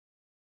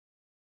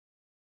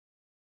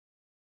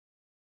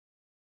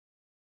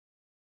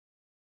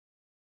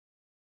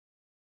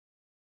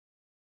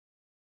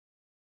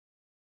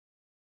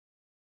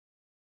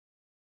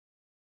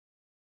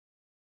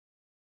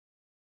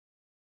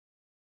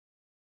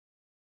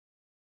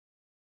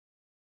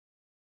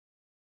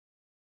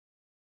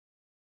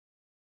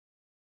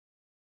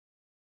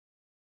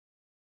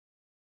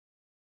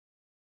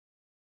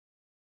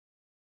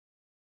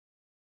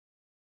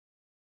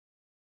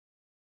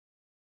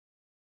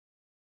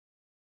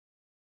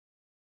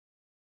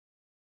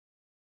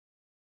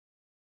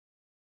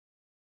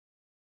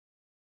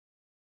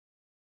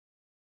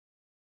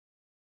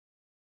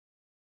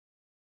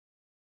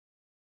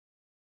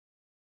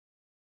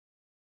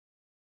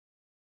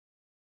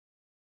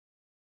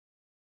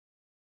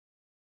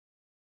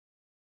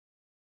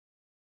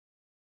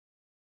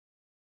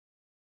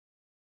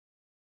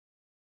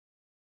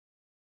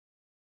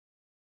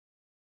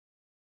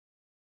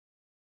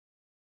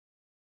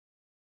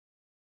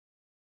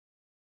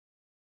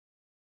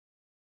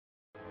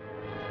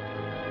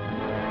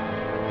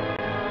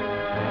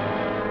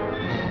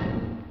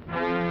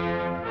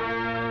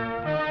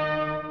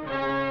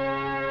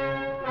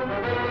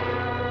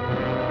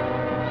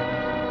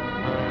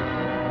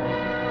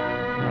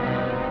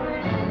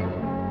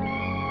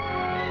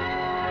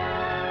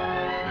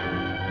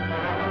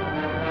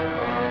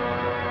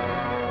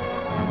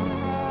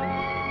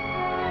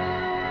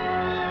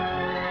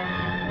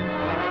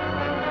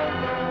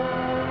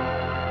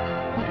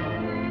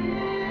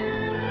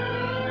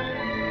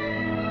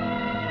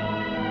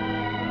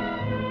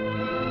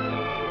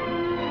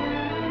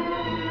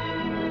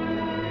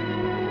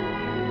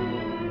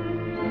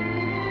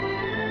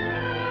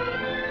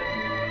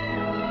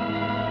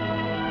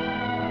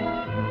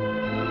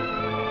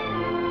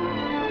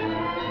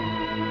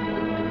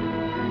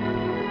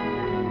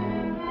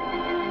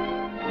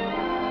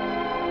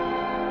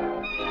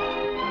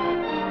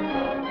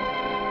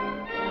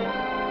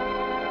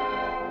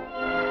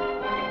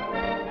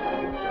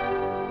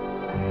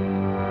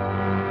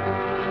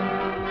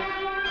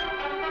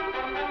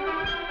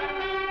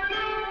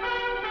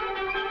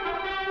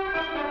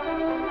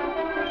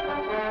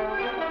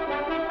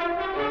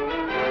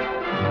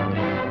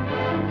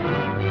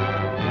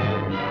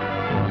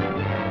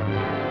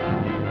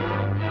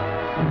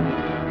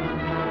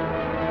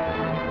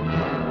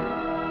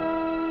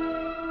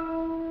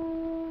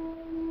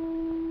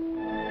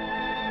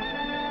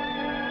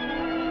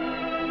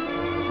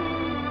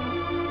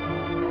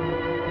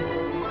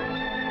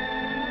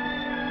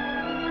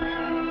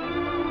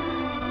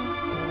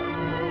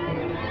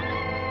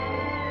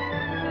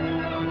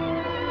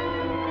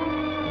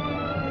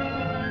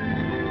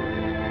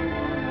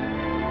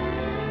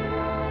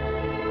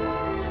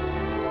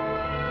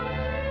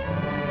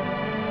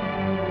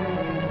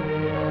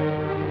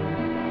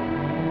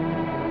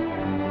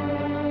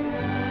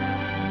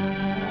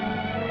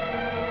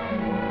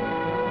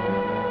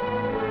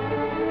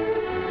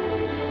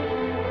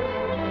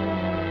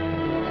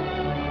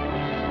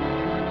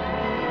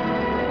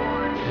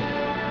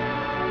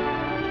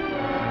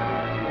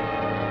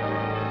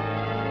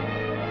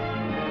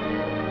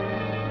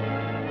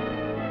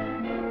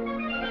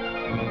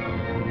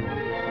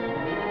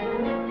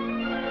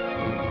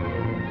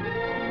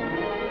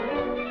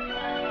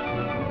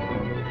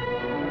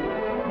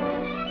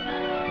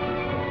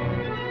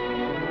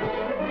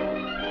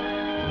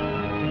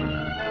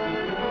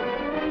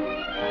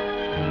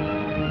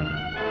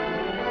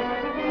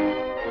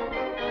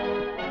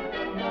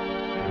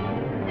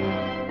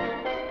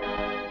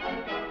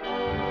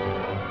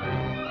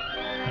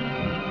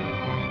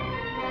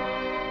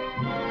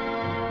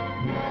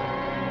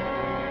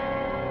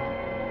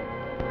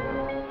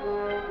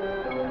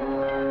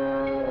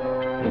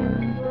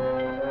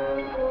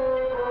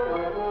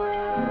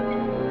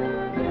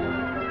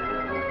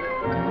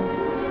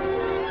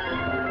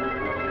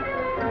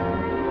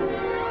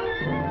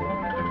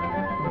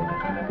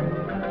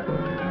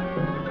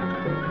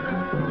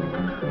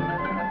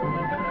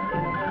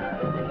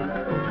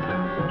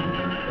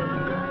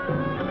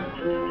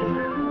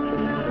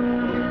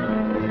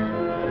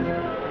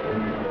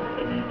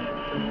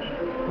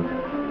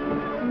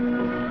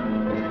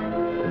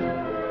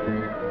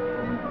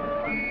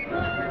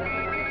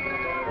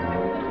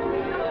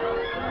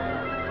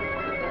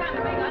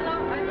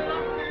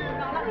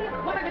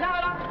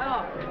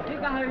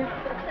間去，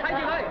睇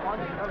住佢。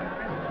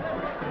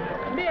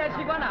咩事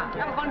關啊？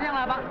有個講聽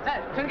啦吧。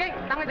順經，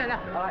等一陣啊。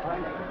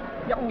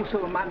有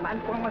數慢慢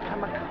講，我睇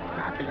乜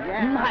下邊嘅？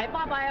唔係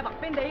巴閉啊，白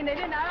邊地你呢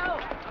度。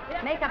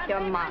Make up your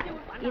mind.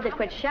 Either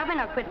quit shoving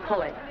or quit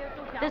pulling.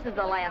 This is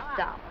the last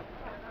stop.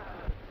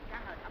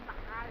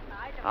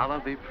 Allah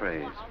be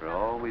praised for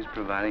always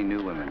providing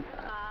new women.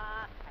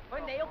 佢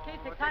你屋企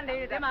食餐你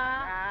哋點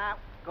啊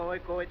？Coi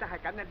chắc係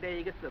緊係地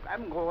嘅時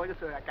間，我嘅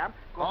時間。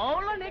好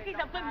啦，你幾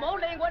十歲唔好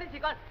理我啲時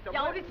間，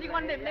有啲時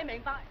間你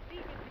明白。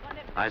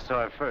 I saw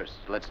her first.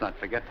 Let's not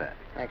forget that.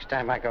 Next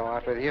time I go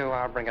out with you,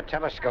 I'll bring a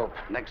telescope.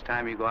 Next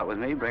time you go out with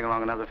me, bring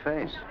along another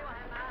face.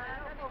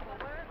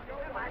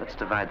 Let's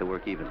divide the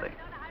work evenly.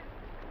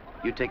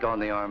 You take on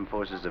the armed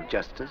forces of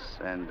justice,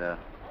 and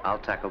I'll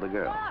tackle the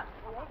girl.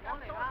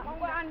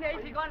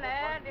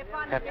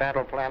 That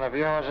battle plan of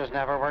yours has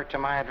never worked to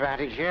my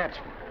advantage yet.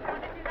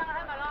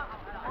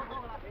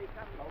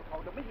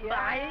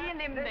 係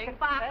你唔明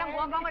白得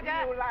我講嘅啫。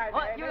好，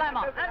要賴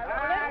望，叫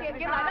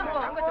賴得我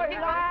個隨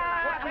經啦。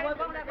我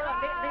講咧，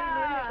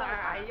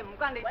係唔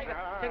關你事嘅。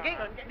隨經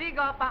呢個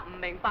白唔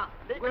明白，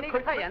佢呢個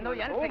西人到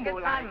人食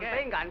嘅餐唔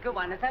俾銀，佢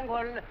還係聽我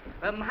唔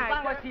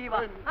關我事喎。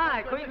啊，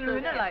佢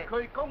亂得嚟。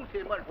佢公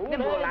事咪好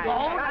冇賴。冇，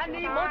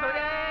你唔好做啫。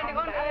你講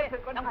你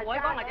等我講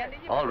嘅啫。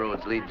All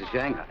roads lead to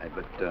Shanghai,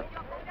 but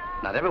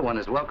not everyone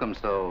is welcome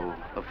so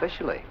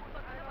officially.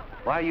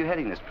 Why are you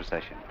heading this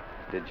procession?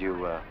 Did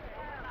you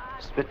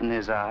spit in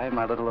his eye,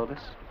 my little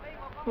Lotus?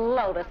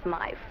 Lotus,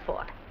 my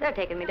foot. They're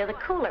taking me to the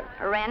cooler.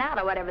 I ran out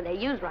of whatever they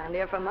use around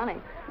here for money.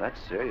 That's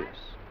serious.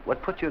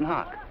 What put you in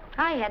hock?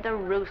 I had to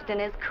roost in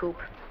his coop.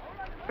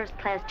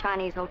 First-class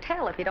Chinese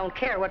hotel if you don't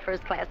care what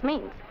first class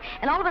means.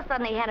 And all of a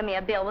sudden he handed me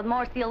a bill with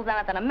more seals on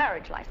it than a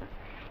marriage license.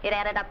 It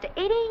added up to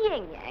 80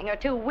 yin-yang, or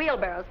 2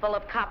 wheelbarrows full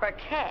of copper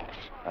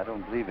cash. I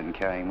don't believe in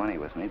carrying money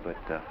with me, but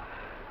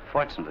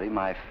fortunately,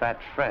 my fat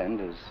friend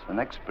is an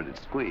expert at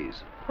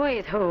squeeze.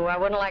 Squeeze who? I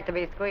wouldn't like to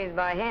be squeezed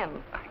by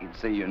him. You'd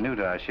say you're new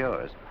to our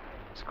shores.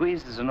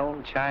 Squeeze is an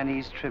old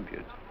Chinese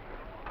tribute,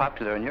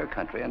 popular in your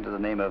country under the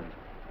name of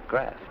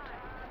graft.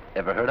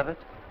 Ever heard of it?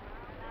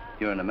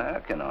 You're an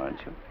American,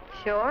 aren't you?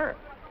 Sure,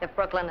 if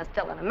Brooklyn is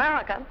still in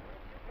America.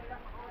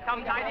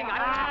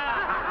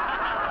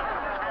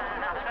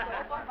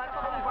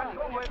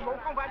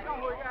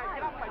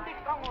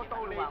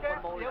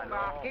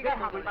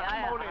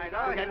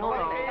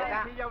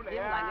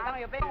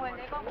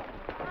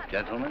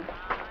 Gentlemen,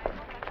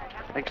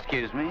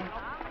 excuse me.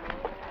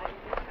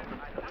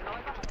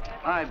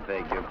 I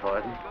beg your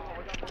pardon.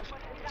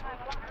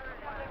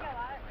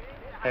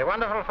 A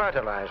wonderful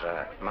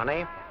fertilizer.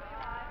 Money?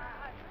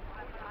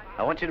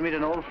 I want you to meet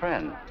an old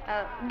friend.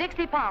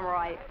 Dixie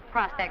Pomeroy,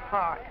 Prospect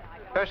Park.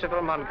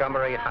 Percival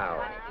Montgomery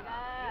Howe,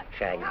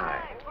 Shanghai.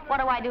 What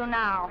do I do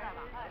now?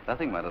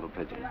 Nothing, my little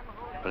pigeon.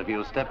 But if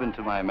you'll step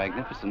into my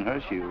magnificent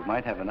hearse, you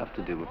might have enough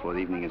to do before the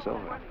evening is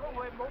over.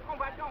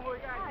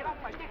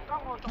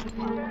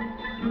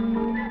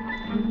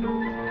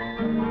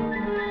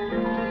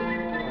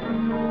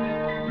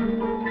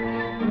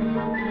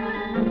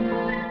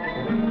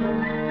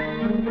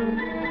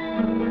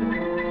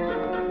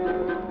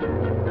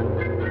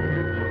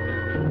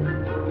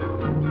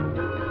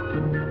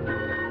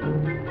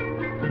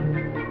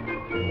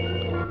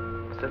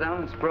 Sit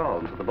down and sprawl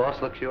until the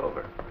boss looks you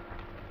over.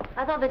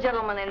 I thought the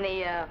gentleman in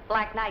the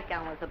black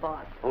nightgown was the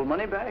boss. Old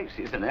Moneybags,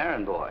 he's an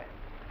errand boy.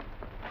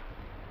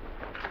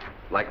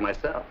 Like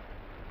myself.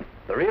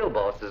 The real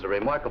boss is a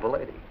remarkable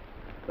lady.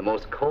 The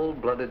most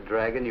cold-blooded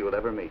dragon you will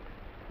ever meet.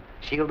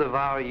 She'll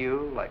devour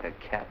you like a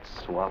cat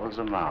swallows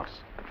a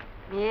mouse.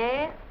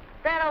 Yeah?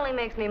 That only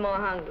makes me more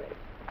hungry.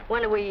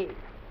 When do we eat?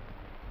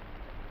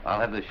 I'll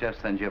have the chef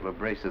send you up a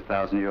brace of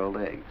 1,000-year-old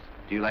eggs.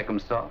 Do you like them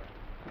soft?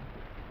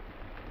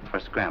 Or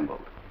scrambled?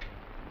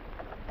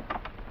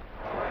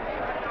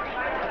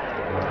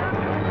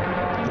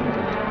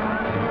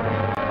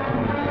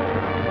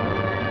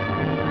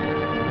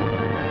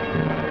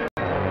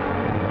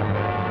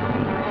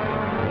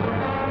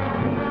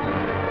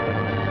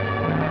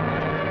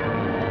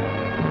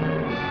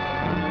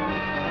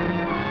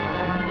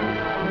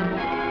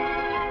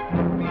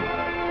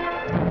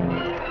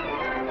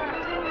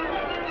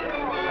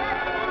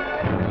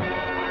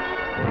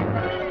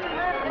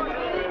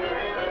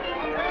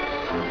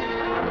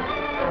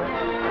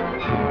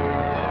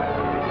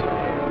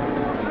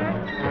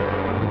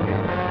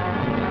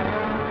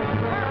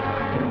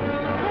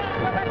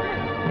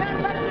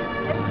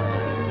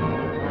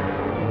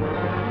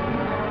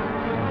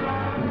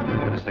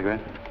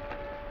 Cigarette?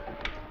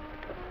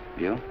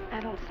 You? I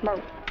don't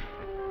smoke.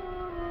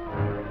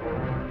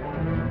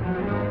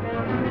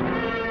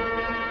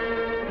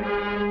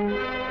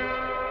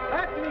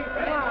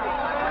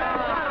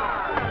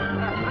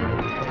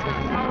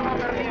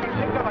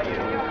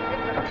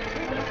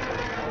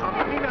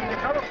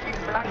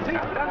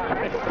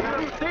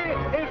 Usted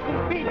es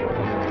un pillo,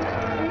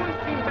 un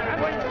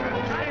sinvergüenza,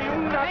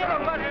 un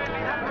ladrón.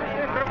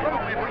 Pero ¿cómo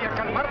me voy a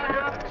calmar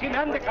si me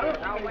han dejado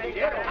sin mi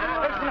dinero?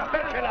 Es una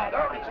percha de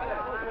ladrones.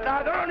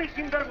 Ladrones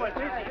sinvergüenza.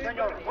 Sí,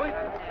 señor.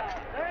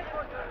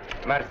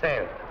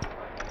 Marcel.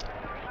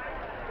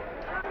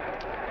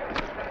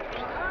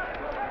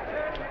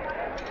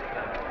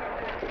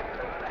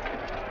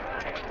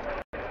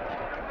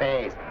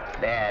 Paste.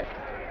 There.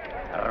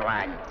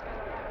 Right.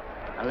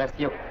 Unless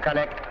you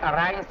collect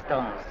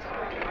rhinestones.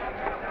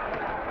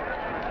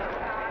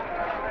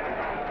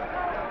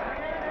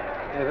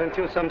 Haven't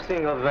you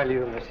something of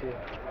value, monsieur?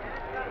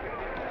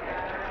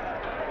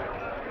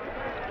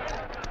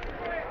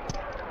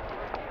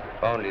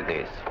 Only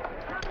this.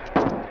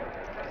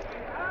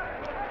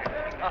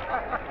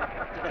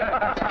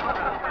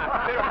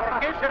 ¿Pero por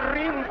qué se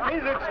ríe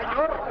usted del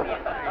señor?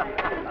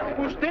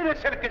 Usted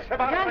es el que se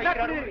va a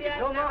reír.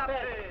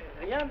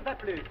 Rien de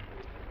plus.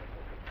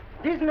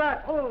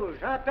 19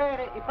 rouge, impair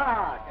et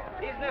Pâques.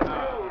 19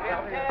 rouge,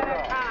 impair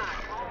et Pâques.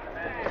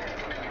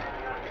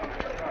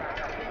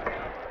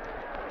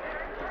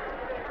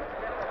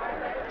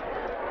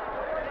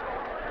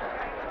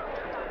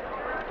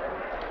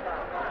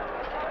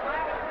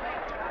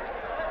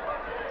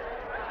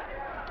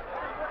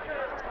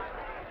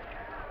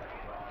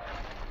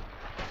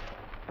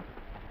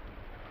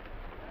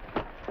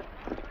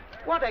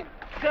 What a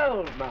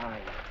gold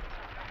mine.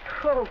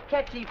 Oh,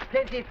 catchy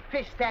plenty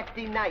fish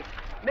Saturday night.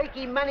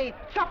 Making money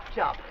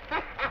chop.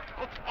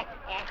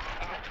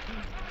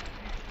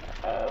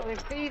 Oh,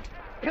 if these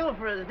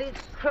pilferers, these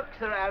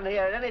crooks around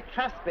here would only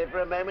trust me for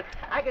a moment,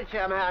 I could show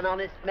them how an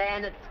honest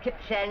man had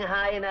skipped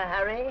Shanghai in a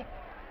hurry.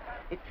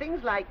 It's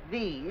things like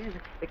these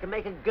that can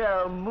make a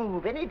girl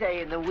move any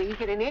day in the week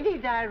and in any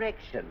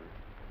direction.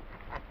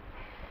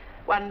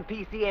 One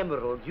piece of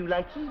emerald, you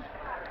like it?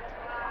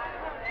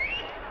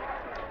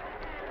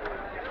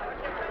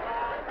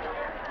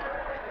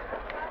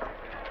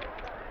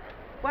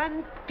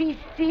 One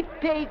PC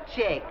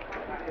paycheck.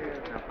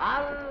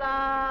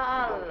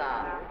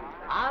 Allah.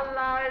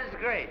 Allah is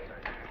great.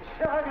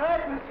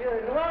 Shanghai,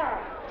 monsieur, noir.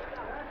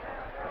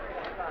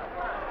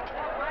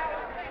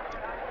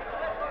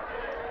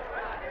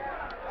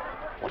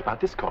 What about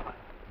this corner?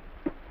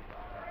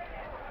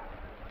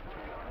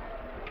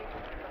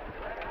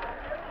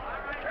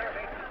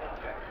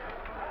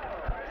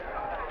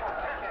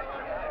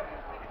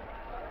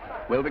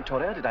 Well,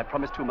 Victoria, did I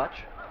promise too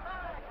much?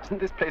 Isn't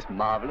this place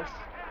marvelous?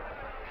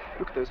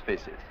 Look at those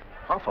faces.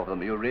 Half of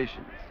them are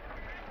Eurasians.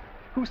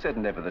 Who said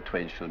never the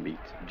twain shall meet?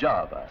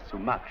 Java,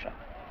 Sumatra,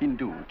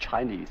 Hindu,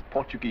 Chinese,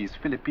 Portuguese,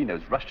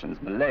 Filipinos, Russians,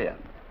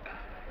 Malayan.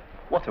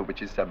 What a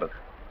witch's Sabbath.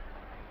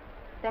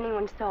 If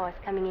anyone saw us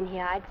coming in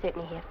here, I'd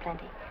certainly have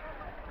plenty.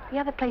 The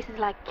other place is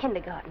like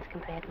kindergartens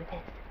compared with this.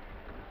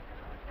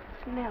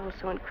 It smells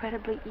so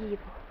incredibly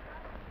evil.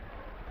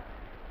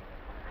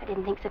 I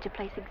didn't think such a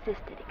place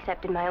existed,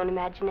 except in my own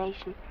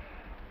imagination.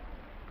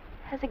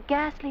 It has a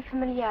ghastly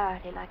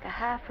familiarity, like a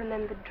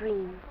half-remembered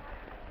dream.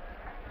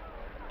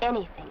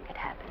 Anything could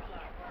happen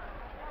here.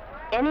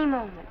 Any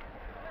moment.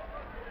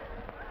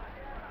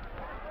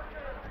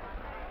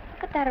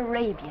 Look at that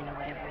Arabian or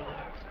whatever he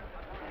is.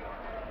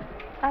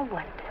 I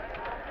wonder,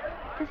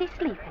 does he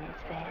sleep in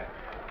his bed?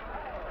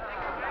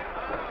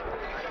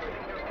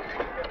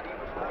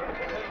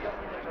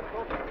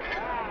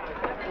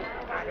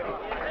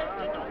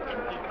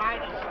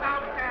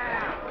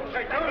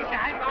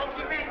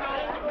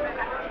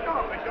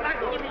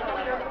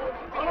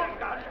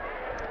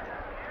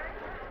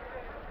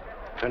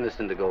 Turn this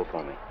into gold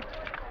for me.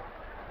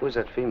 Who's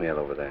that female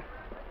over there?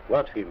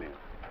 What female?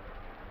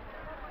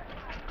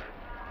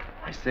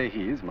 I say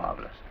he is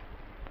marvelous.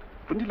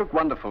 Wouldn't he look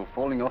wonderful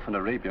falling off an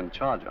Arabian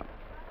charger?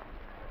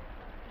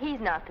 He's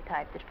not the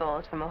type that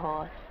falls from a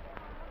horse.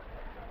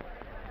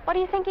 What do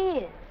you think he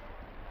is?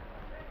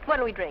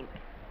 What'll we drink?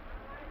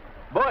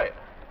 Boy!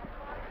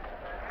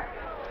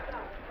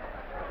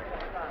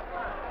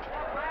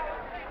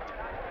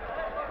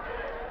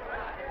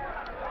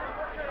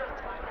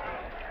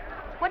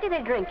 What do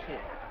they drink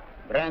here?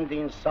 Brandy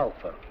and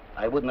sulfur.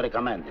 I wouldn't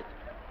recommend it.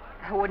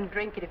 I wouldn't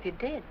drink it if you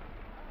did.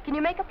 Can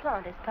you make a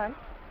Planters punch?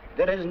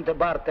 There isn't a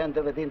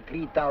bartender within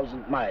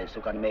 3,000 miles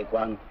who can make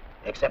one,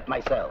 except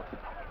myself.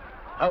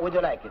 How would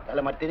you like it? A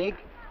la Martinique,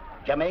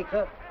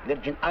 Jamaica,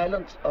 Virgin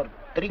Islands, or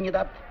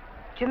Trinidad?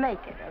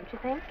 Jamaica, don't you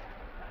think?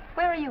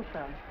 Where are you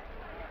from?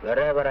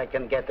 Wherever I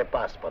can get a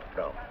passport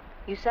from.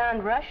 You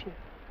sound Russian.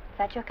 Is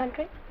that your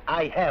country?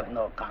 I have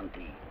no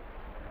country.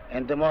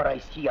 And the more I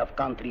see of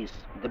countries,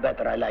 the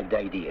better I like the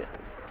idea.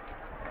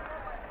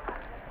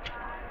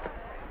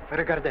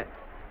 Regardez.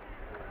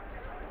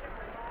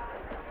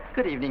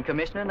 Good evening,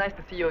 Commissioner. Nice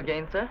to see you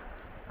again, sir.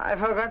 I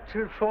forgot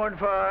to phone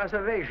for a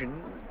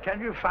reservation. Can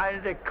you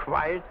find a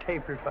quiet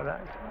table for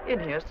us? In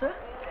here, sir.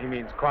 He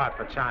means quiet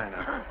for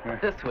China.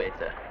 This way,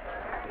 sir.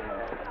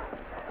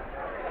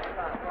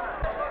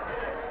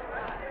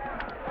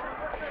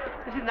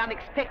 This is an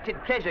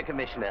unexpected pleasure,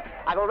 Commissioner.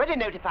 I've already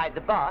notified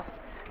the boss.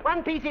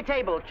 One PC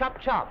table, chop.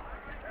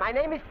 My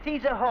name is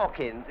Caesar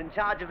Hawkins, in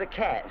charge of the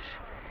cash.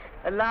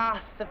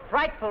 Alas, a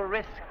frightful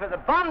risk for the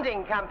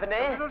bonding company.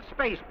 A little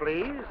space,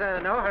 please.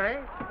 No hurry.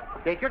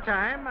 Take your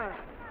time.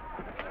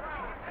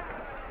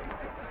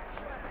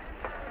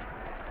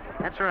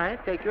 That's right.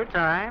 Take your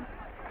time.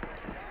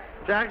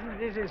 Jackson,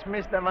 this is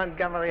Mr.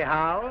 Montgomery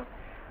Howe,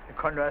 a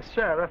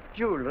connoisseur of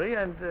jewelry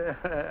and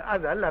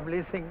other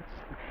lovely things.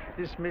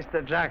 This is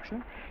Mr.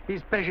 Jackson. He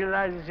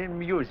specializes in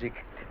music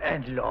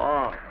and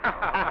law.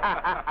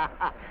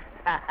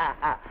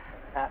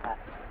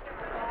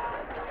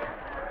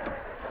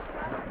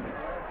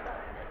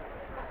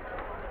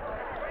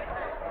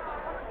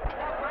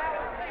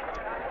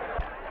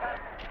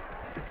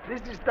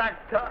 This is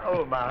Dr.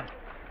 Omar,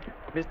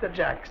 Mr.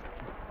 Jackson.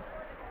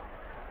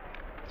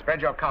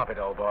 Spread your carpet,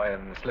 old boy,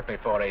 and slip me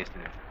 4 aces.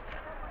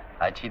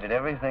 I cheated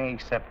everything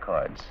except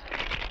cards.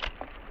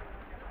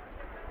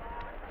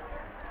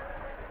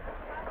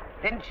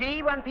 Then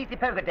she, 1 piece of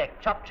poker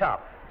deck, chop,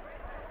 chop.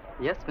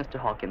 Yes, Mr.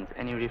 Hawkins.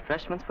 Any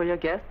refreshments for your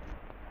guests?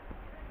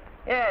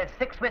 Yes,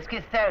 6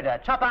 whiskey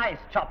soda, chop ice,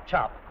 chop,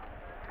 chop.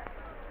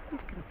 These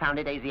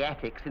confounded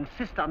Asiatics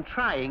insist on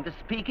trying to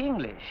speak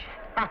English.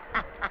 What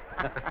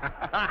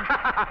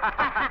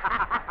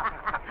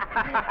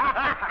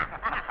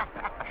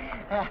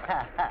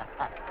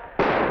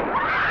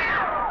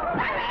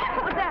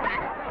was that?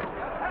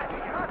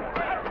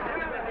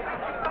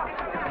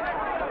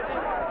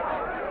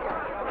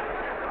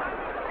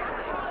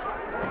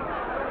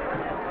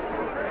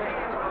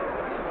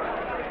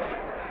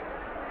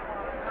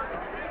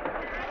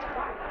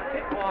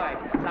 Boy,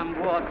 some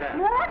water.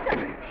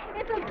 Water?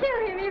 It'll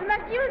kill him. He's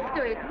not used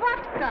to it.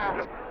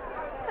 Vodka.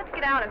 Let's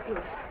get out of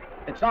here.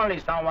 It's only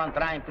someone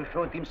trying to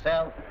shoot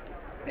himself.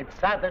 It's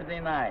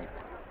Saturday night.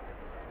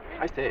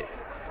 I say,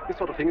 this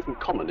sort of thing isn't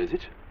common, is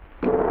it?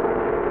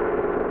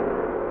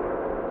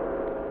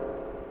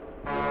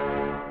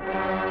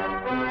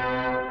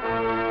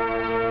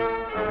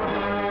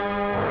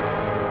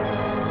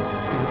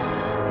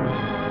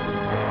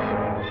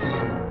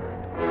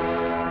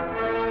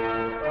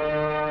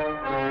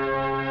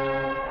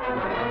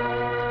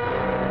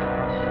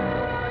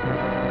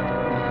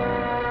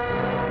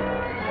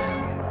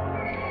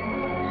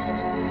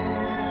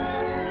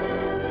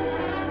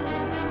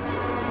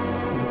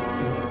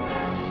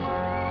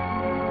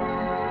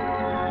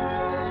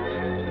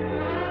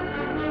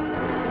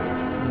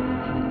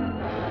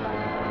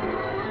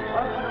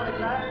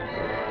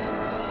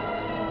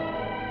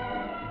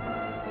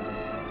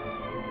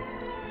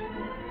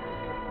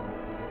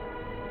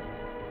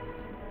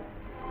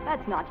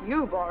 That's not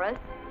you, Boris.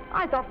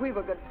 I thought we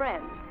were good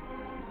friends.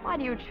 Why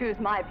do you choose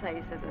my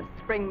place as a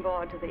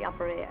springboard to the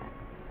upper air?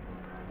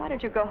 Why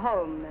don't you go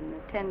home and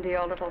attend to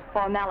your little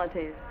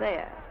formalities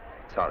there?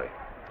 Sorry.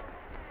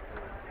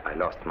 I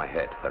lost my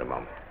head for a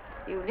moment.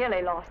 You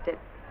really lost it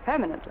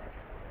permanently.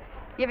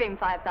 Give him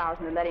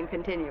 5,000 and let him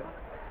continue.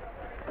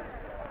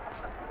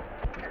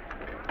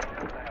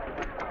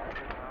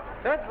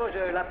 Faites vos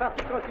jeux, la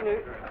partie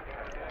continue.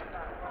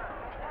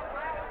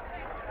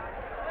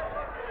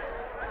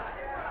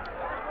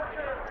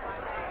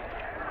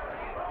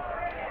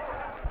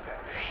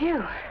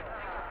 Phew.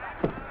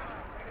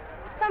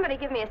 Somebody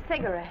give me a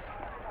cigarette.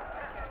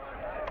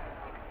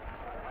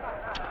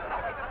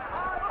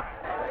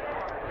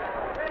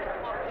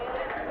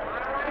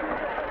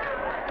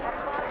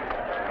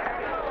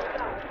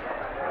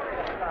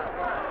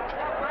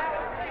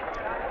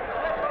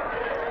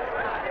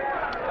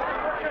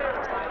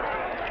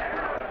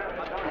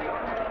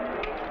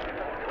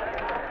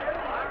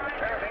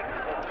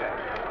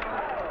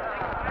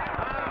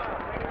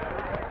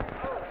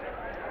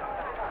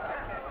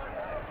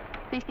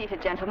 Be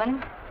seated,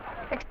 gentlemen.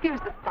 Excuse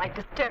the slight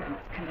disturbance,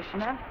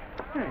 Commissioner.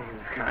 You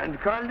can't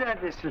call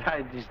that a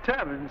slight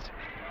disturbance.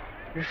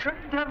 You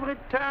shouldn't have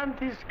returned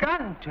his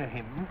gun to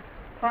him.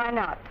 Why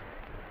not?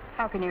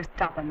 How can you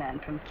stop a man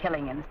from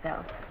killing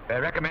himself?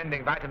 They're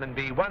recommending vitamin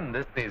B1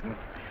 this season.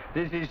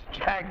 This is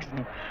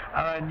Jackson,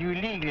 our new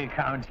legal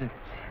counsel.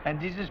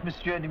 And this is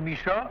Monsieur de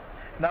Michaud,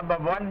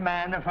 #1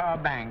 man of our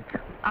bank.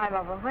 I'm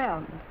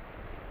overwhelmed.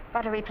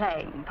 What are we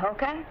playing?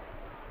 Poker?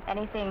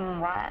 Anything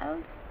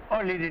wild?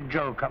 Only the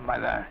joker,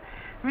 Mother.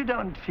 We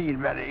don't feel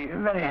very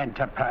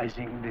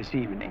enterprising this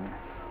evening.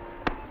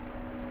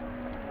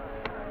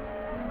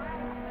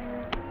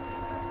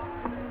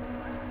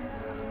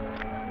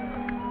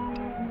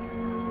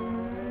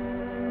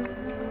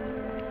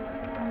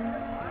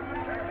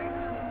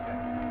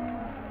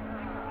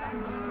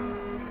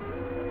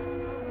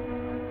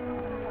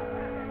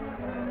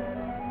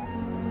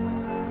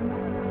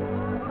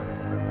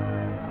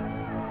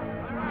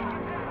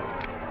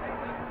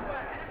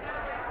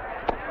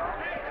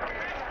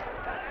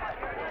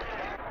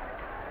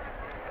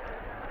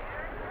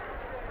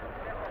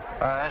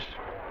 Pass.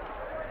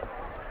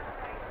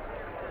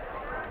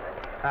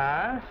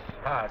 Pass?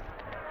 Pass.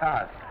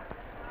 Pass.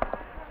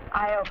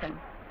 I open.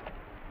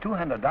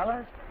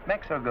 $200?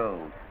 Mex or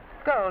gold?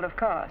 Gold, of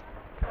course.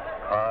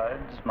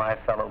 Cards, my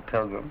fellow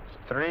pilgrims.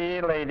 3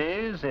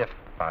 ladies, if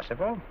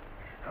possible.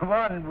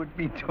 1 would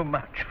be too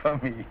much for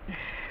me.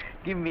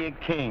 Give me a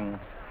king.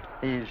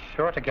 He's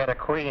sure to get a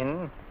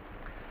queen.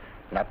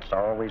 Nuts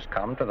always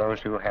come to those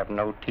who have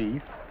no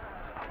teeth.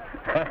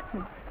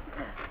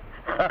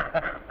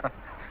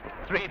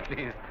 3,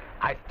 please.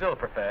 I still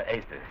prefer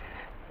aces.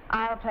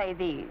 I'll play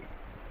these.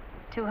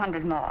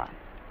 200 more.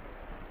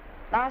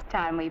 Last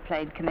time we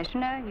played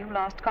Commissioner, you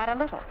lost quite a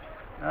little.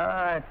 Oh,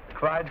 I'd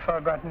quite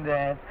forgotten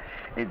that.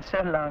 It's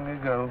so long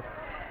ago.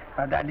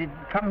 But I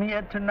didn't come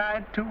here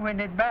tonight to win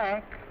it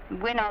back.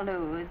 Win or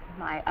lose,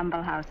 my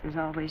humble house is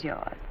always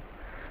yours.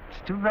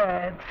 It's too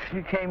bad.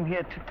 We came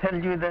here to tell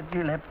you that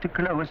you'll have to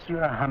close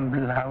your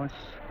humble house.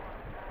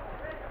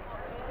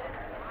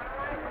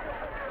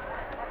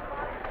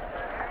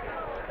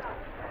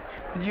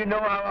 You know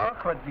how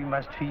awkward we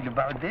must feel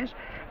about this,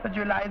 but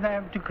you'll either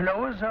have to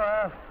close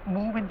or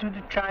move into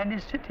the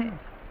Chinese city.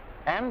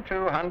 And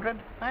 200.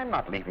 I'm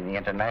not leaving the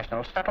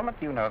international settlement,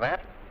 you know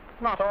that.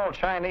 Not all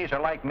Chinese are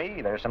like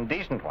me. There's some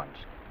decent ones.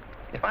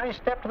 If I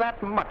stepped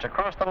that much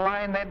across the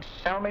line, they'd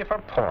sell me for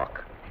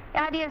pork.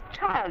 The idea's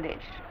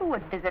childish. Who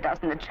would visit us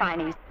in the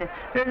Chinese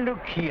city?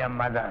 Look here,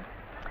 Mother.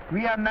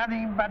 We are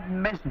nothing but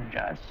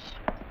messengers.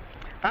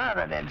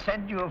 Rather than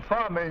send you a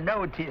formal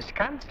notice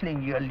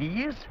canceling your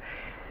lease,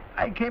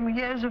 I came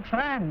here as a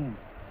friend.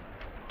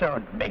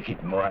 Don't make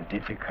it more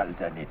difficult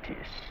than it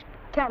is.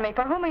 Tell me,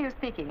 for whom are you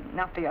speaking?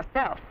 Not for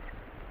yourself.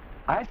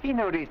 I see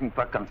no reason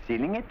for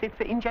concealing it. It's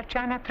the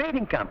India-China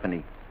Trading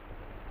Company.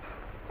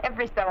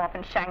 Every so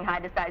often, Shanghai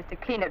decides to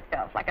clean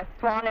itself like a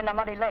swan in a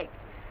muddy lake.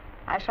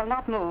 I shall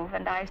not move,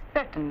 and I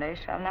certainly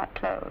shall not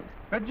close.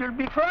 But you'll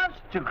be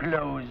forced to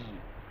close.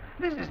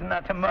 This is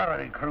not a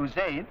moral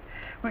crusade,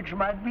 which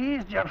might be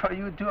easier for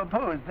you to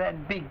oppose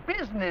than big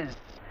business.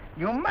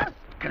 You must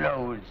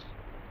close.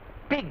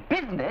 Big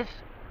business?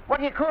 What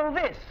do you call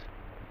this?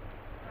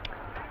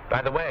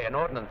 By the way, an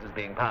ordinance is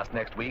being passed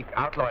next week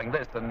outlawing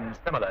this and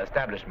similar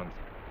establishments.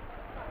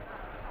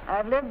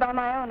 I've lived by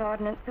my own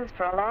ordinances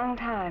for a long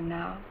time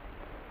now,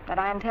 but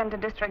I intend to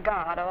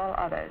disregard all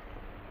others.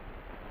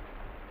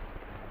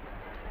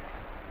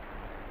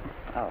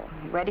 Oh,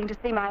 you waiting to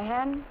see my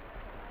hand?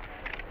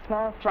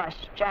 Small flush,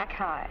 jack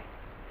high.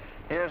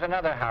 Here's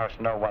another house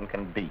no one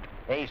can beat.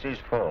 Ace is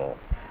full.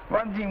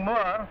 One thing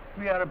more,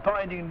 we are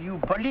appointing a new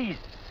police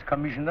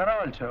commissioner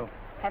also.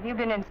 Have you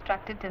been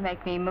instructed to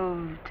make me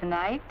move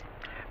tonight?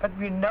 But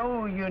we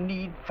know you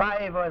need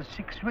 5 or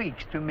 6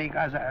 weeks to make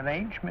other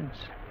arrangements.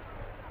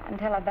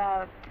 Until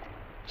about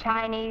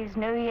Chinese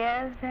New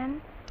Year's,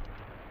 then?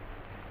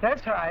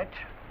 That's right.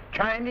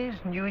 Chinese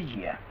New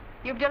Year.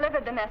 You've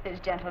delivered the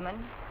message,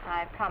 gentlemen.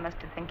 I promise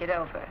to think it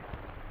over.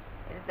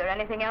 Is there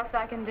anything else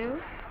I can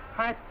do?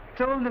 I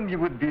told them you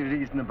would be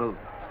reasonable.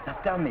 Now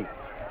tell me,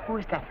 who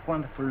is that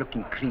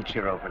wonderful-looking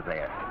creature over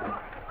there?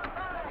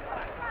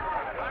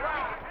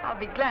 I'll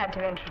be glad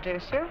to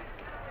introduce you.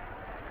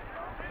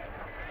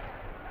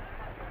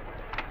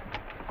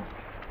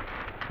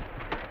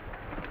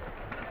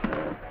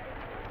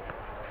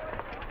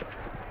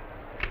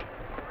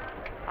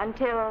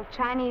 Until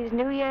Chinese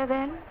New Year,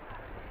 then?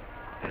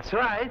 That's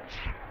right.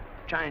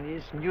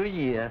 Chinese New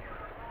Year.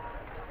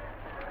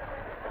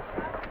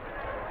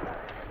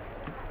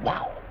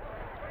 Wow.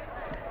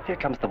 Here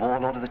comes the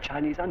warlord of the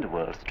Chinese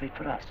underworld, straight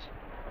for us.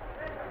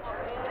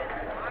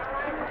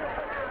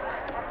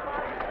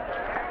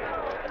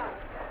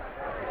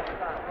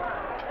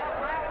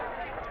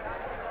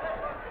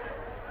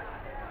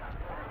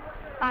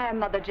 I am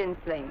Mother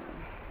Jinsling.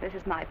 This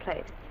is my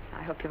place.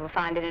 I hope you will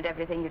find in it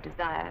everything you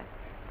desire.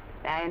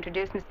 May I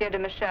introduce Monsieur de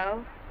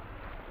Michaud?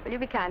 Will you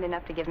be kind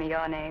enough to give me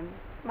your name?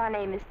 My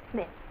name is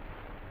Smith.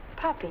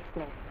 Poppy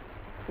Smith.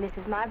 This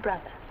is my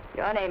brother.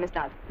 Your name is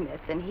not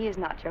Smith, and he is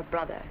not your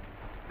brother.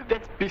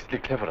 That's beastly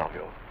clever of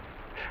you.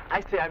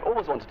 I say, I've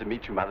always wanted to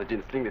meet you, Mother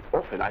Jinsling. It's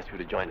awfully nice of you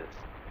to join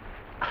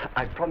us.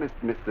 I promised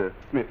Mr.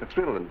 Smith a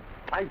thrill, and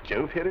by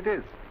Jove, here it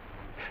is.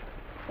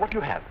 What do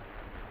you have?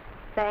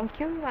 Thank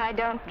you. I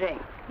don't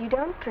drink. You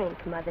don't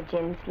drink, Mother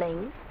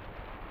Jinsling.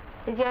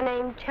 Is your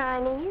name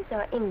Chinese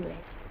or English?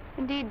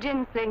 Indeed,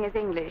 Jinsling is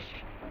English.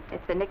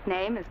 It's a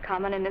nickname as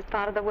common in this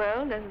part of the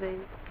world as the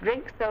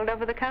drinks sold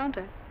over the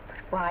counter. But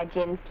why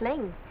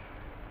Jinsling?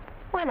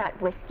 Why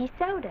not whiskey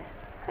soda?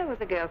 There was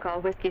a girl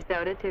called Whiskey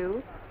Soda,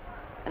 too.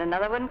 And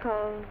another one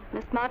called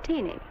Miss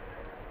Martini.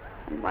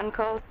 And one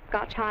called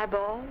Scotch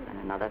Highball, and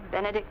another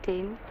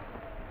Benedictine.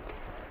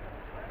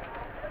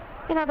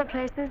 In other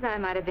places, I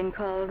might have been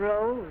called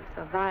Rose,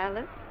 or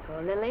Violet,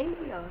 or Lily,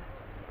 or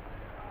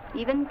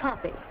even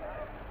Poppy.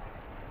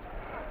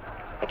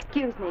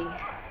 Excuse me.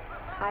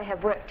 I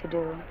have work to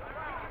do.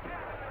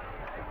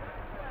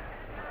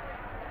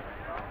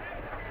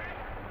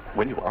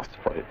 When you asked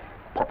for it,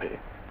 Poppy.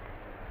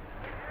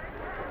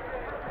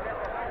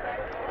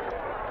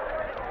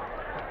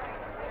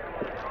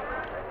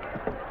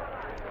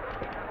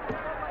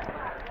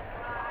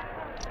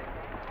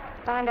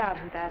 Find out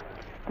who that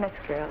Smith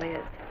girl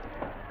is.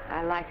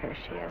 I like her.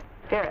 She has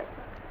spirit.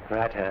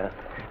 Right, her.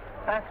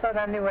 I thought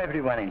I knew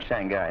everyone in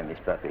Shanghai, Miss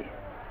Puppy.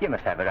 You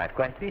must have arrived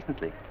quite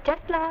recently.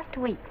 Just last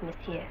week,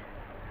 monsieur.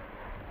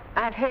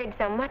 I've heard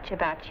so much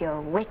about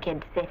your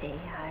wicked city.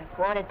 I've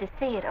wanted to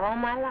see it all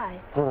my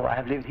life. Oh,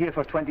 I've lived here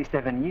for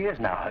 27 years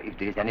now. If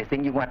there is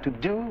anything you want to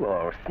do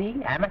or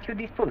see, I'm at your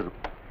disposal.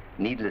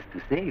 Needless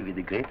to say, with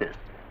the greatest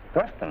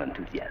personal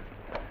enthusiasm.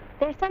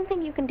 There's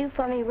something you can do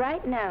for me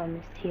right now,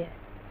 monsieur.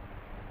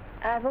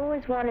 I've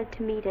always wanted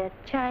to meet a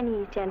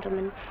Chinese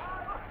gentleman.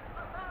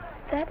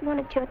 That one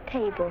at your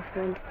table,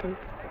 for instance.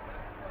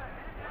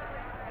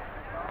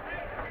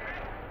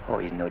 Oh,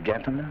 he's no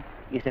gentleman.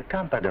 He's a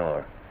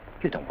comprador.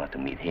 You don't want to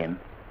meet him.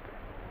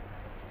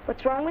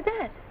 What's wrong with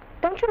that?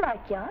 Don't you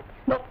like yachts?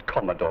 Not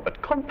commodore,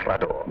 but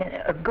comprador.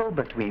 A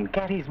go-between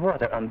carries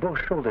water on both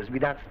shoulders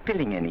without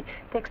spilling any.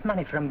 Takes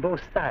money from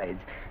both sides.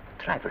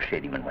 Trifle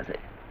shady, mademoiselle.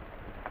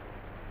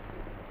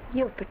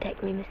 You'll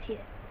protect me, monsieur.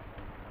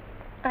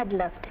 I'd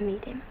love to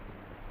meet him.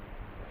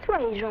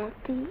 Soyez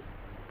gentil.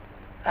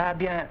 Ah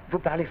bien, vous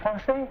parlez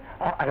français?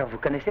 Oh, alors vous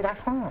connaissez la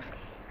France.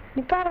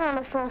 Nous parlerons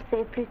le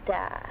français plus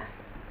tard.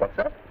 What's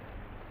that?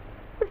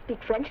 We'll speak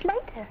French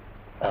later.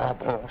 Ah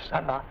bon, ça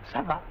va,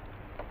 ça va.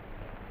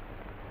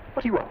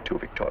 What are you up to,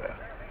 Victoria?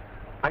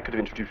 I could have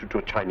introduced you to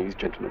a Chinese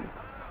gentleman.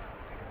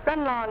 Run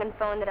along and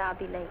phone that I'll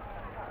be late.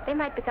 They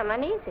might become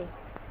uneasy.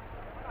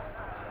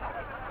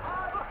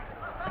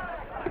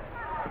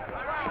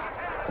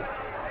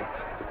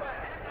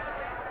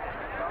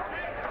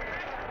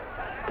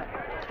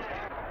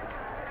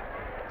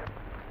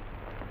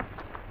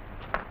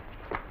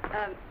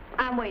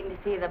 I'm waiting to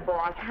see the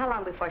boss. How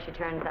long before she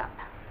turns up?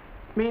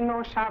 Me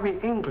no savvy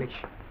English.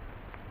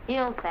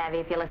 You'll savvy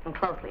if you listen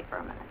closely for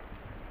a minute.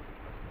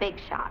 Big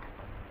shot.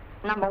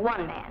 Number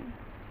one man.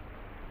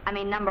 I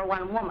mean number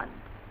one woman.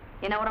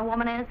 You know what a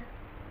woman is?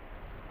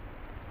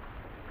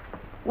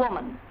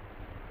 Woman.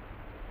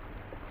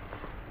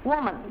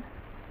 Woman.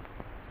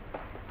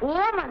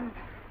 Woman.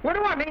 我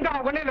都話你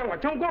教我呢兩個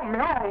中國唔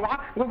係行話，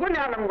我嗰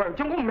兩個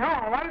中國唔係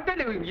行話，即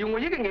係要我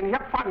一個人一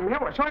發唔係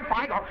話所以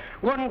快講，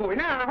換句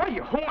呢可以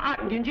空壓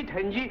件之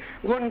停止，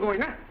換句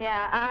呢。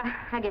Yeah,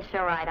 I guess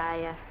you're right.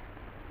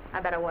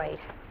 I better wait.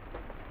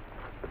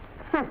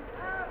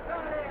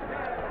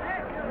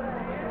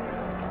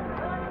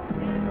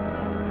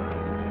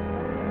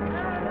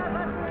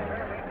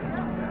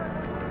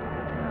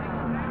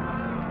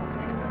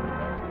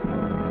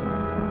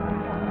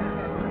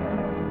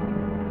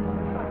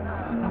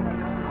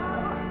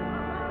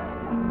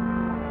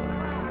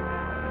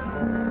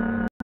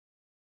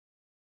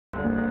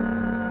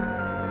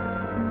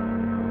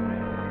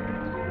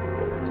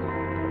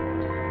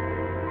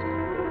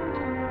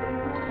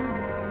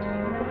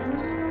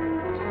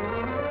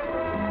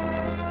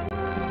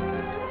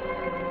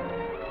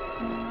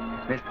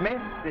 Miss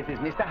Smith, this is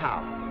Mr.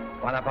 Howe,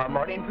 one of our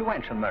more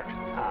influential merchants.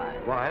 I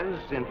was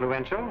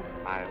influential,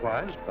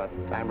 but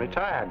I'm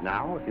retired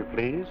now, if you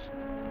please.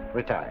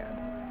 Retired.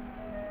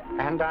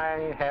 And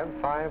I have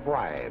 5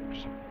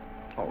 wives,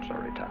 also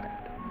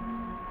retired.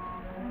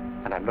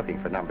 And I'm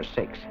looking for number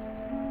 6.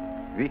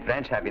 We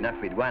French have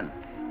enough with one.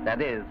 That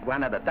is,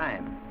 one at a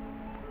time.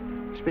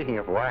 Speaking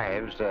of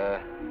wives,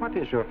 what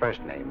is your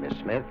first name, Miss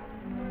Smith?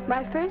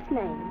 My first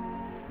name?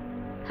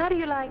 How do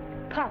you like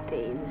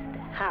Poppy, Mr.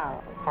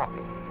 Howe?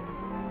 Poppy.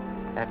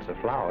 That's a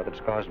flower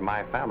that's caused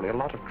my family a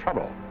lot of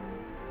trouble.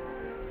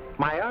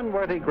 My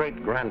unworthy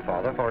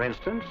great-grandfather, for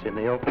instance, in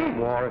the Opium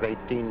War of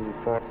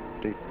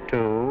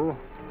 1842.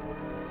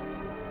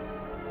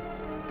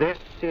 This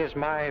is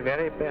my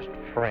very best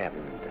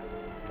friend,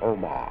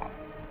 Omar,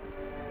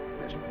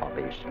 Miss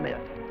Poppy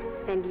Smith.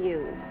 And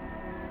you?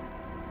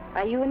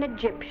 Are you an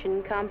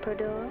Egyptian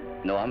comprador?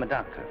 No, I'm a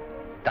doctor.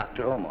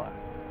 Dr. Omar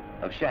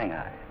of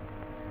Shanghai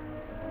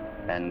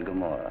and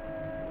Gomorrah.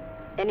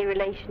 Any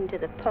relation to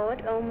the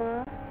poet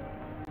Omar?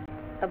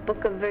 A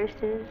book of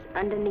verses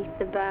underneath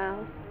the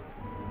bough?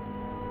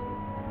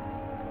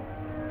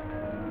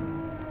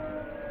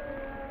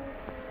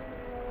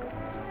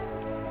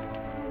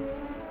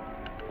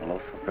 A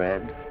loaf of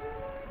bread,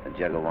 a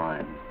jug of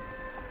wine,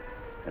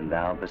 and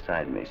thou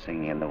beside me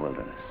singing in the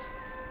wilderness.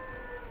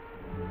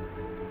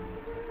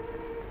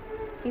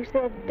 You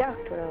said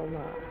Dr.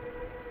 Omar.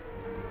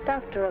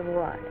 Doctor of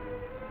what?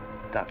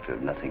 Doctor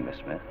of nothing, Miss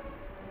Smith.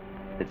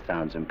 It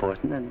sounds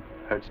important and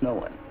hurts no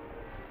one,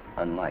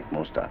 unlike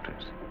most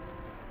doctors.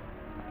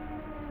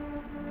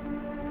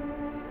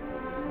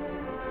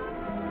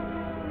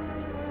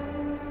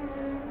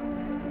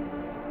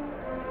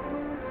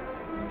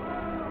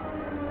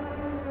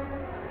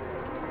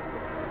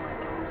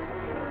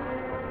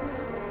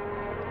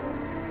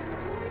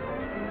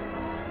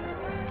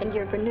 And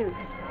your Bernous,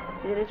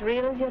 is it as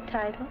real as your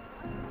title?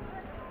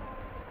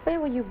 Where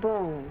were you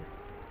born?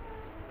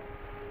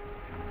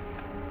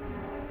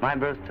 My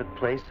birth took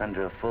place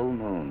under a full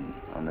moon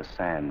on the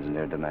sands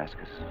near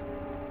Damascus.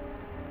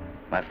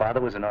 My father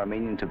was an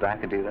Armenian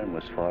tobacco dealer and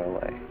was far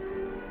away.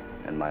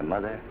 And my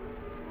mother,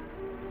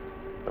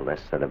 the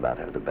less said about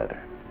her, the better.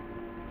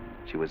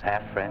 She was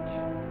half French,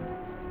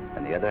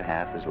 and the other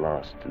half is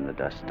lost in the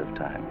dust of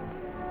time.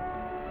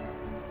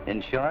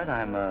 In short,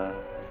 I'm a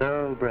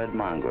thoroughbred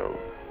mongrel.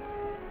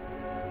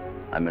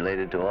 I'm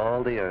related to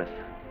all the earth,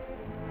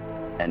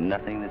 and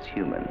nothing that's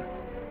human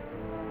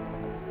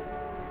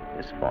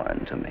is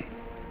foreign to me.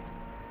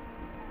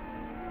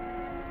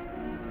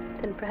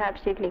 Then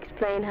perhaps you can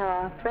explain how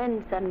our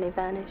friend suddenly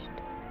vanished.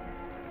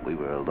 We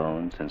were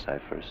alone since I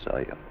first saw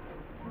you.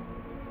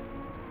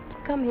 You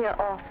come here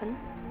often?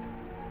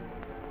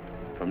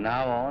 From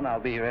now on, I'll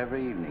be here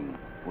every evening,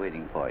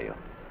 waiting for you.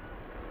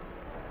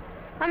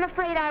 I'm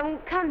afraid I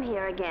won't come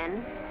here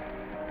again.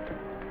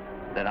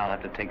 Then I'll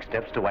have to take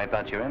steps to wipe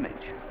out your image.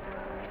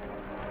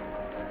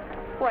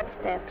 What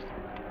steps?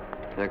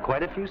 There are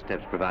quite a few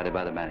steps provided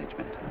by the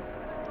management.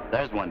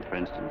 There's one, for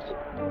instance.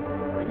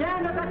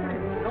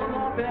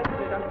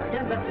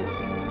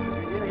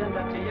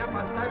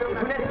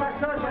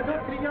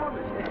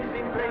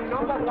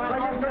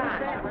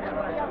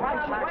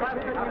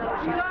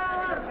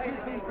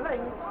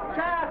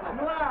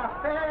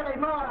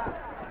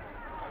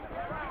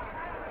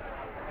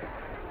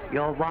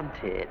 You're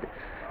wanted.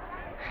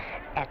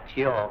 At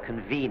your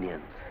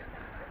convenience.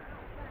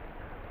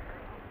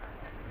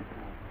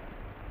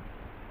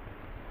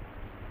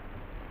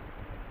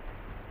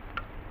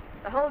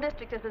 The whole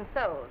district has been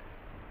sold.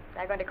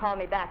 They're going to call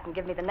me back and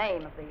give me the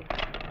name of the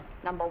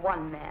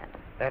 #1 man.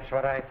 That's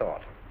what I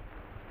thought.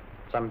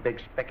 Some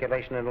big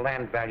speculation in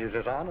land values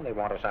is on, and they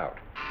want us out.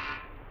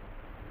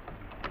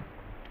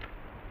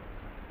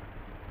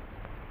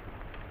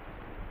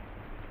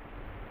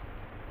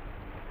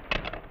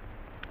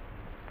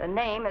 The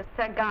name is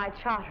Sir Guy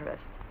Charteris.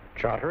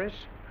 Charteris?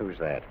 Who's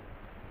that?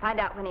 Find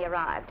out when he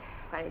arrived,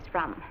 where he's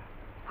from.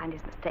 Find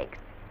his mistakes.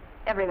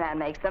 Every man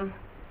makes them.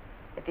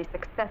 If he's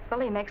successful,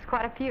 he makes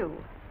quite a few.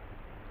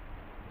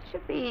 It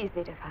should be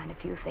easy to find a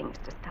few things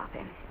to stop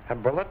him. A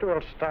bullet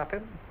will stop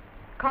him?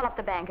 Call up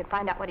the bank and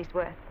find out what he's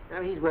worth.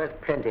 Now, he's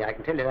worth plenty. I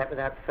can tell you that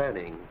without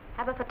phoning.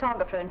 Have a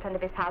photographer in front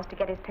of his house to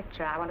get his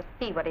picture. I want to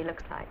see what he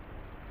looks like.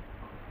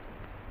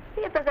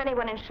 See if there's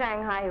anyone in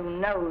Shanghai who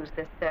knows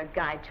this Sir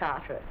Guy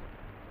Charteris.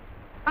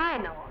 I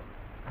know him.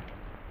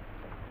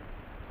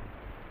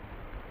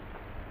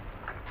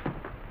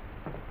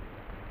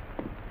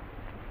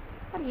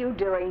 What are you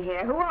doing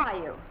here? Who are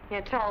you? Your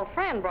tall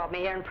friend brought me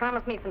here and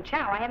promised me some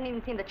chow. I haven't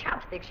even seen the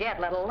chopsticks yet,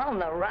 let alone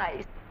the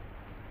rice.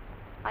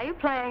 Are you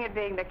playing at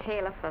being the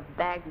Caliph of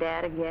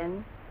Baghdad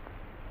again?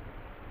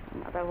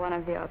 Another one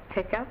of your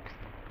pickups?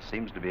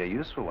 Seems to be a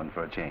useful one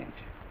for a change.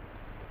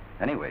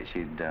 Anyway,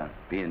 she'd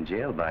be in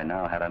jail by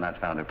now had I not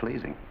found her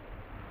pleasing.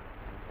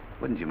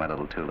 Wouldn't you, my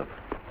little tulip?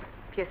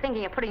 If you're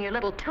thinking of putting your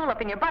little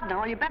tulip in your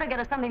buttonhole, you better get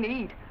her something to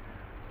eat.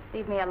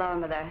 Leave me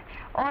alone with her.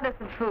 Order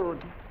some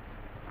food.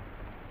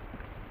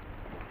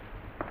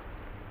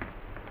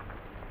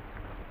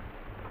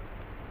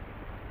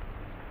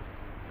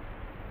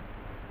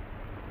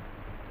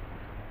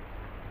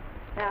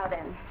 Now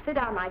then, sit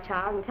down, my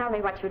child, and tell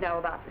me what you know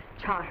about this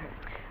Charter.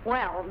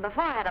 Well,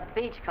 before I had a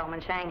beachcomb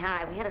in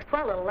Shanghai, we had a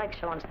swell little leg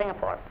show in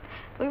Singapore.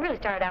 We really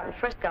started out in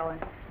Frisco,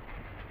 and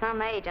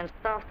some agents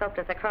soft-soaped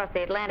us across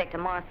the Atlantic to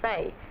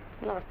Marseille.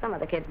 We lost some of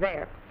the kids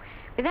there.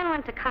 We then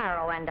went to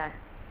Cairo, and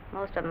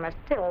most of them are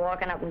still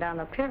walking up and down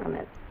the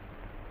pyramids.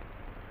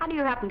 How do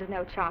you happen to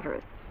know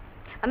Charteris?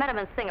 I met him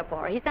in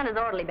Singapore. He sent his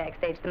orderly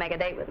backstage to make a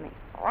date with me.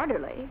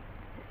 Orderly?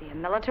 Is he a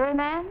military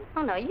man?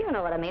 Oh, no, you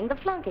know what I mean, the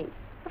flunky.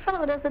 The fellow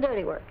who does the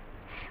dirty work.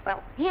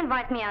 Well, he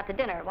invites me out to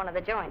dinner at one of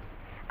the joints.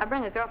 I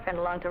bring a girlfriend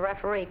along to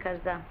referee,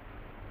 because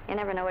you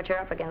never know what you're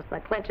up against in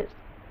the clinches.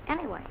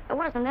 Anyway, it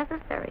wasn't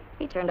necessary.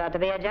 He turned out to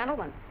be a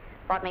gentleman.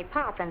 Bought me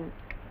pop and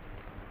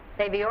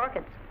baby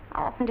orchids.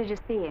 How often did you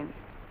see him?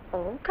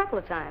 Oh, a couple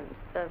of times.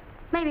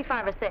 Maybe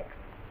 5 or 6.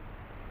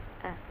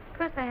 Of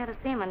course, I had to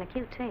see him on the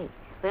QT.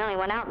 We only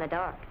went out in the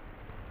dark.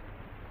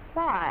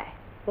 Why?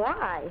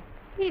 Why?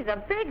 He's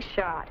a big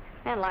shot.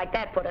 And like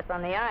that put us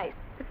on the ice.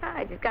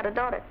 Besides, he's got a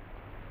daughter.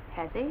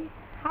 Has he?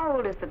 How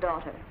old is the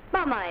daughter?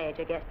 About my age,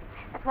 I guess.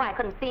 That's why I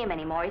couldn't see him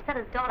anymore. He said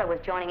his daughter was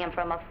joining him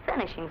from a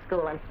finishing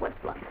school in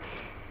Switzerland.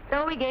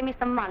 So he gave me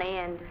some money,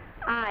 and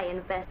I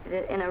invested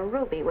it in a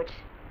ruby, which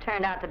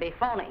turned out to be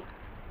phony.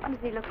 What does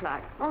he look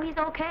like? Oh, he's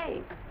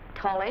okay.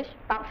 Tallish,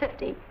 about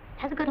 50.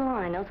 Has a good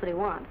line, knows what he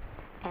wants.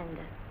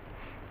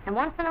 And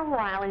once in a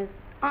while, his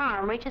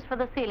arm reaches for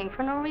the ceiling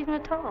for no reason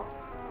at all.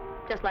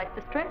 Just likes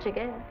to stretch, I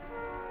guess.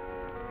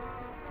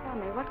 Tell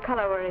me, what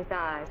color were his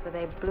eyes? Were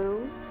they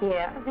blue?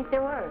 Yeah, I think they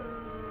were.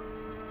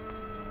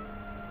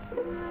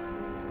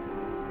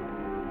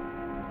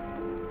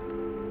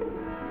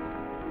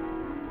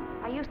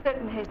 Are you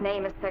certain his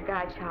name is Sir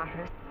Guy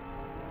Charteris?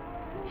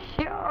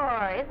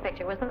 Sure, his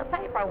picture was in the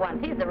paper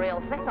once. He's the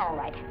real thing, all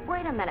right.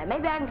 Wait a minute,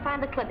 maybe I can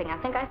find the clipping. I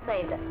think I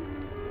saved it.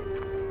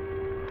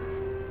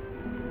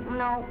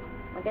 No,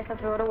 I guess I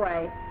threw it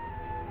away.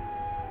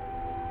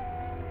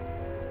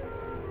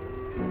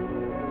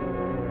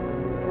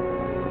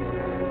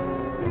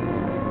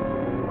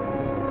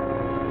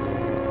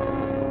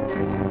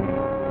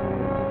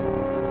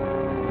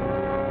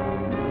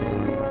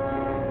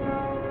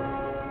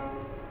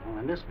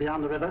 This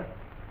beyond the river?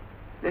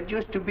 That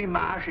used to be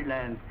marshy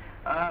land,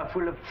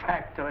 full of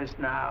factories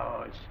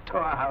now,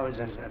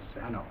 storehouses.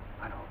 I know.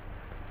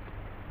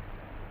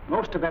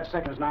 Most of that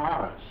sector's now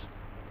ours.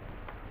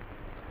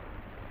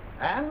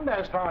 And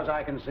as far as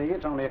I can see,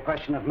 it's only a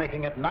question of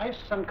making it nice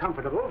and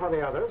comfortable for the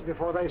others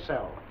before they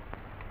sell.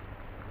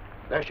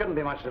 There shouldn't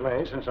be much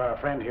delay, since our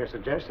friend here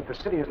suggests that the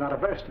city is not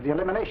averse to the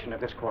elimination of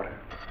this quarter.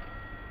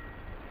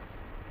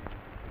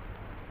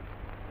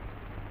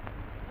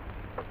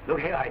 Look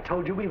here, I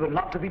told you we were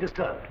not to be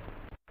disturbed.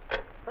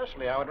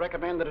 Firstly, I would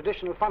recommend that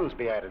additional funds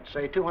be added,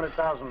 say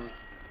 200,000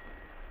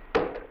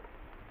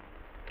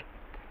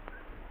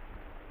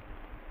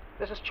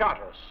 This is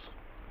Charters.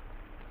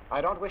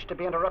 I don't wish to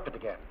be interrupted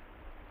again.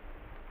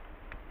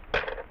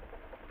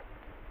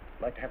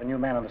 I'd like to have a new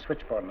man on the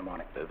switchboard in the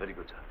morning. Very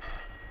good, sir.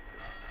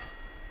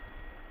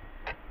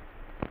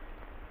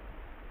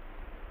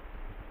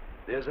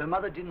 There's a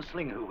Mother Jin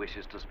Sling who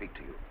wishes to speak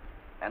to you.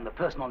 And the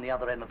person on the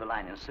other end of the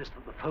line insists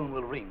that the phone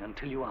will ring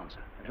until you answer.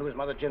 And who is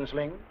Mother Jin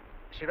Sling?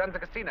 She runs a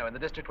casino in the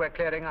district we're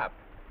clearing up.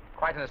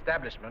 Quite an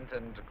establishment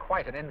and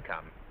quite an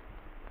income.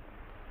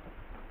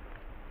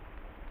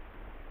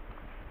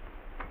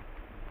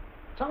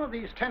 Some of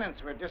these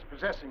tenants we're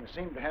dispossessing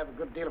seem to have a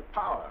good deal of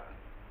power.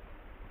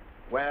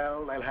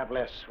 Well, they'll have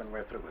less when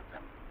we're through with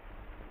them.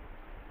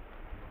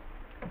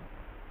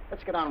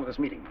 Let's get on with this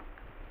meeting.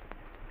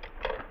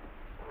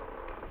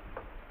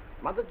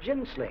 Mother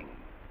Jin Sling.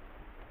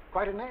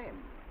 Quite a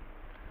name.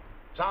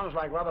 Sounds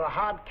like rather a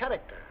hard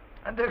character.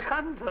 On the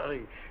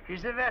contrary,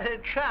 she's a very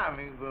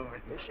charming woman.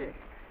 Is she?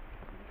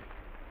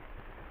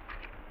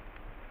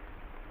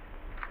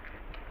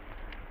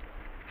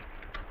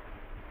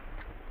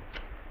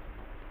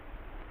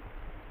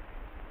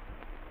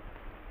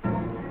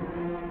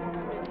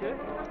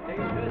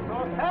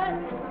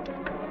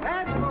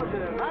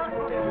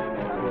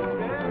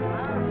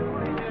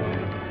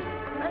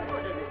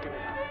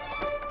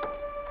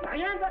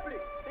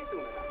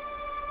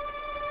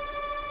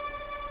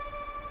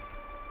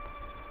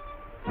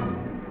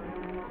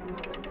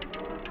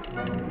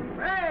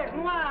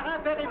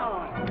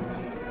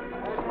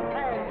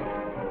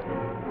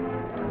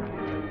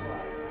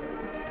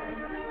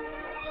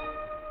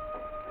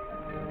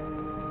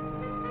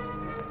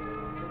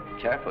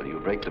 Careful, you'll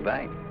break the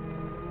bank.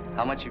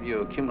 How much have you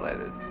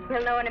accumulated?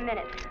 We'll know in a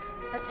minute.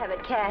 Let's have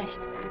it cashed.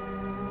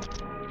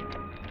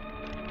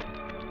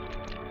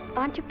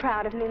 Aren't you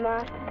proud of me,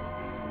 Master?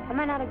 Am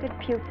I not a good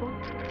pupil?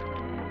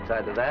 It's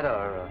either that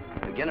or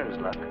beginner's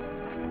luck.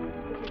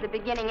 Which is the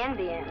beginning and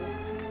the end.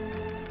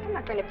 I'm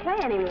not going to play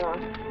anymore.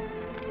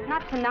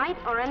 Not tonight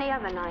or any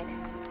other night.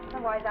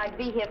 Otherwise, I'd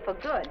be here for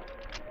good.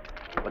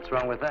 What's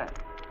wrong with that?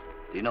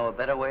 Do you know a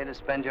better way to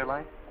spend your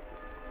life?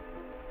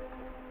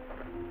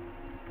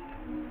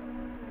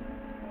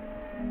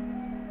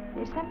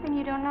 There's something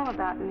you don't know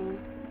about me.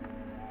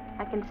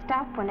 I can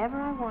stop whenever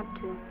I want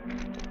to.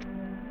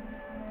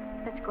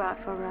 Let's go out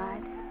for a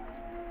ride.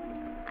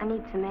 I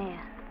need some air.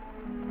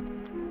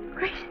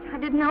 Gracious, I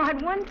didn't know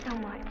I'd won so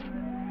much.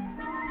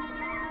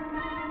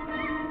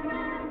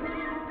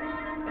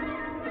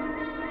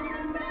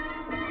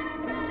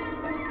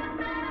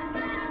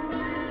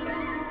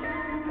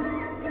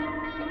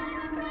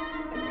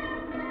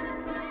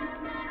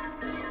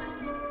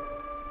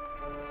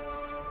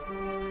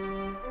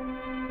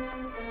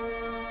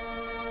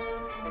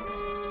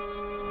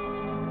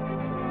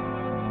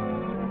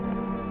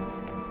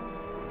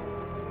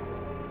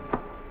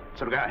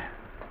 Guy.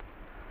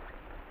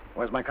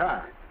 Where's my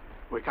car?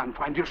 We can't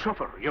find your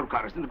chauffeur. Your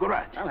car is in the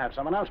garage. I'll have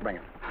someone else bring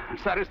it.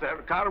 Sorry,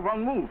 sir. Car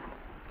won't move.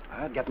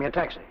 Get me a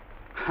taxi.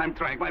 I'm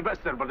trying my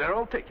best, sir, but they're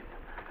all taken.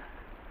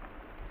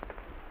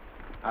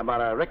 How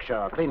about a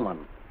rickshaw, a clean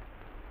one?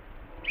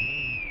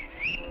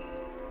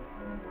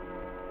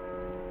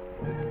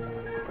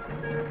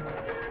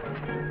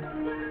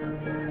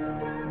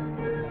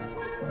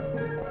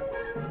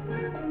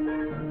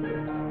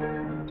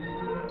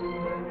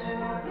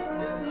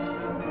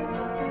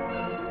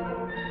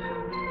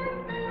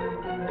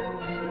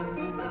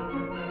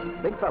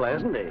 Big fella,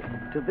 isn't he?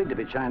 Too big to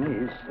be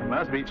Chinese. He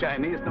must be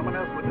Chinese. No one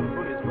else would have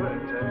put his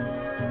words, sir.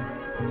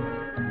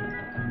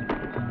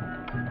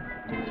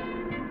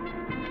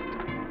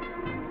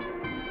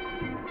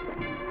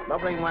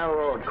 Bubbling Well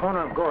Road,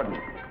 corner of Gordon.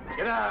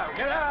 Get out!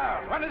 Get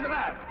out! What is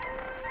that?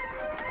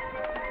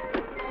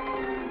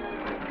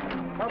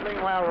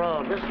 Bubbling Well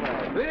Road, this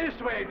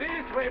way.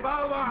 This way,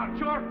 Balwan.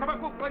 Черт,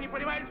 табаку, не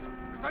понимаешь?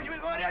 Что тебе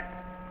говорят?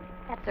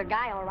 That's our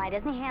guy, all right,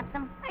 isn't he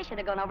handsome? I should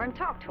have gone over and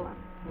talked to him.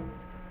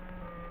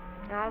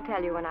 I'll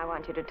tell you when I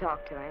want you to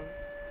talk to him.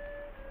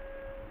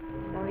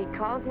 So he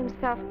calls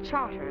himself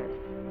Charteris.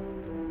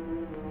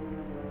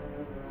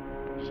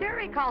 Sure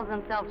he calls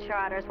himself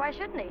Charters. Why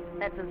shouldn't he?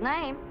 That's his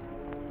name.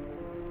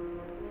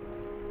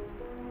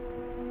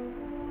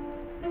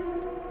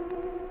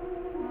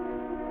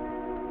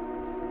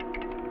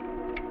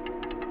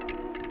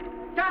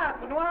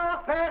 Cap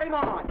Noir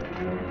Ferryman.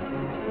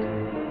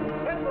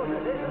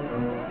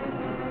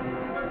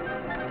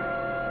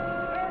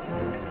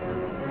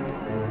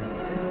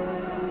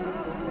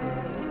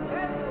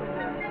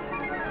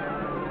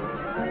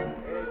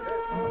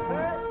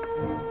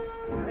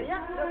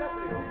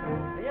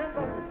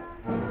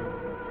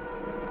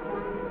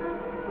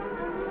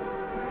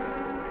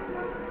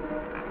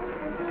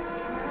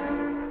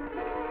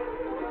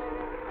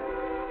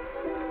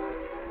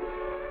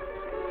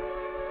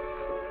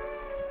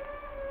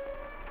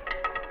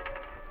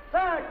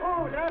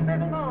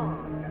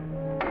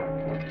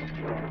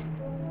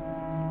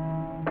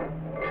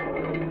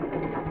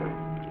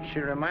 She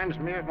reminds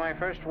me of my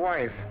first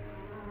wife.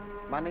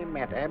 Money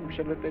meant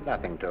absolutely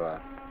nothing to her,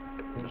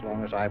 as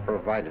long as I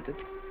provided it.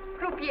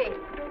 Croupier,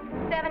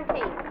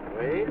 17.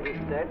 Wait, he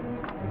said.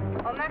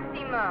 Au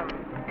maximum.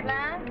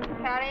 Blanc,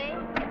 curry,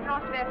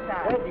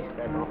 transversal.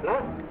 Register, no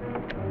blanc.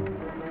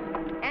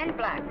 And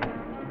black.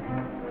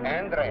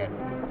 And red.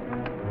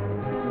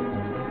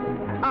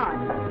 On.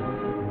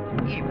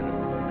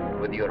 Even,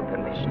 with your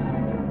permission.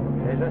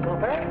 Les sont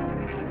faits?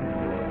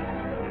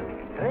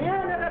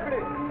 Rien ne va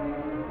plus.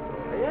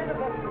 Rien ne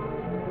va plus.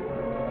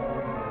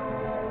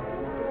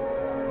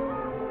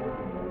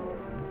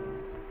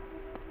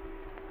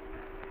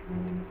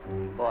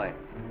 Boy,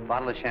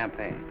 bottle of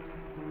champagne.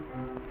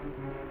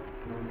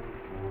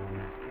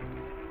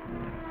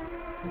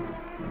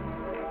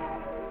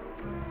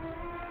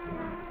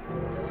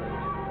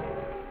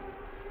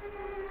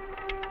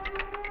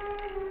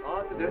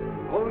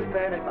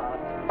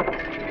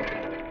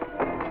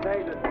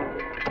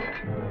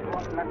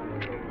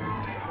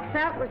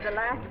 That was the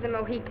last of the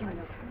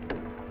Mohicans.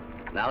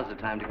 Now's the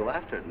time to go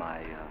after it,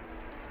 my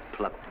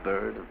plucked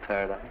bird of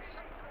paradise.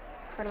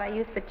 What'll I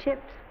use for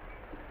chips?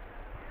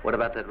 What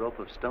about that rope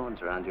of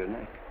stones around your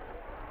neck?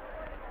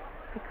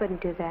 I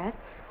couldn't do that.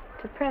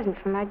 It's a present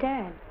from my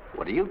dad.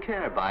 What do you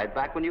care? Buy it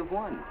back when you've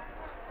won.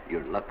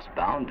 Your luck's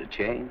bound to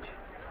change.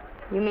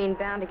 You mean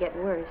bound to get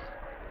worse?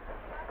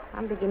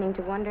 I'm beginning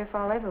to wonder if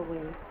I'll ever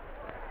win.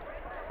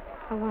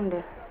 I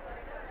wonder,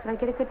 will I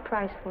get a good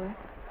price for it?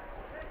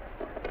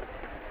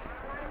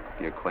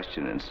 Your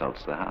question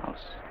insults the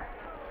house.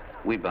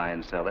 We buy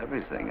and sell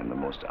everything in the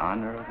most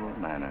honorable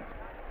manner.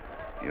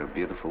 You're a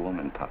beautiful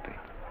woman, Puppy.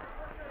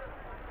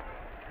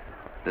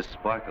 This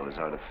sparkle is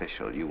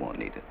artificial. You won't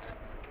need it.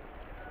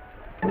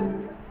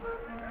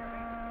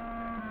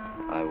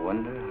 I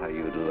wonder how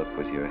you'd look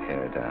with your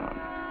hair down.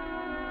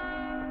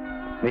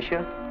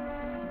 Misha?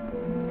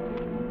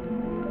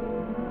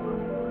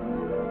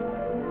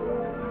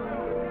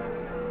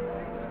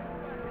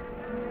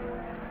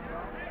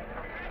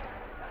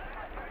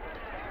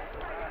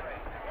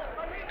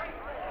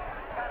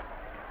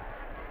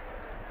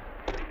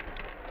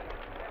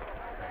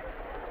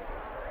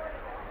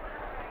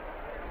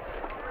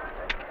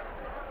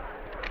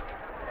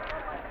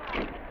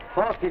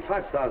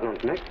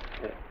 $45,000 next.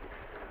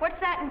 What's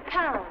that in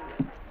pounds?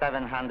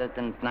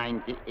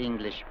 790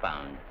 English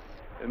pounds,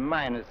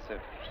 minus a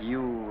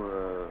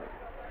few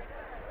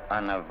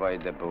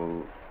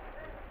unavoidable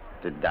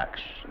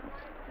deductions.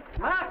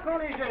 Marquons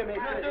les jeux,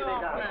 messieurs et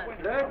mesdames.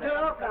 Le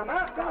tour, là,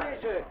 marquons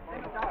les jeux.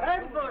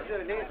 Un beau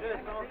jeu, les jeux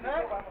sont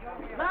faits.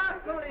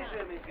 Marquons les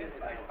jeux, messieurs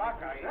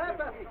et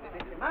mesdames.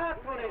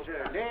 Marquons les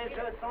jeux, les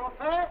jeux sont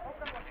faits.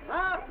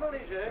 Marquons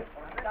les jeux,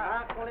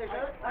 marquons les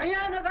jeux.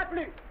 Rien ne va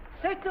plus,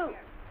 c'est tout.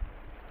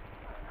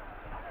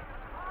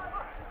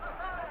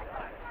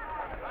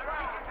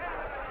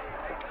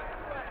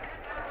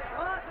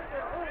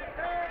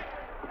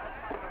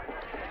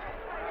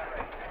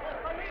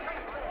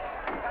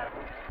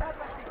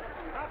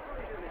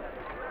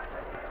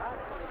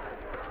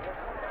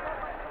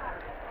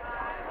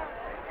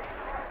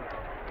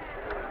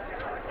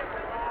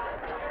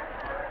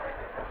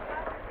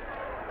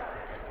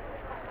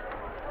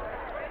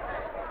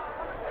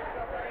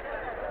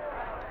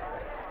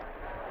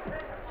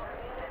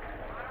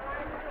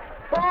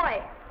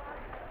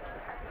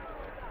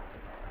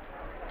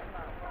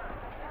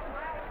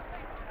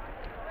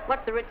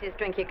 What's the richest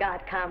drink you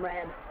got,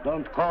 comrade?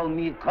 Don't call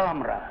me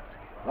comrade.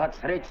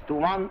 What's rich to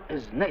one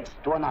is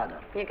next to another.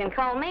 You can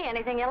call me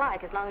anything you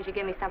like, as long as you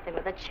give me something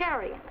with a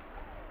cherry in it.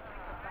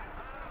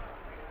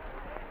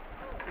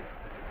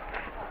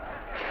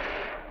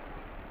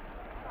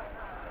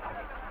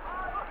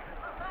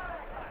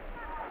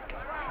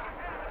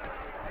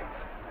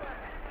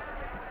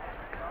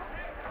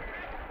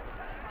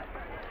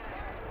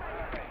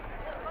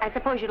 I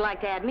suppose you'd like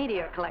to add me to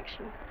your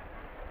collection.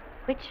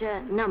 Which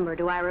number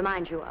do I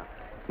remind you of?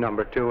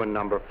 Number 2 and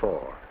number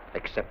 4,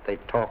 except they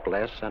talk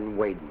less and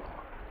weigh more.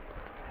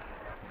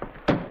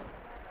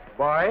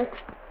 Boy,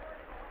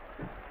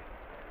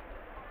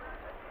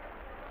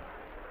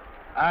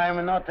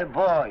 I'm not a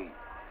boy.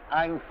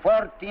 I'm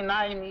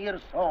 49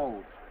 years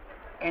old,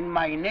 and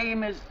my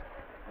name is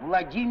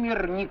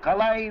Vladimir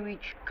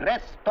Nikolaevich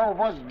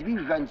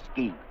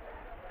Krestovosdvizhansky.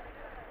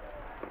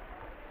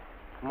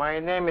 My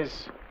name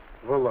is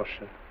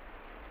Voloshin.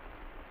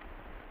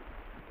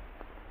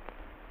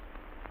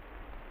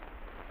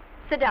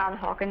 Sit down,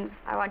 Hawkins.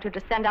 I want you to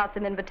send out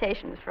some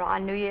invitations for our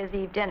New Year's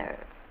Eve dinner.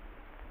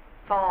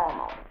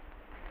 Formal.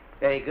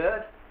 Very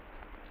good.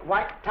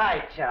 White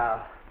tie,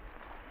 Chow.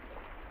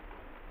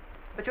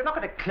 But you're not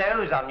going to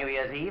close on New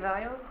Year's Eve, are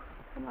you?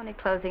 I'm only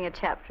closing a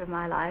chapter of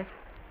my life.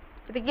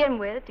 To begin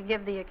with, to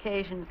give the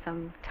occasion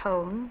some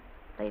tone,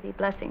 Lady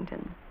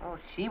Blessington. Oh,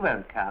 she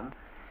won't come.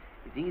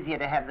 It's easier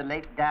to have the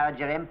late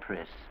Dowager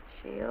Empress.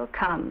 She'll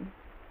come.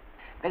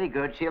 Very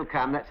good, she'll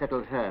come. That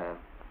settles her.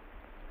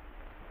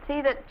 See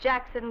that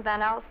Jackson,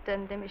 Van Alst,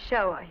 and de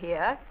Michaud are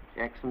here.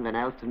 Jackson, Van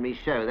Alst, and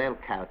Michaud, they'll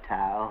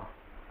kowtow.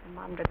 The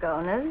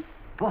Mondragonas.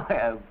 Boy,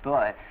 oh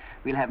boy,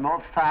 we'll have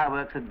more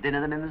fireworks at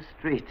dinner than in the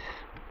streets.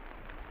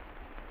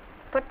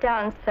 Put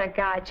down Sir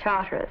Guy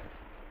Charteris.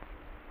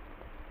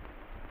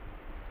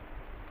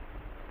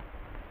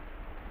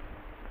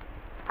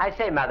 I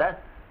say, Mother,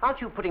 Aren't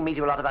you putting me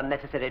to a lot of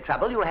unnecessary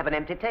trouble? You'll have an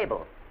empty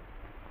table.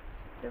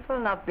 It will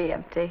not be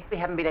empty. We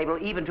haven't been able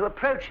even to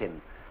approach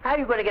him. How are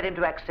you going to get him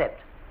to accept?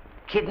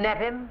 Kidnap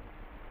him?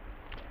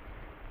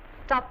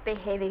 Stop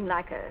behaving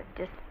like a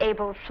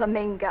disabled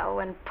flamingo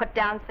and put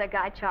down Sir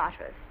Guy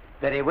Charteris.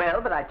 Very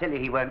well, but I tell you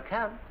he won't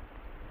come.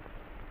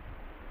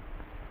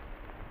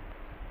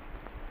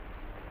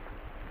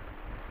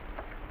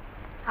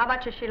 How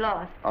much has she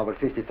lost? Over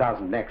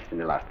 50,000 next in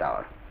the last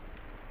hour.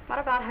 What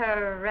about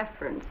her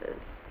references?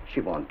 She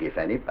won't give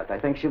any, but I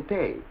think she'll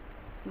pay.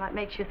 What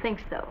makes you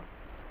think so?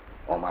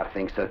 Omar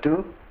thinks so,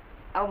 too.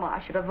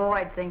 Omar should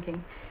avoid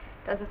thinking.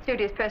 Doesn't suit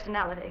his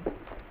personality.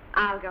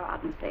 I'll go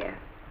out and see her.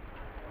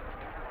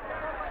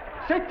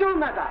 C'est tout,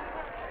 madame.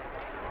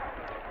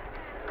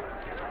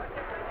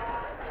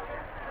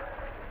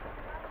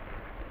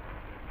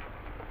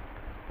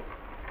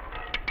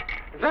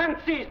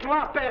 «26,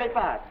 noir, père et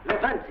passe. Le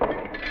 26.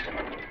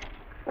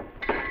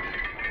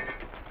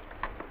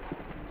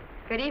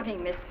 Good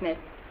evening, Miss Smith.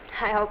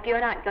 I hope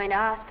you're not going to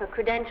ask for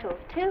credentials,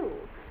 too.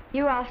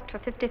 You asked for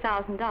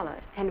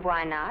 $50,000. And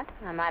why not?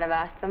 I might have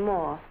asked for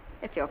more.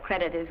 If your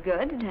credit is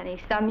good,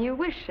 any sum you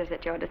wish is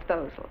at your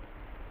disposal.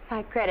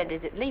 My credit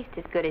is at least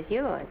as good as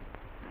yours.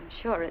 I'm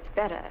sure it's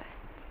better.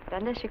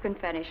 But unless you can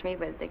furnish me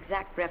with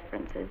exact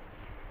references,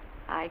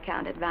 I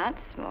can't advance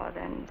more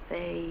than,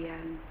 say,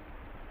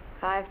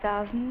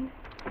 5,000.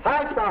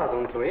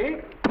 5,000,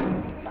 please.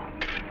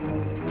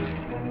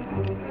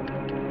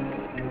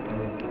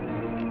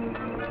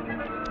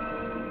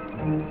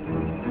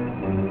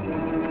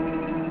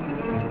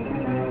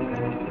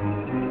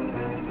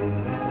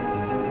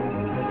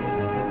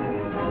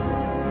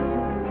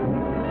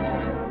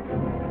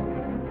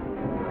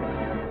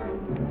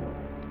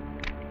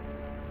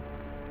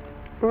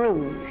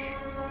 Rouge.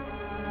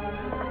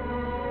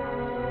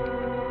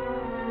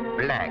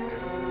 Black.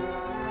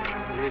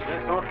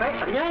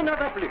 Rien ne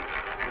va plus.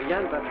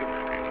 Rien ne va plus.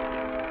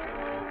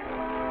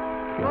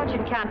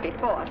 Fortune can't be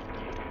forced.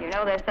 You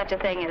know there's such a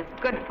thing as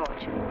good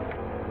fortune.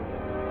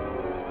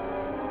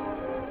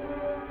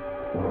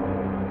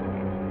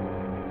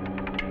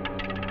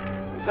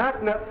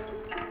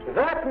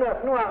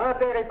 Vingt-neuf, noir,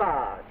 père et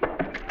passe.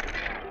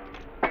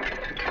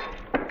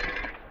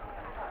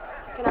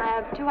 Can I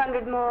have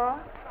 200 more?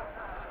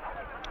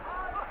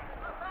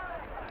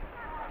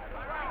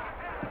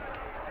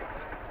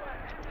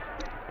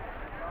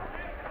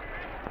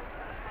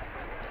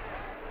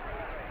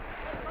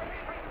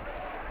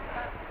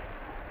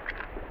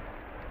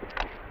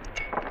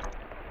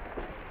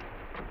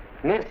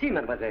 Merci,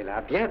 mademoiselle.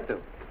 À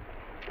bientôt.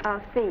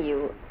 I'll see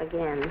you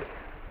again.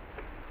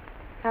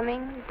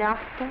 Coming,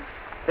 doctor?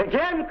 The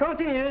game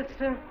continues.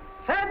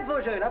 Faites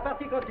vos jeux, la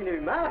partie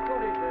continue. Marquons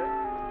les jeux.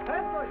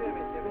 Faites vos jeux,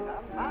 messieurs,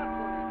 mesdames.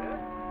 Marquons les jeux.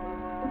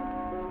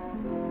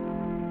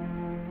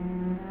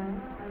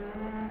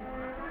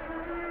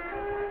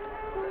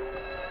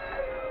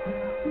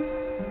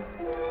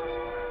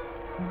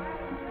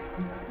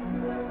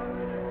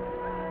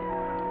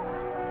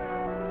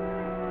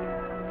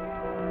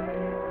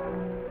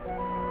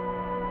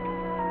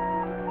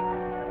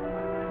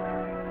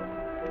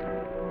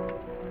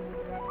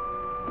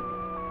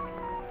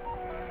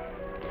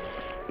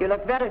 You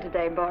look better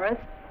today, Boris.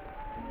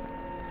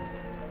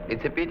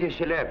 It's a pity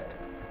she left.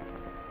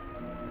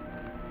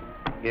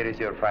 Here is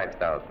your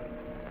 5,000.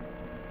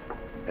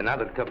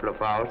 Another couple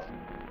of hours,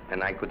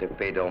 and I could have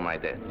paid all my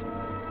debts.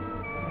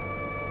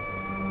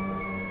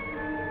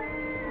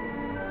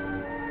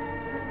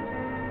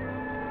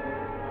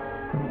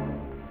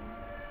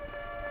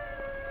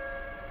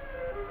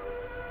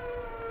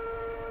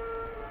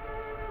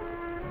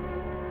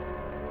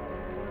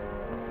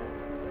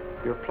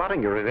 You're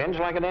plotting your revenge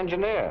like an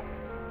engineer.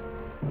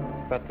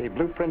 But the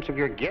blueprints of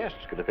your guests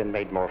could have been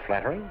made more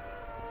flattering.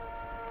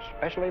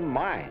 Especially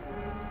mine.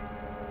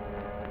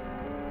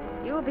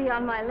 You'll be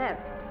on my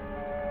left.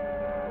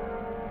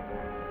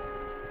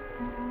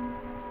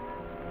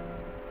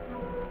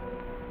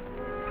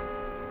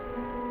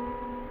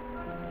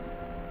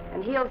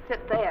 And he'll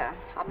sit there,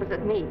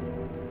 opposite me.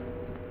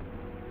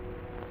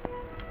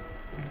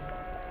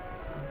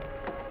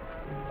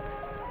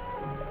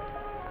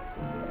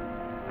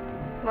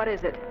 What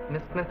is it?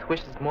 Miss Smith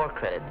wishes more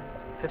credit.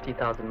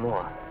 50,000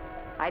 more.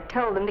 I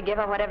told them to give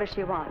her whatever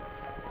she wants.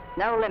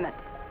 No limit.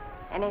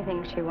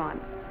 Anything she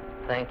wants.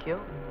 Thank you.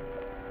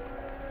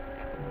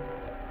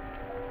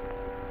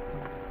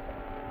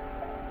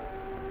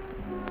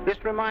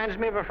 This reminds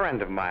me of a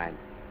friend of mine,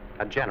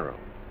 a general.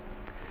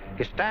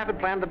 His staff had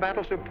planned the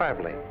battle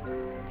superbly.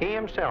 He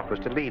himself was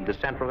to lead the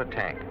central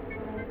attack.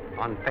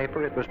 On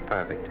paper, it was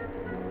perfect.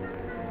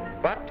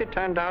 But it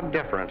turned out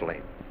differently.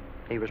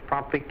 He was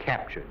promptly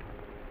captured.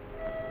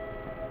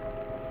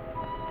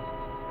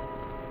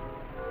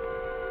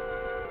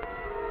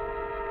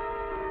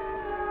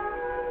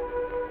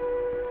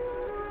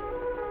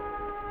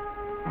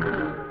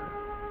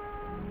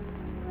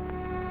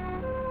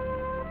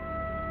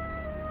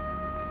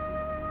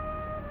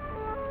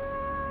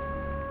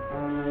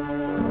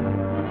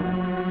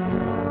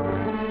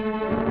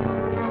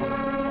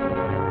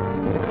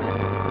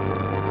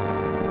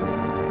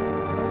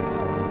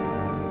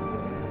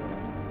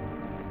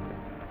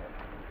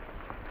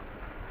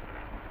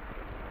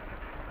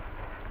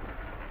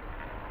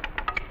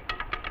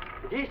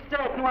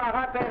 17 noirs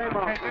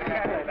apparemment.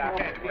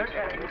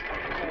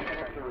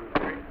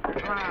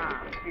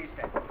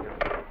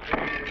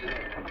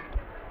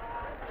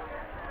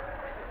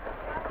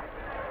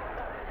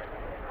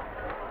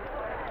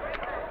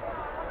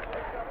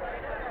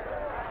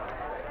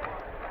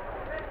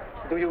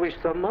 Do you wish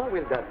some more?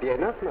 Will that be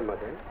enough,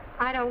 mademoiselle?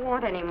 I don't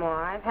want any more.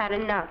 I've had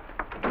enough.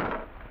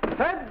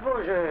 Faites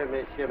vos jeux,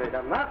 messieurs,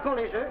 mesdames. Marquons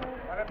les jeux.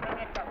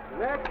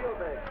 Mettez your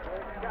best.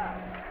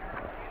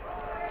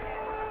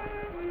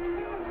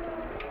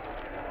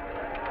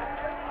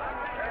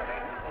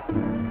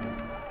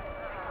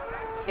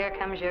 Here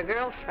comes your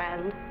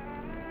girlfriend.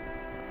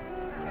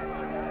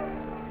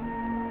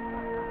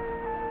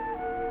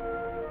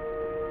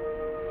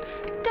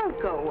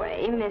 Don't go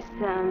away, Miss,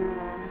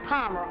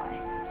 Pomeroy.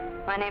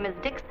 My name is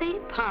Dixie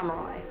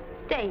Pomeroy.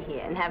 Stay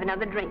here and have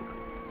another drink.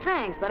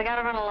 Thanks, but I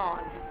gotta run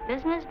along.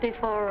 Business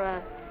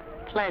before,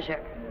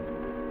 pleasure.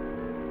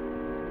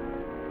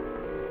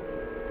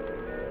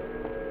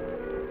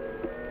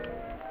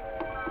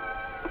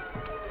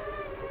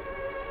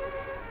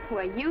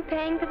 Were you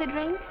paying for the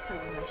drink, or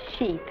was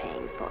she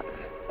paying for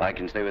it? I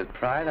can say with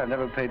pride I've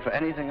never paid for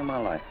anything in my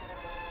life.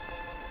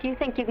 Do you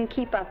think you can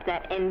keep up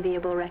that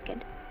enviable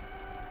record?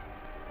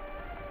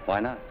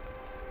 Why not?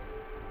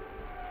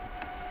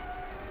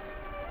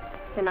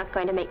 You're not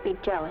going to make me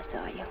jealous,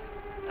 are you?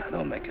 Now,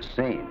 don't make a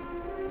scene.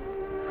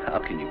 How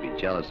can you be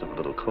jealous of a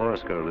little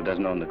chorus girl who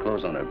doesn't own the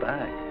clothes on her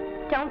back?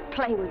 Don't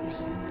play with me.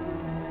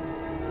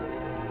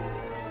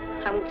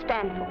 I won't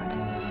stand for it.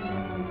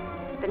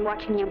 I've been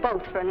watching you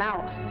both for an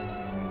hour.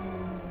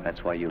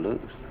 That's why you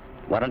lose.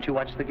 Why don't you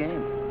watch the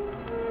game?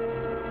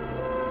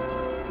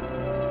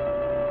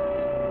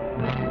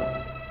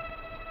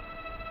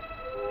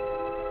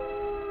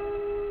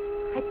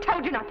 I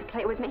told you not to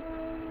play with me.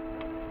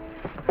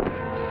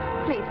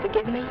 Please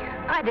forgive me.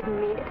 I didn't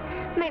mean it.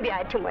 Maybe I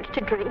had too much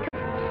to drink.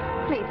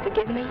 Please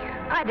forgive me.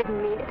 I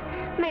didn't mean it.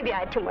 Maybe I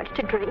had too much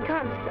to drink.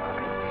 I'm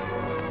sorry.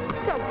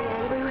 Don't be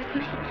angry with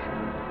me.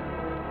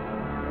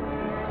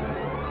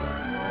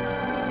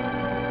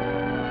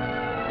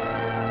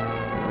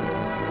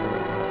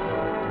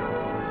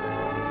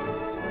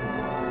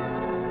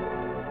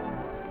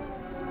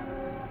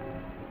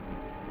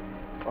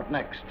 What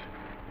next?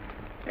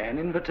 An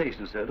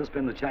invitation, sir, to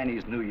spend the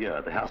Chinese New Year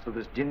at the house of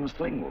this Jin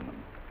Sling woman.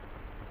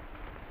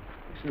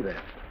 You see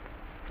that?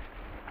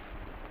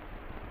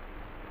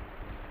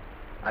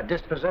 I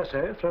dispossess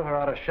her, throw her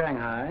out of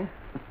Shanghai.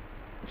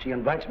 She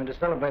invites me to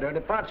celebrate her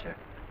departure.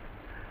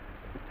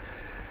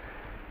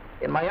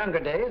 In my younger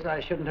days,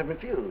 I shouldn't have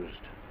refused.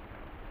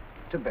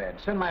 Too bad.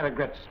 Send my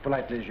regrets as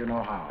politely as you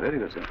know how. Very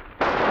good, sir.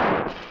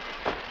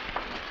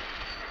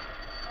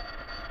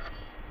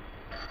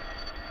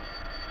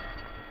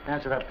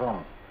 Answer that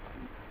phone.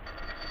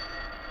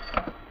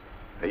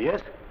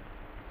 Yes?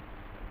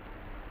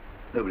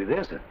 Nobody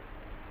there, sir.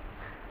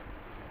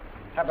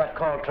 Have that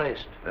call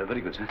traced.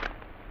 Very good, sir.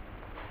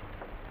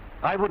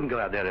 I wouldn't go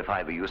out there if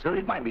I were you, sir.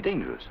 It might be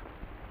dangerous.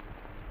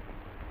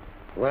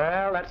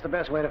 Well, that's the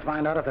best way to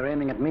find out if they're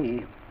aiming at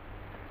me.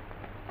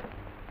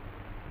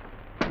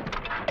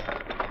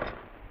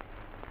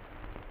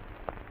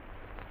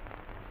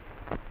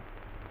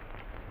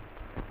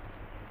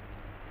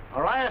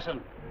 Oriason.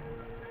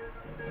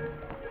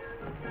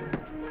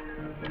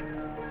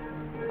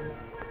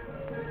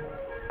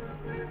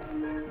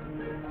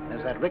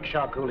 There's that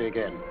rickshaw coolie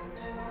again.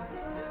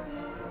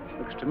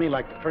 Looks to me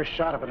like the first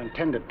shot of an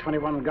intended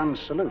 21-gun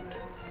salute.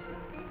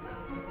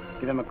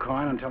 Give him a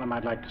coin and tell him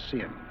I'd like to see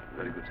him.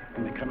 Very good, sir.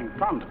 I'm becoming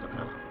fond of the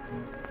fellow.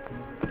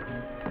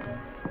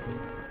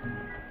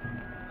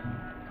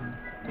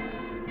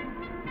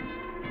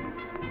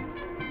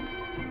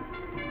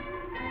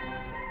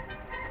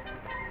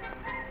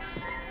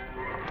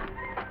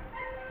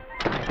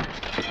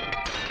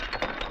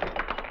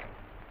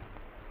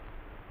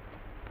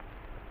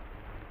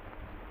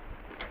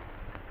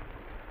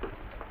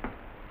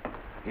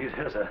 He's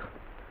here, sir.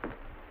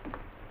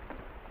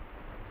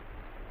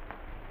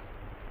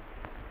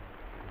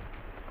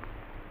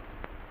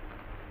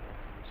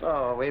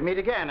 So, we meet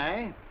again,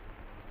 eh?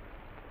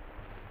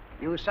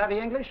 You savvy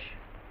English?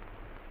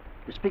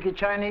 You speak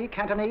Chinese,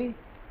 Cantonese?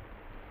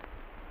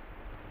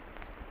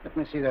 Let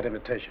me see that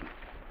invitation.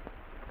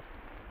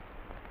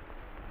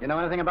 You know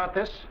anything about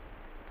this?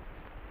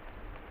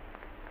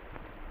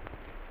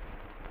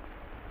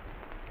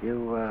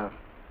 You,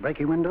 break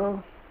your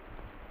window?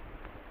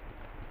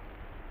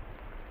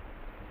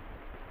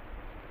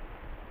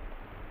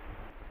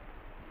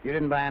 You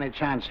didn't by any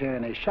chance hear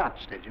any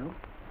shots, did you?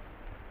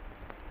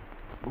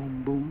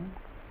 Boom, boom.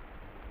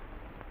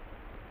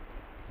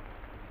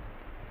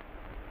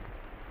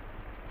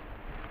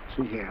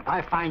 See here, if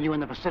I find you in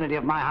the vicinity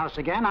of my house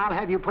again, I'll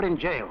have you put in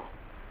jail.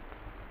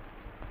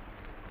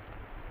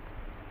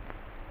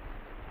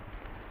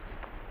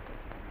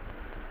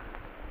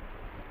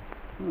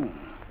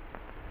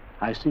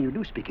 I see you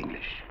do speak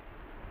English.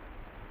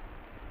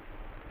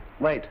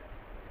 Wait.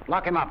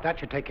 Lock him up. That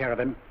should take care of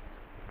him.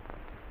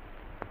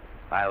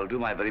 I'll do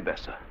my very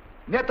best, sir.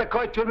 Нет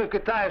такой тюрьмы в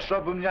Китае,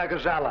 чтобы меня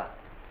держала.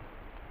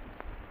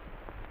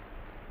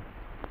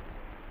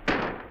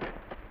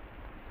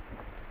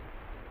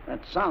 That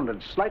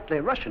sounded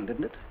slightly Russian,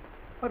 didn't it?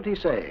 What did he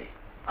say?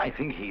 I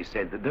think he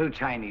said that no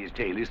Chinese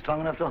jail is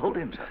strong enough to hold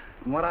him, sir.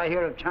 From what I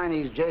hear of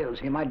Chinese jails,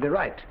 he might be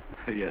right.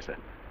 Yes, sir.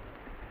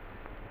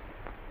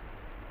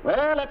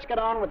 Well, let's get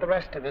on with the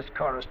rest of this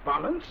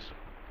correspondence.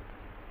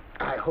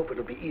 I hope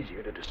it'll be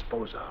easier to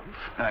dispose of.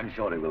 I'm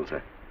sure it will,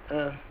 sir.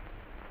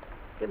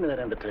 Give me that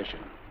invitation.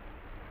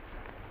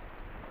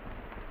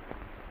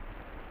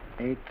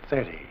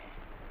 8:30.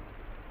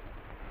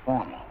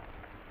 Formal.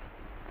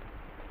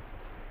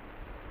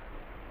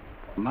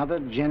 Mother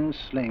Jin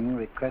Sling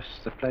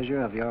requests the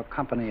pleasure of your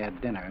company at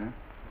dinner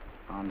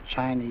on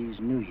Chinese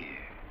New Year.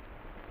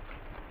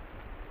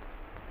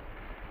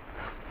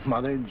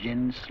 Mother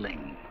Jin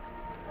Sling.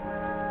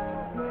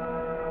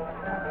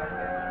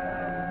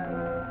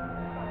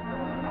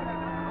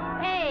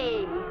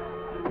 Hey!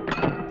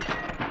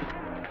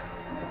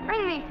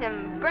 Bring me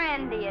some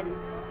brandy and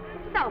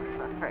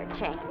sulphur for a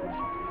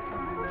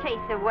change.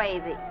 Chase away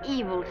the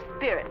evil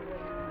spirits.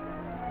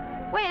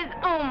 Where's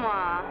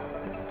Omar,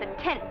 the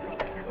tent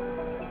maker?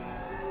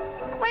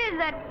 Where's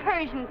that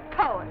Persian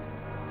poet?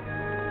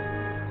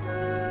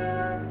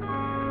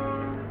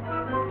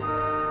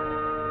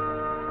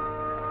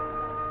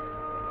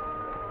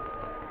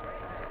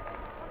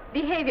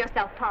 Behave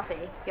yourself, Poppy.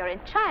 You're in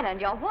China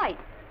and you're white.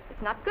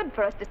 It's not good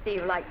for us to see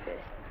you like this.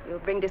 You'll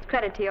bring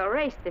discredit to your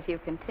race if you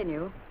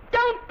continue.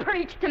 Don't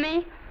preach to me!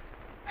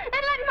 And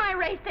let my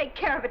race take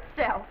care of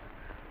itself.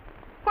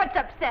 What's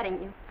upsetting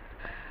you?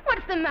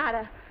 What's the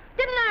matter?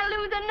 Didn't I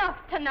lose enough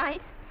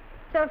tonight?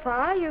 So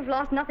far, you've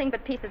lost nothing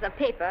but pieces of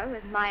paper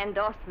with my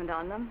endorsement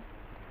on them.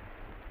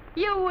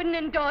 You wouldn't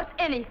endorse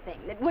anything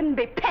that wouldn't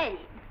be paid.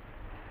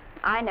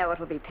 I know it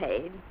will be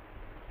paid.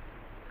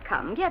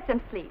 Come, get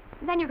some sleep.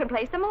 Then you can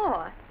play some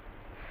more.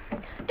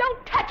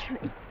 Don't touch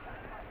me.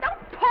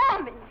 Don't paw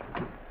me.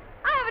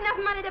 I have enough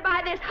money to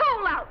buy this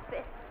whole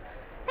outfit.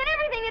 And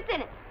everything that's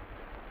in it.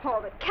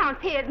 All that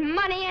counts here is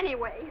money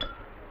anyway.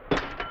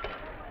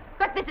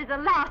 But this is the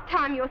last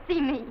time you'll see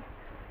me.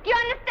 Do you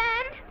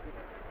understand?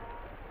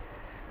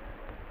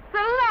 The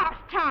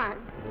last time.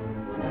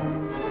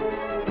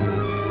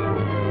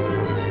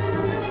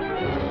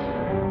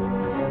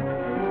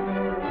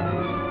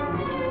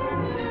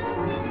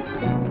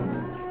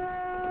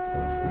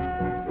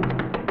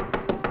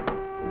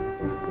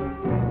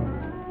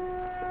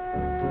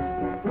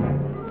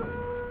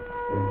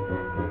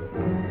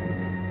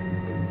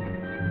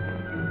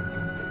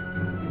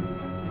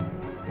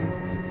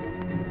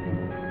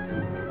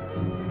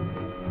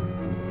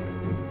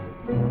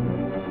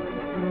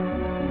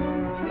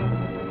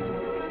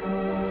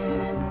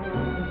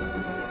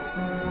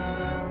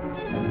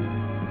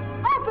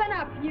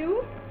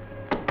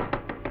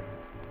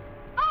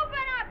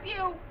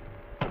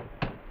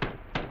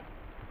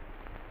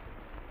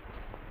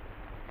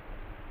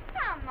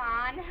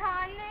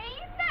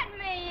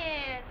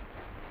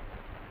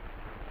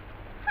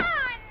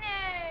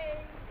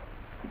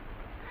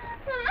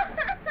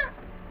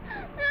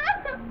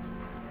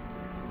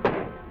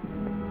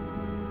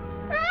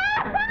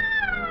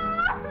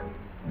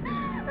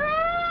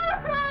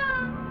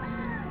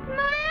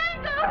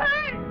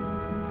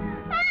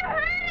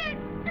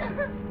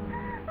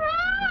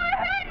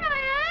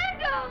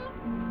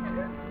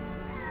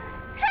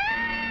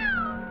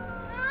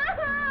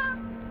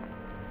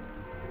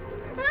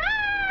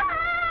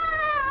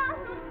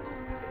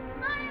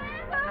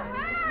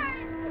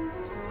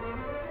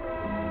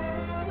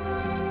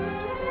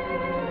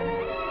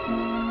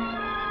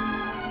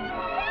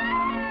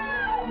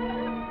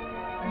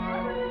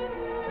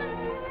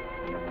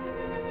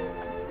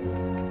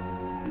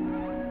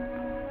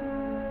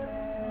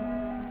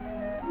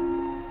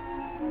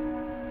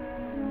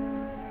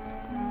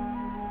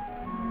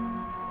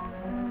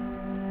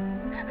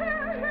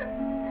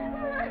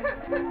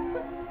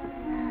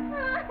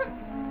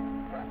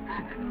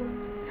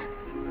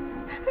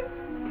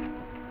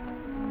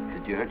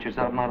 Did you hurt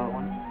yourself, Mother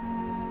One?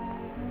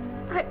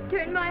 I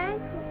turned my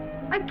ankle.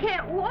 I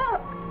can't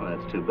walk. Well,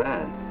 that's too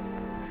bad.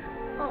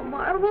 Oh,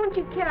 Ma, won't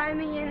you carry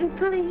me in,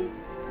 please?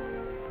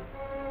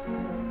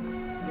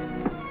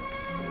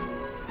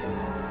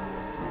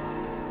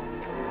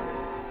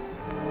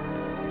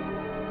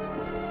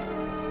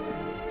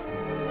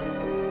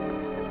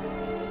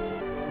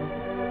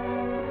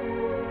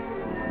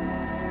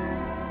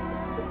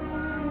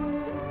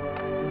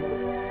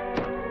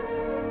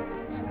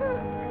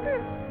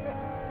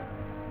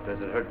 Does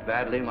it hurt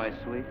badly, my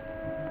sweet?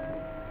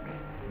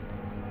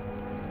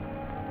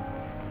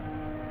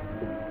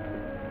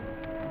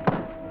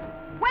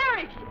 Where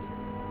is she?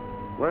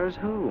 Where's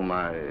who,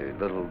 my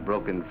little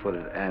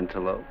broken-footed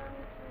antelope?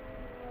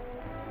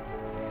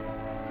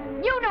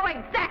 You know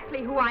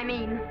exactly who I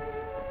mean.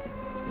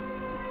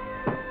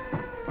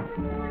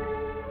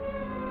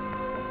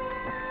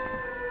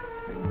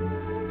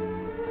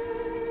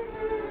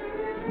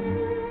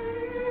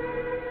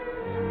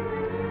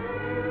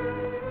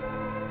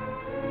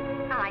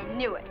 I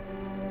knew it.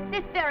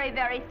 This very,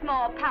 very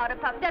small powder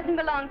puff doesn't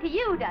belong to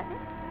you, does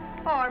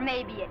it? Or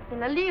maybe it's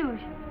an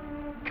illusion.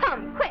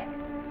 Come, quick.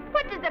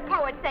 What does the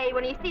poet say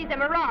when he sees a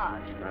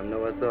mirage? I'm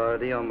no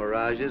authority on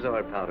mirages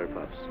or powder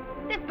puffs.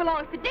 This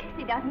belongs to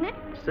Dixie, doesn't it?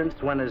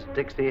 Since when has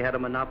Dixie had a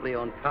monopoly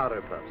on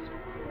powder puffs?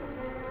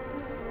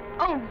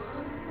 Oh,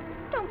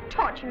 don't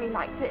torture me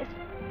like this.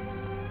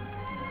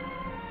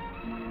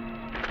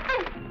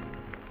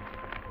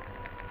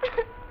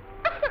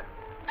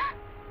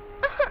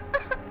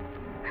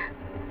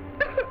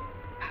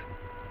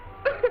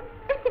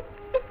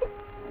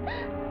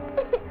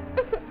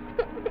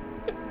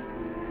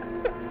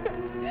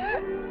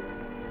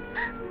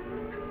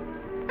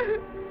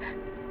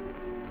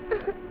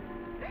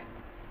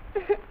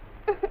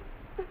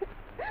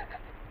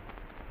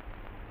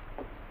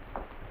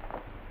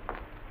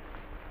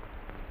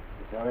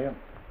 Victoria?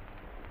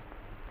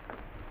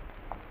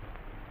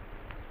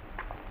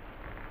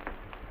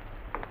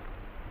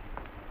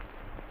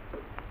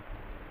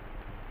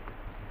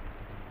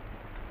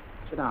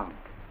 Sit down.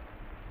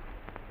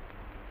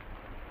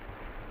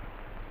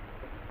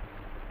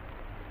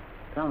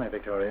 Tell me,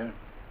 Victoria,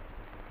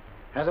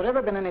 has there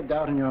ever been any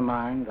doubt in your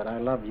mind that I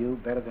love you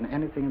better than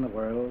anything in the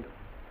world?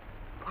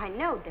 Why,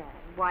 no, Dad.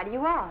 Why do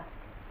you ask?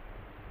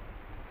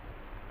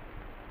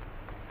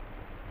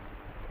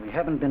 We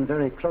haven't been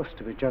very close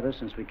to each other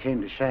since we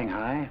came to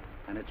Shanghai,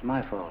 and it's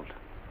my fault.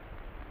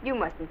 You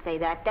mustn't say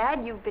that,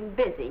 Dad. You've been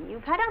busy.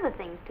 You've had other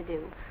things to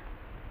do.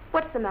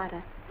 What's the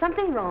matter?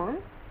 Something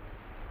wrong?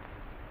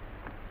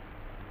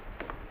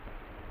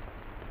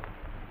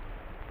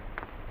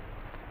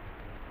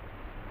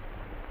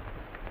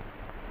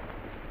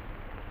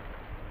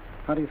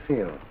 How do you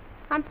feel?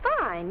 I'm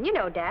fine. You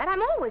know, Dad,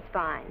 I'm always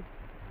fine.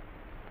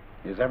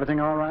 Is everything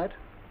all right?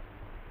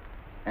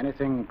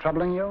 Anything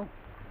troubling you?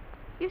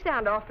 You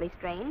sound awfully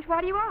strange. Why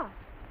do you ask?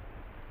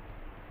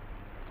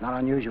 It's not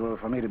unusual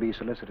for me to be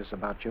solicitous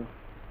about you.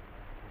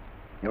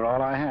 You're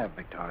all I have,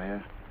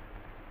 Victoria.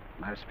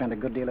 And I've spent a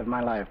good deal of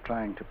my life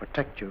trying to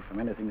protect you from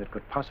anything that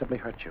could possibly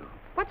hurt you.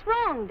 What's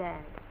wrong,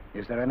 Dad?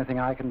 Is there anything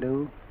I can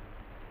do?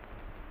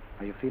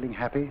 Are you feeling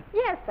happy?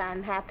 Yes,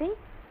 I'm happy.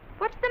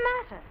 What's the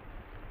matter?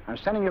 I'm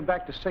sending you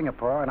back to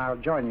Singapore, and I'll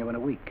join you in a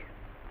week.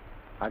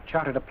 I've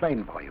chartered a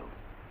plane for you.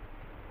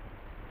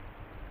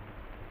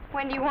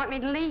 When do you want me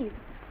to leave?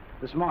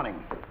 This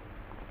morning.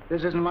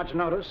 This isn't much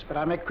notice, but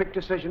I make quick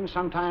decisions.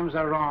 Sometimes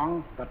they're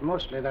wrong, but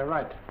mostly they're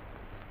right.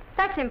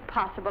 That's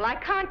impossible. I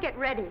can't get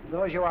ready.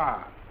 Those you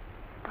are.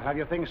 I'll have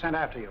your things sent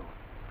after you.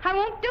 I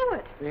won't do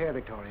it. See here,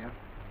 Victoria.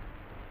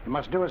 You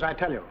must do as I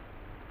tell you.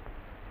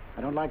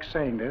 I don't like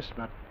saying this,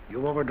 but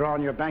you've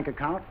overdrawn your bank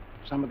account.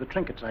 Some of the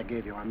trinkets I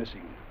gave you are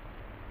missing.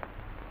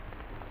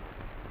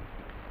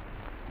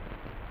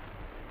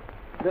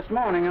 This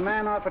morning, a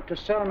man offered to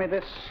sell me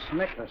this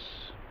necklace.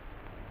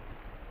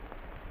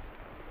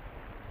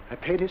 I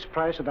paid his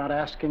price without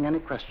asking any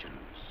questions.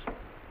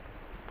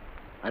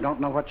 I don't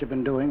know what you've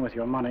been doing with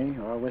your money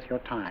or with your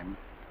time.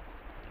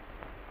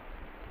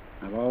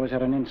 I've always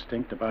had an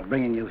instinct about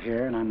bringing you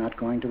here, and I'm not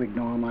going to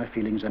ignore my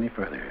feelings any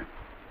further.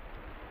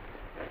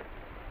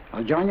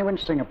 I'll join you in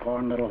Singapore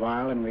in a little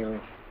while, and we'll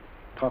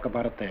talk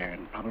about it there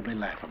and probably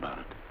laugh about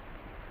it.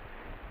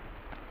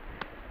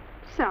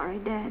 Sorry,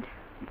 Dad.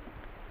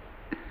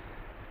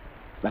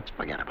 Let's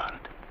forget about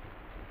it.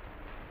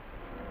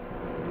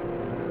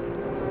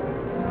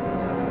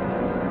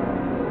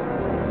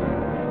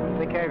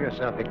 Take care of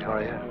yourself,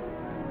 Victoria.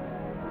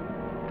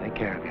 Take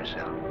care of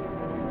yourself.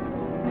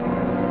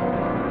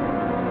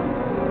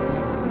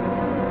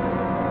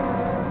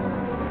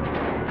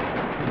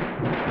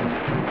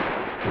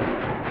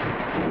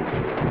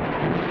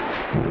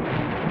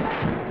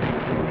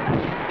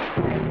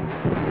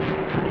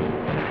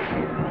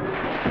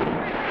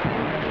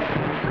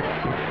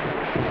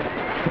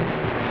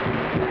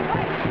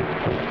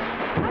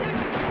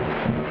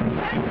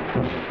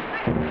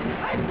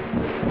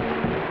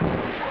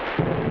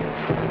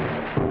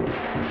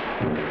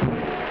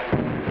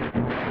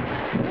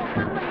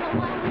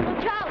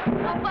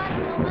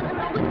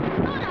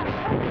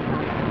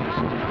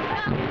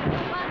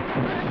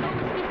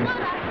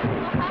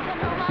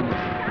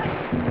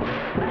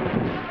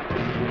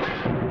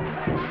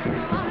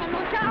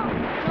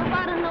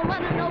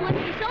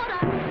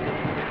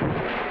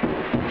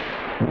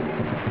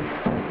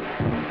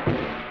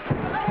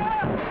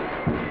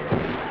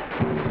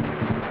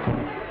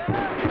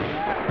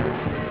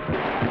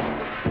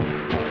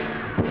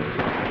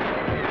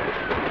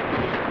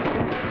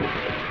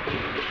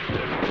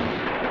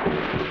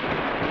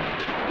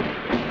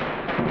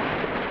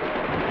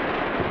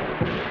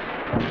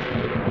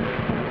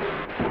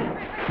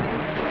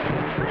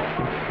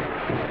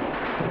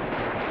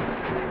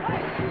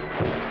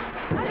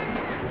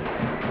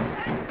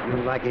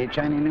 Like a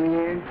Chinese New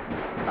Year?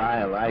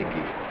 I like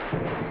it.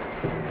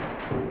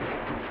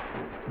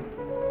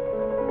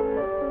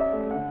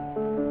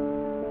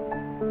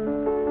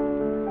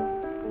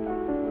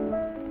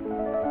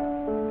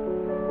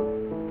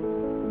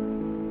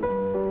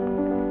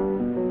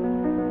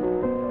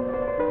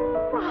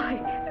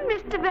 Why,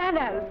 Mr. Van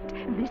Oast,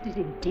 this is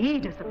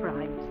indeed a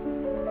surprise.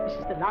 This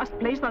is the last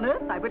place on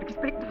earth I would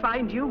expect to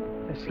find you.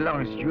 As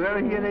long as you are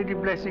here, Lady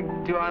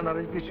Blessington, to honor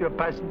it with your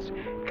presence,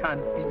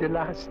 can't be the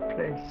last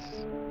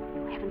place.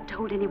 You haven't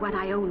told anyone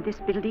I own this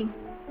building.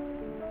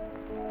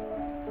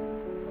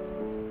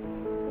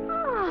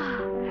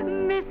 Ah,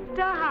 Mr.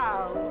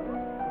 Howe.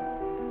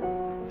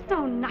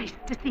 So nice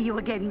to see you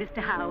again,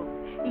 Mr. Howe.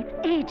 It's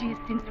ages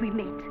since we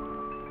met.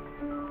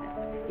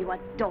 You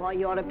adore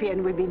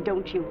European women,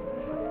 don't you?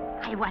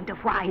 I wonder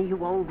why,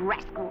 you old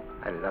rascal.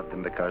 I love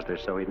them because they're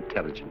so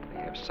intelligent.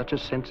 They have such a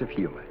sense of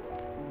humor.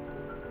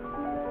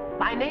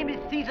 My name is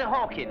Caesar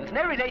Hawkins,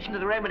 no relation to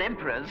the Roman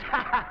emperors.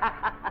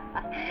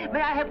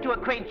 May I help to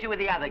acquaint you with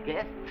the other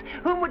guests?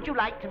 Whom would you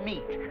like to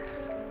meet?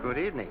 Good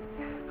evening.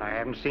 I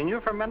haven't seen you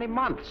for many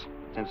months,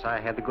 since I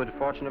had the good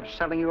fortune of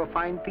selling you a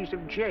fine piece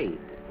of jade.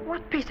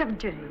 What piece of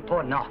jade?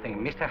 Oh,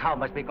 nothing. Mr. Howe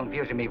must be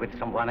confusing me with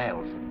someone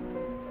else.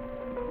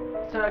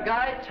 Sir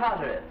Guy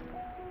Charteris.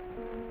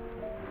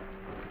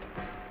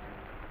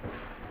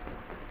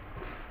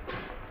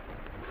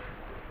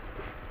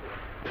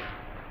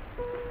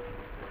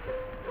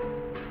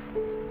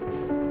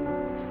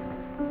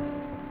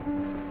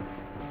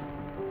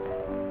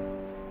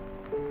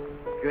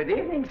 Good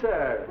evening,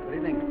 sir. Good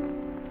evening.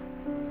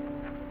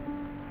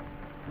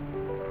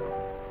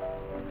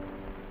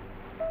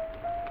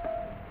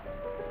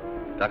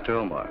 Dr.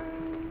 Omar.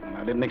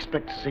 I didn't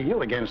expect to see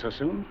you again so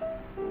soon.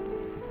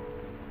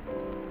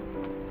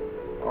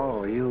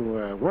 Oh,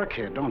 you work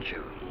here, don't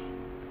you?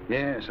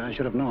 Yes, I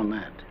should have known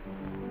that.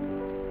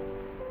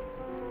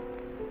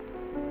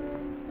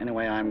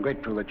 Anyway, I'm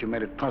grateful that you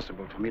made it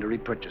possible for me to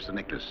repurchase the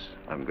necklace.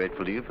 I'm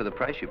grateful to you for the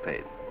price you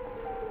paid,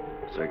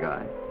 Sir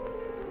Guy.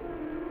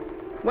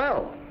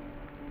 Well.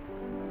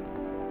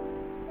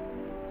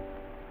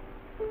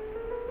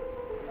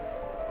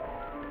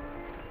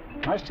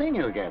 Nice seeing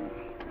you again.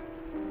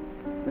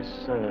 Miss,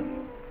 wait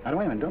a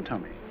minute, don't tell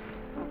me.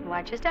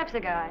 Watch your steps,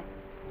 Sir Guy.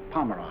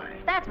 Pomeroy.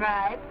 That's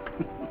right.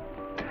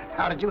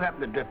 How did you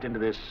happen to drift into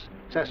this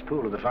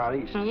cesspool of the Far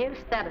East? You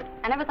said it.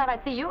 I never thought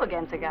I'd see you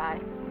again, Sir Guy.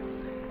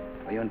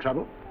 Are you in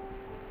trouble?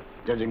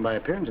 Judging by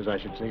appearances, I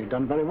should say you've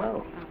done very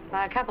well.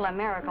 By a couple of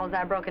miracles,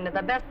 I broke into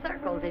the best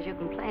circles, as you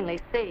can plainly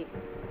see.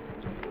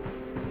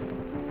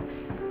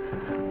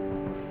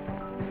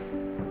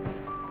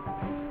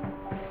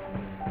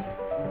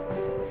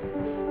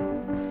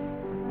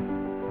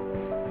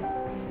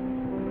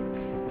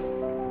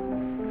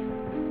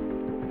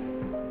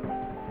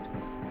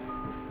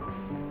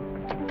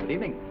 Good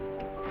evening.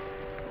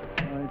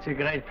 Oh, it's a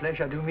great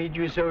pleasure to meet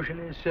you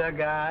socially, Sir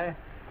Guy.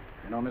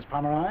 You know Miss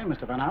Pomeroy,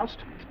 Mr. Van Alst?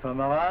 Miss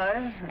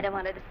Pomeroy? I don't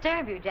want to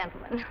disturb you,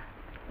 gentlemen.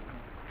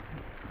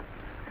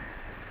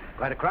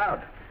 Quite a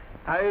crowd.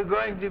 Are you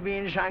going to be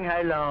in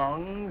Shanghai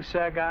long,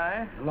 Sir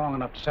Guy? Long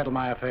enough to settle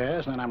my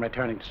affairs, and then I'm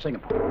returning to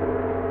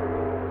Singapore.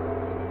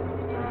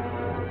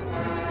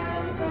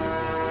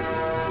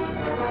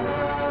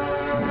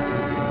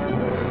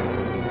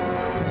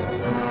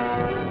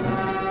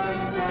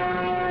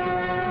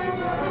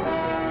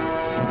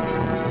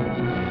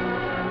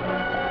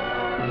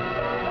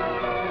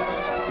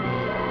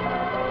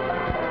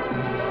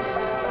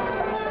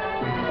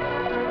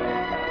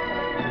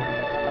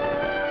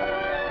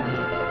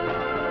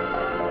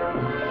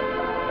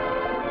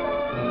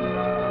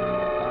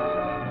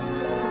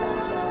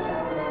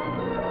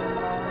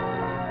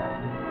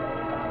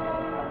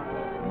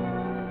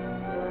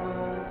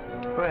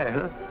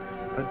 Well,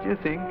 what do you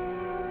think?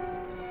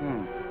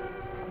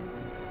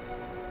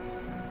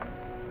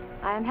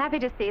 I am happy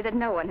to see that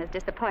no one has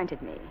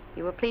disappointed me.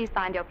 You will please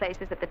find your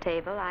places at the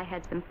table. I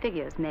had some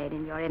figures made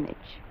in your image.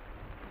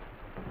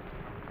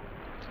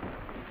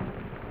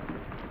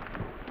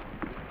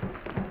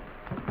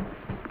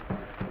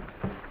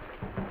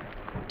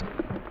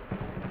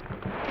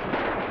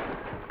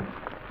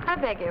 I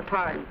beg your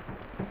pardon.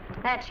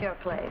 That's your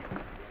place.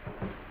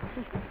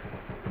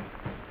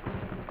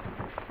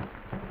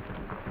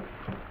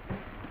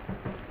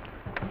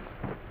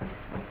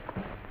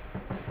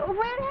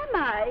 Where am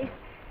I?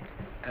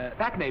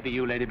 That may be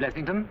you, Lady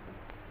Blessington.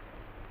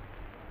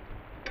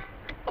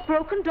 A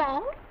broken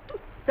doll?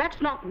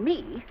 That's not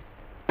me.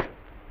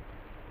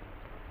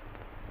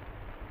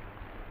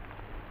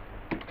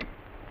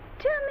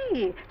 Dear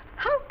me,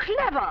 how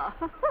clever.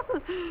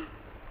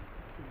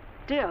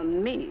 Dear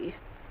me.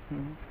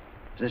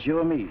 Is this you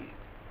or me?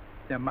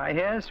 Yeah, my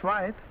hair is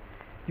white.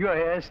 Your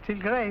hair is still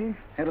gray.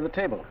 Head of the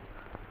table.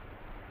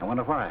 I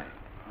wonder why.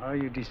 Oh,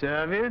 you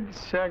deserve it,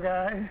 Sir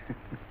Guy.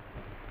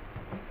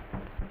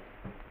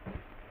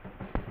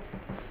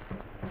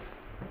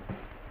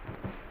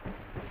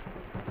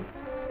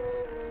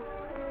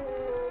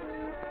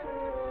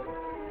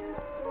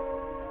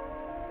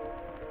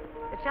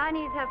 The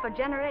Chinese have for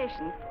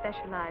generations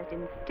specialized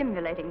in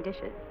stimulating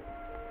dishes.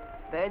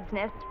 Bird's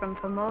nests from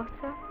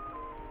Formosa,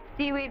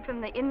 seaweed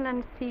from the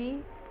inland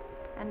sea,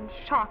 and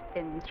shark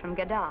fins from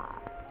Gadar.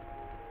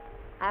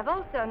 I've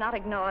also not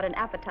ignored an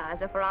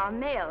appetizer for our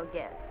male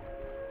guests.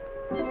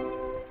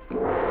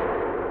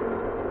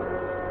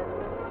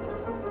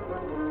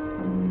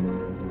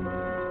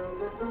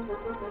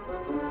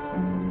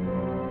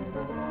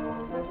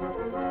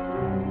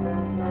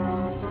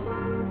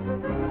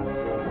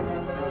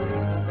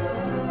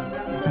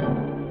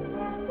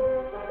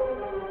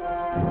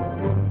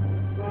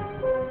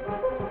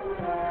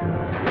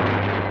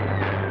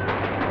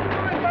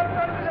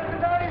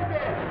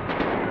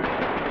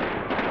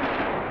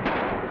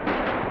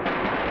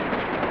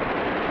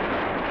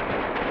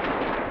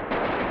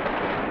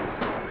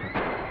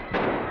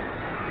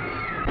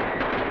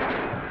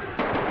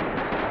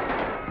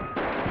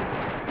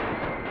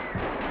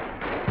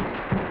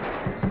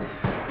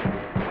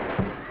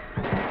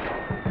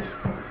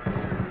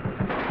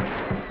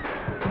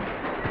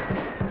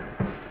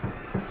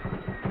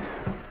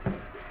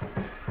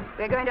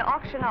 We're going to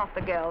auction off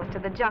the girls to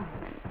the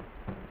junkmen.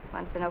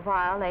 Once in a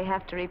while, they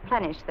have to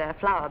replenish their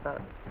flower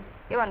boats.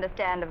 You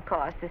understand, of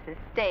course, this is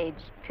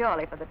staged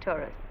purely for the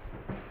tourists.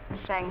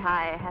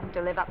 Shanghai has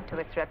to live up to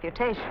its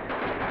reputation.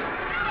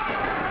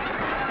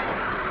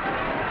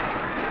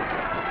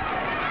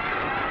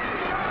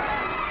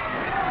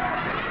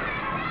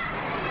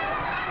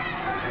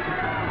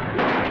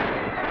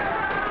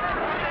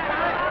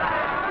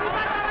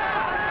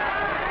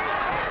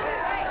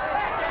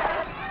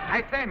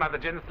 I say, Mother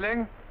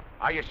Ginsling,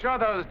 are you sure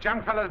those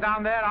junk fellas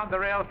down there aren't the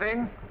real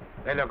thing?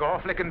 They look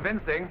awfully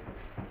convincing.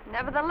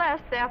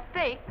 Nevertheless, they're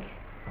fake.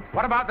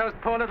 What about those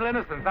poor little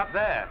innocents up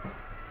there?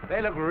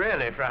 They look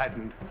really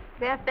frightened.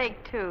 They're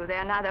fake, too.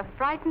 They're neither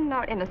frightened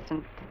nor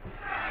innocent.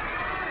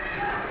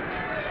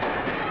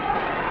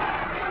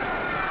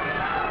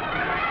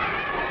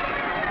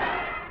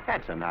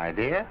 That's an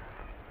idea.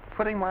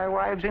 Putting my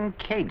wives in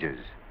cages.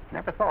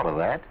 Never thought of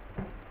that.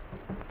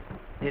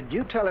 Did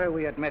you tell her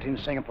we had met in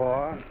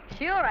Singapore?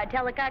 Sure, I'd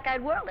tell the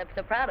cockeyed world if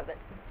they're proud of it.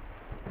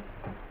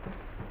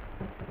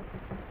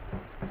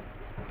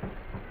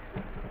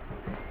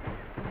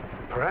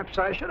 Perhaps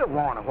I should have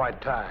worn a white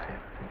tie.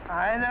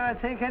 I never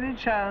take any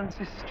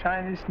chances,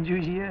 Chinese New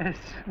Year's.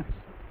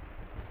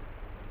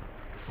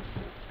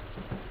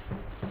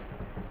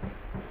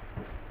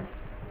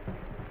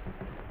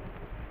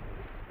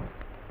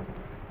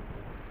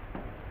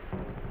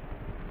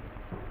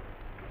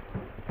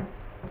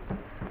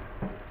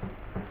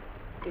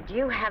 Did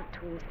you have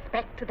to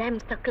inspect them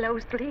so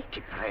closely?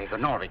 Ti prego,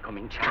 non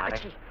ricominciare.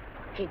 Taci,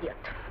 idiot.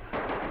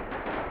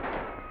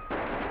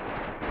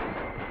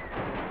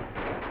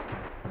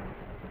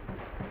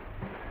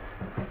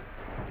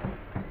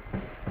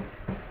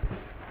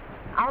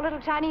 Our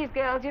little Chinese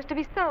girls used to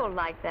be sold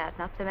like that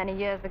not so many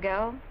years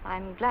ago.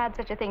 I'm glad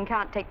such a thing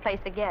can't take place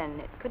again.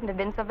 It couldn't have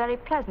been so very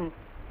pleasant.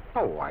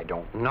 Oh, I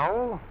don't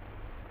know.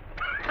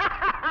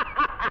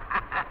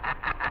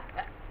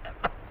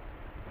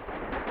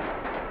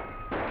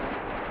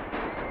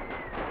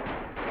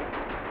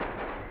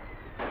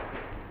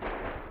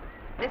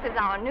 This is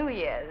our New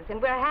Year's,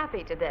 and we're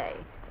happy today.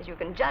 As you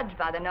can judge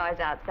by the noise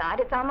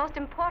outside, it's our most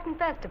important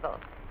festival.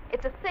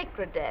 It's a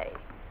sacred day.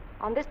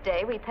 On this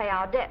day, we pay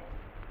our debts.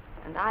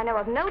 And I know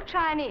of no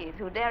Chinese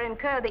who dare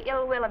incur the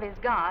ill will of his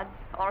gods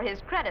or his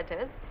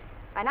creditors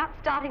by not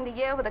starting the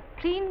year with a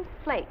clean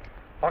slate.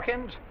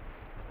 Hawkins,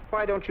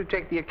 why don't you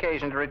take the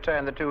occasion to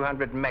return the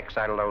 200 mechs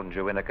I loaned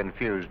you in a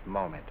confused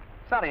moment?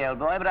 Sorry, old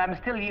boy, but I'm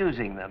still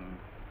using them.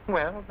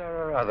 Well,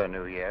 there are other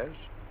New Years.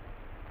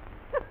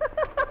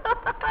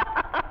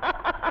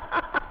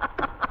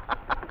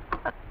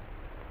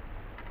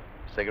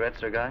 Cigarette,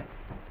 Sir Guy?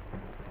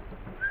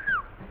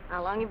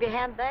 How long have you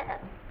had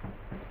that?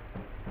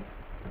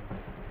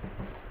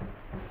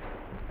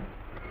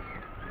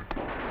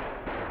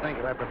 Thank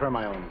you. I prefer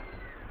my own.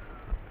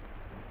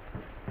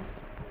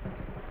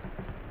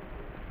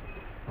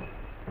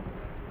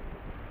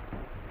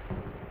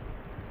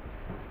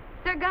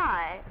 Sir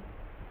Guy,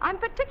 I'm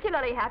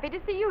particularly happy to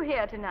see you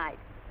here tonight.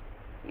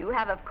 You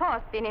have, of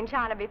course, been in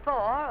China before,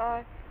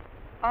 or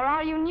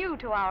are you new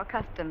to our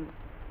customs?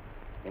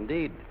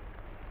 Indeed.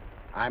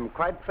 I'm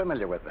quite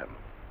familiar with them.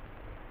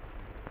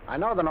 I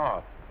know the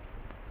North.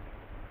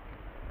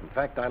 In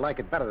fact, I like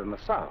it better than the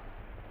South.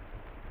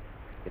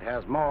 It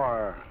has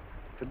more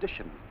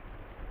tradition,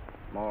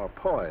 more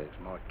poise,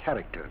 more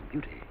character and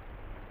beauty.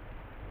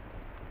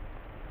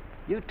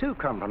 You too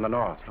come from the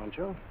North, don't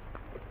you?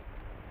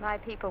 My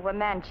people were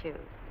Manchus.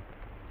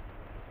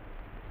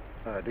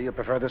 Do you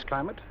prefer this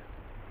climate?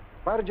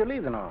 Why did you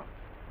leave the North?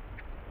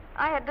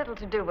 I had little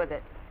to do with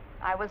it.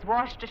 I was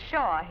washed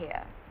ashore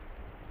here,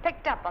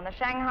 picked up on the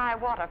Shanghai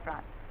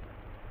waterfront.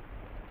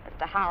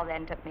 Mr. Howe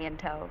then took me in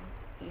tow.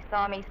 He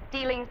saw me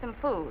stealing some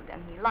food,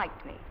 and he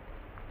liked me.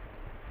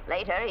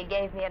 Later, he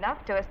gave me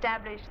enough to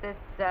establish this,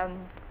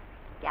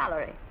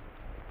 gallery.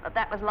 But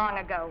that was long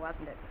ago,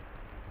 wasn't it?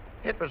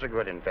 It was a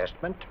good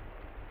investment.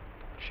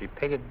 She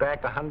paid it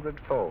back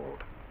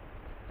 100-fold.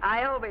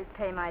 I always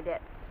pay my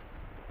debts.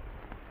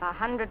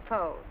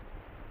 100-fold.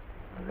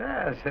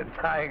 There's a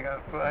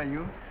tiger for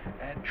you,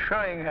 and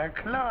showing her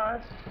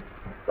claws.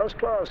 Those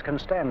claws can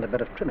stand a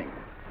bit of trimming.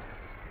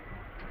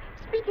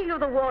 Speaking of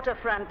the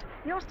waterfront,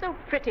 you're so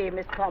pretty,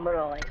 Miss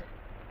Pomeroy.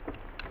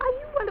 Are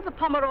you one of the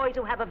Pomeroys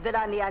who have a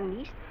villa near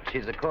Nice?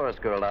 She's a chorus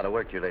girl out of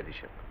work, Your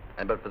Ladyship.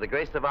 And but for the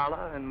grace of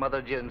Allah and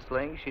Mother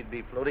Ginsling, she'd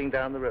be floating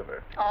down the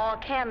river. Oh,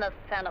 can the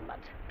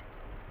sentiment.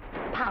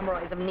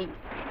 Pomeroy's of Nice.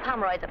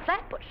 Pomeroy's of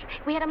Flatbush.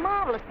 We had a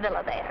marvelous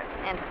villa there.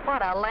 And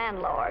what a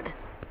landlord.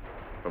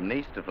 From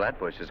Nice to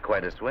Flatbush is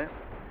quite a swim.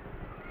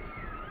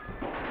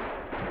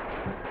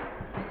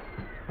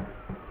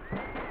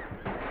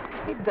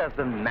 It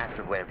doesn't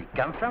matter where we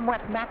come from.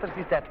 What matters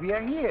is that we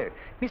are here.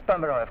 Miss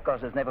Pomeroy, of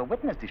course, has never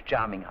witnessed this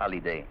charming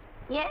holiday.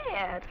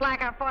 Yeah, it's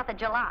like our 4th of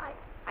July.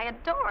 I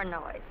adore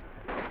noise.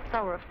 It's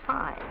so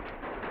refined.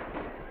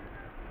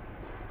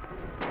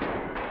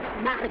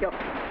 Mario,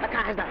 the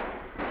Kaiser.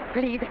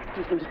 Please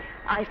excuse me.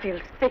 I feel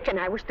sick and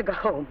I wish to go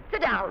home.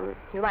 Sit down.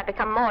 You might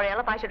become more ill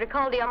if I should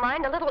recall to your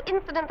mind a little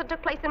incident that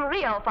took place in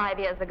Rio 5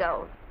 years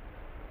ago.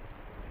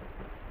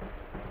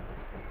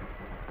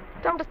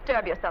 Don't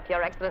disturb yourself,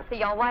 Your Excellency.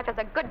 Your wife has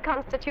a good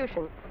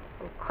constitution.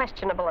 And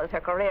questionable as her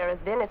career has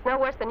been, it's no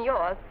worse than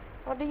yours.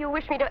 Or do you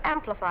wish me to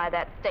amplify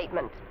that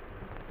statement?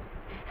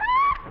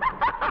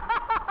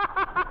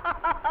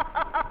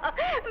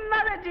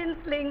 Mother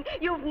Ginsling,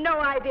 you've no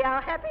idea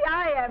how happy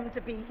I am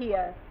to be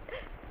here.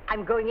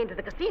 I'm going into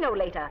the casino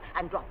later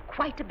and drop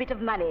quite a bit of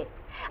money.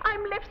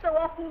 I'm left so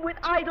often with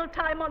idle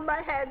time on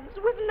my hands,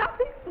 with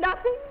nothing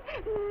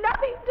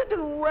to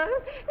do.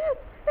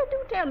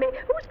 Do tell me,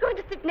 who's going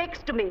to sit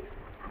next to me?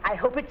 I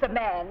hope it's a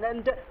man.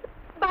 And,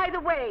 by the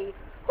way,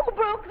 who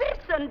broke this?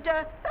 And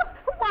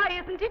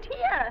why isn't it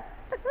here?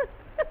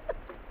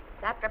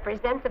 That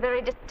represents a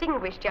very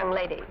distinguished young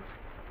lady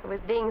who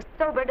is being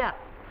sobered up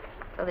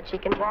so that she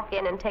can walk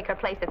in and take her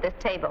place at this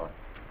table.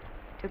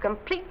 To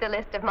complete the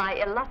list of my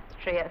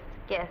illustrious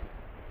guests.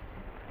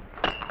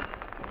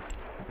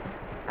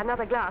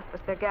 Another glass for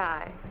Sir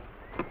Guy.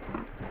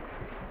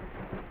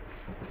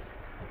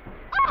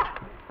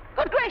 Ah!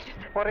 Good gracious!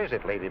 What is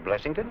it, Lady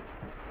Blessington?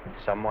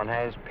 Someone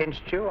has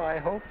pinched you, I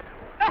hope?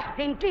 Oh,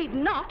 indeed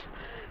not.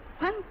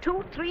 1,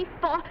 2, 3,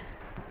 4,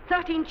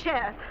 13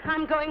 chairs.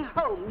 I'm going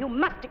home. You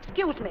must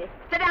excuse me.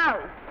 Sit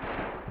down.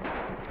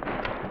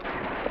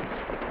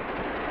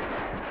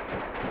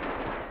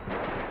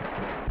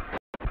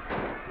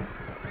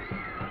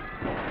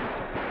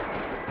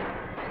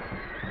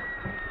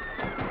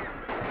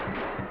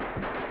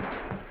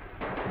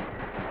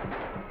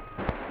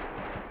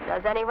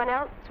 Does anyone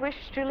else wish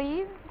to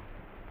leave?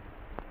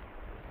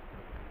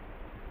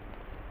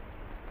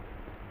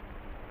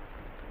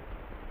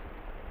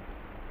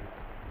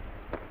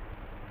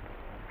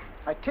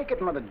 I take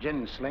it, Mother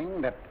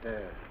Ginsling, that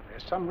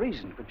there's some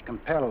reason which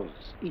compels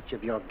each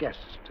of your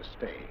guests to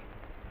stay.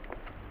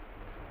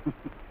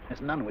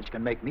 There's none which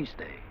can make me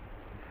stay.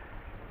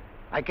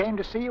 I came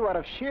to see you out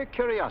of sheer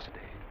curiosity.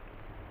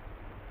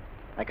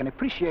 I can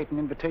appreciate an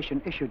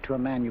invitation issued to a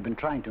man you've been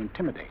trying to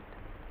intimidate.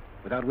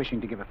 Without wishing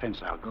to give offense,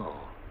 I'll go.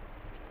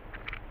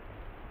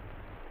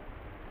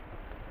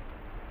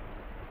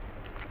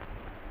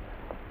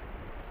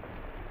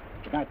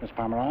 Good night, Miss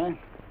Pomeroy.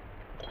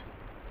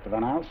 Mr.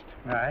 Van Alst.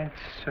 Right,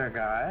 Sir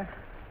Guy.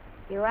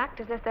 You act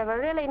as if there were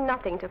really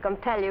nothing to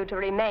compel you to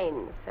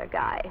remain, Sir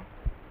Guy.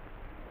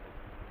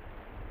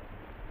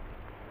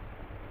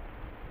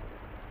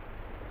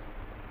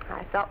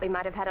 I thought we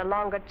might have had a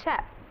longer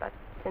chat, but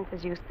since,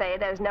 as you say,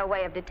 there's no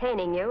way of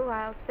detaining you,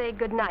 I'll say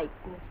good night,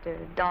 Mr.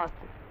 Dawson.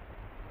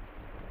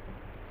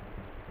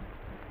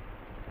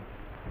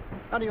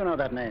 How do you know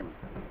that name?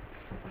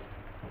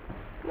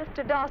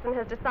 Mr. Dawson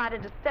has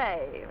decided to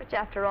stay, which,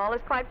 after all,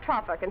 is quite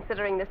proper,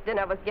 considering this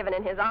dinner was given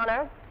in his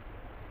honor.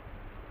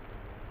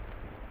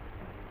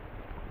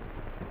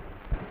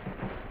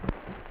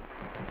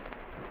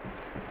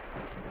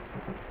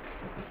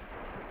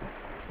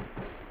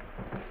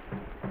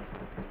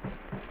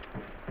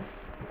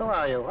 Who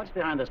are you? What's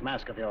behind this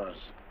mask of yours?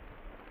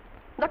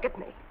 Look at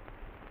me.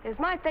 Is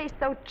my face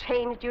so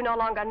changed you no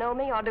longer know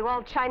me, or do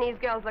all Chinese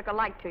girls look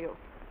alike to you?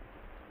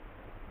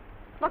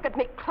 Look at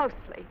me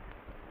closely.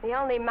 The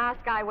only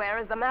mask I wear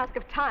is the mask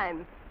of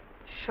time.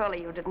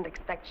 Surely you didn't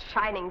expect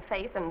shining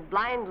faith and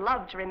blind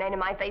love to remain in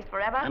my face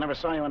forever. I never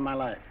saw you in my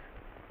life.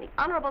 The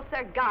Honorable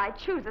Sir Guy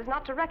chooses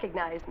not to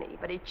recognize me,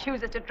 but he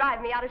chooses to drive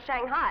me out of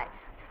Shanghai.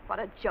 What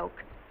a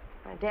joke.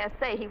 I dare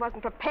say he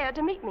wasn't prepared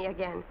to meet me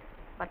again.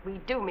 But we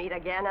do meet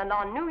again, and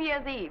on New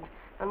Year's Eve,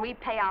 when we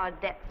pay our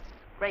debts,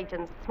 great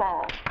and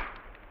small.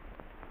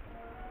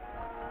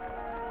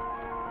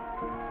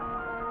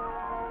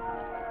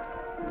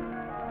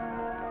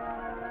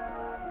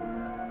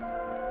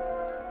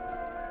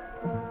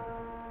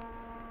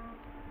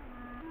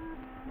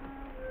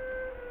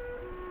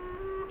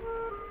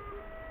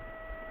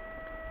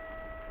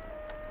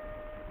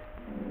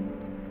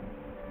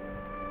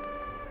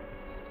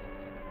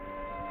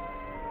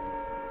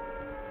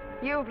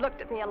 You've looked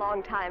at me a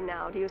long time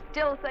now. Do you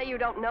still say you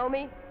don't know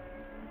me?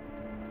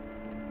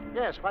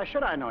 Yes, why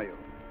should I know you?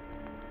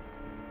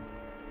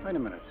 Wait a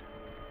minute.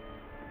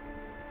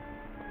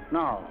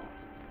 No.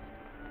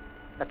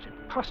 That's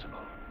impossible.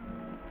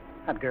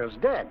 That girl's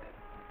dead.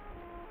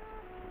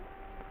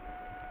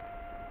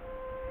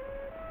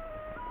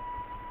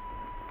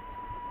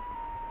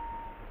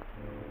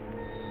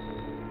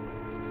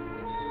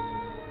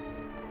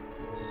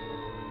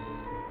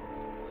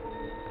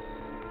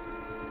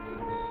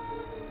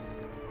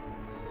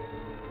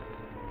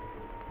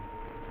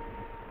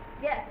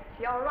 Yes,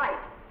 you're right.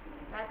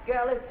 That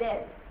girl is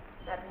dead.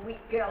 That weak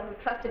girl who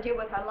trusted you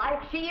with her life,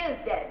 she is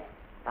dead.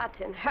 But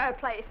in her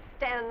place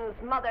stands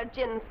Mother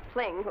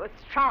Ginsling, who is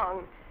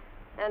strong,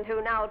 and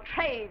who now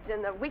trades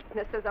in the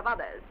weaknesses of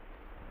others.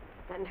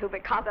 And who,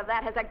 because of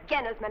that, has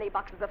again as many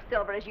boxes of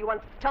silver as you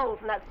once stole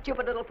from that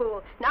stupid little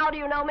fool. Now do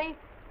you know me?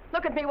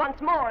 Look at me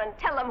once more and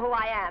tell them who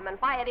I am and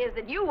why it is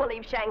that you will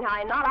leave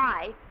Shanghai, not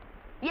I.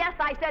 Yes,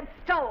 I said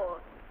stole.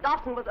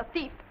 Dawson was a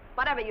thief,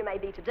 whatever you may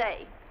be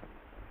today.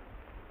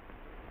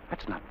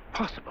 That's not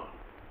possible.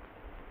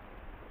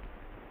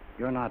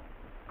 You're not...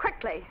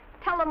 Quickly,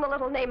 tell them the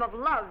little name of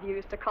love you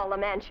used to call the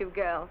Manchu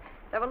girl.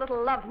 There were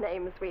little love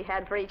names we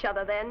had for each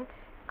other then.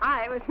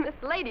 I was Miss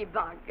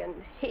Ladybug, and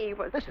he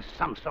was... This is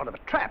some sort of a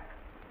trap.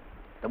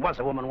 There was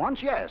a woman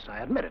once, yes, I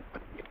admit it,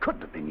 but it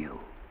couldn't have been you.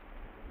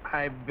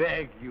 I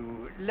beg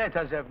you, let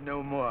us have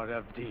no more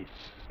of this.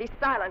 Be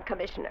silent,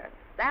 Commissioner.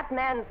 That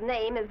man's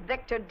name is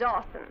Victor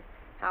Dawson.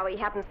 How he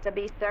happens to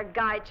be Sir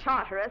Guy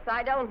Charteris,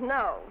 I don't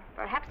know.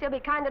 Perhaps you'll be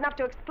kind enough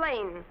to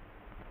explain.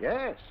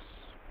 Yes.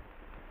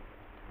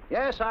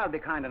 Yes, I'll be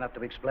kind enough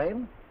to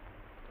explain.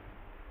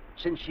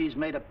 Since she's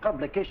made a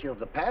public issue of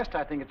the past,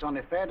 I think it's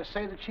only fair to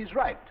say that she's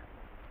right.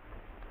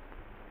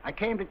 I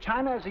came to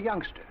China as a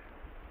youngster.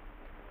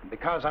 And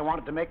because I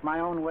wanted to make my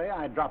own way,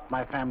 I dropped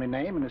my family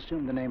name and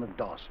assumed the name of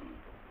Dawson.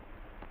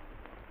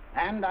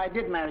 And I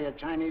did marry a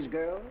Chinese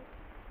girl.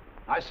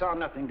 I saw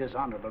nothing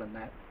dishonorable in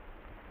that.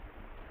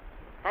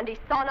 And he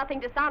saw nothing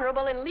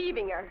dishonorable in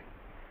leaving her.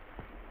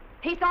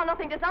 He saw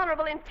nothing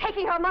dishonorable in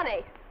taking her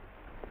money.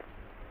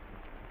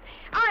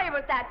 I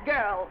was that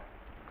girl.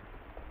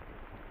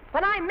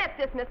 When I met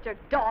this Mr.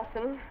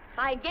 Dawson,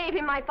 I gave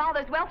him my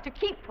father's wealth to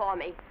keep for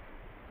me.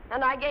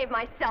 And I gave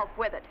myself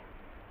with it.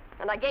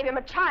 And I gave him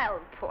a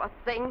child, poor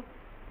thing.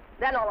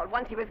 Then all at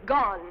once he was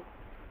gone.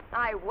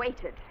 I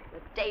waited.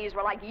 The days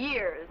were like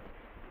years.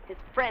 His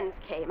friends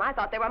came. I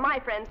thought they were my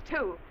friends,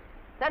 too.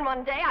 Then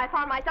one day I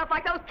found myself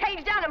like those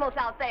caged animals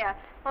out there.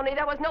 Only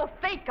there was no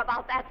fake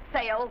about that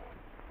sale.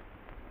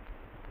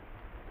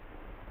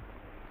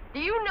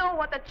 Do you know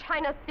what the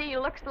China Sea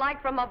looks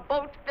like from a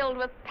boat filled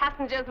with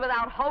passengers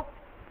without hope?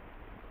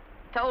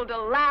 Told to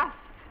laugh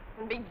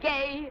and be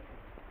gay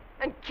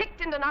and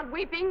kicked into not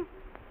weeping?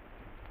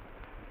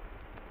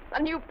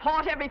 A new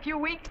port every few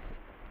weeks.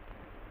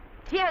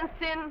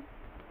 Tianjin,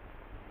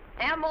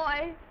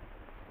 Amoy,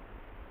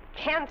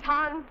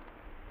 Canton,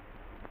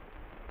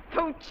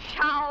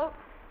 Fuzhou,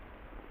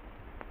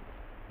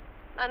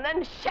 and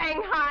then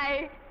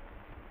Shanghai.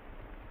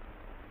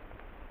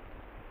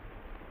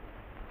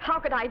 How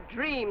could I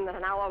dream that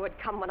an hour would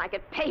come when I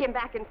could pay him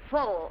back in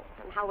full?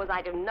 And how was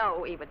I to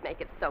know he would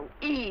make it so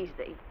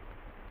easy?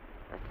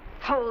 The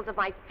soles of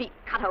my feet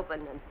cut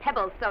open and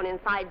pebbles sewn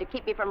inside to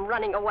keep me from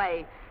running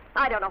away.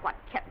 I don't know what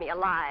kept me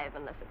alive,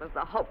 unless it was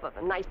the hope of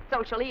a nice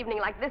social evening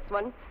like this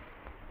one.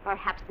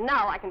 Perhaps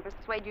now I can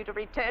persuade you to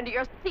return to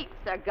your seat,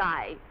 Sir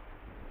Guy.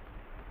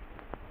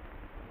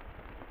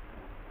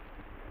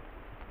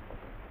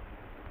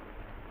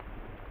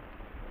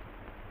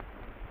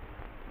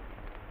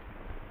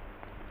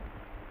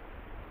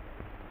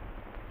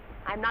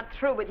 I'm not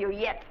through with you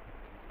yet.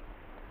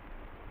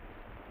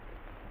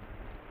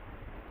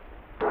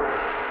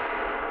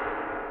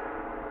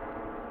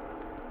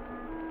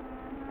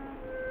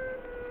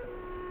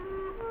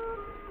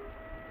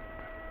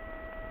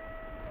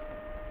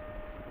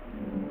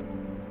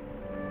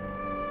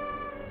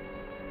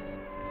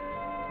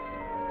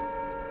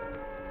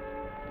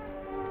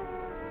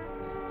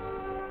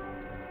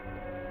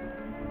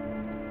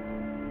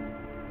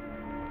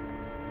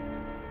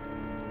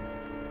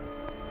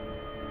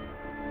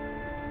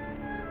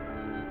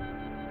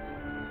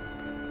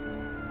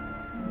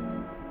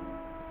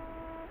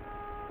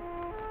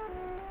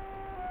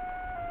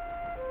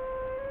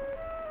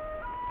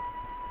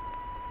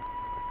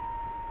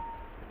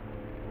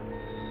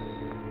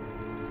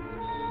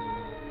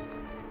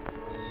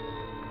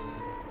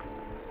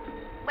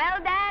 Well,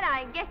 Dad,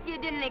 I guess you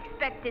didn't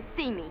expect to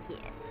see me here,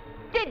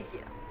 did you?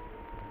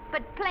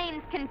 But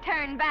planes can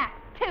turn back,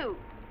 too.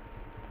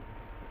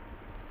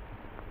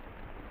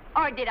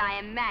 Or did I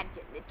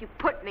imagine that you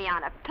put me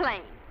on a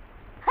plane?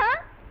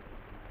 Huh?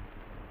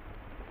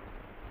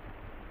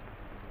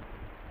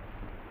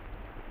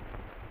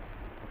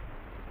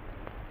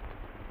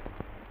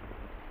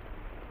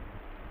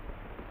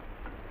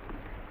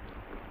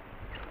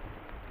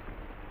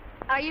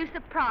 Are you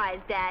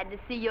surprised, Dad, to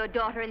see your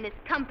daughter in this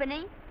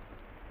company?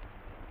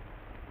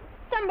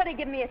 Somebody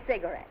give me a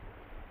cigarette.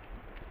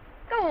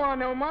 Go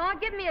on, Omar,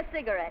 give me a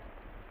cigarette.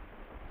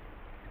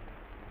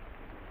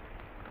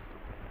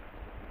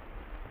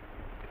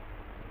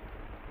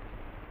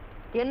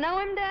 You know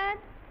him, Dad?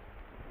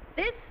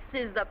 This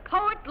is the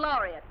poet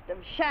laureate of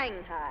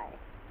Shanghai.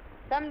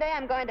 Someday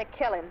I'm going to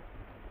kill him.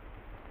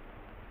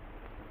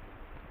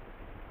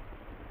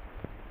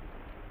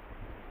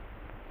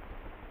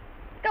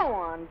 Go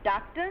on,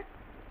 Doctor.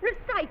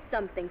 Recite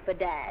something for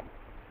Dad.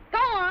 Go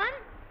on.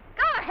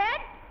 Go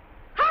ahead.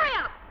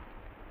 Hurry up!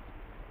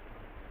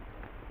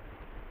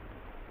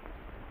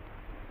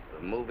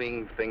 The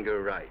moving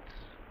finger writes,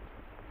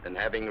 and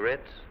having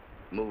writ,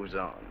 moves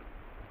on.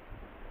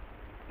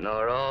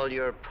 Nor all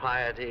your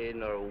piety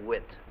nor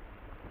wit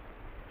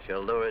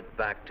shall lure it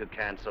back to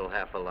cancel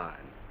half a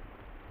line,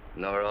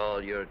 nor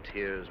all your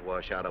tears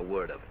wash out a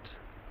word of it.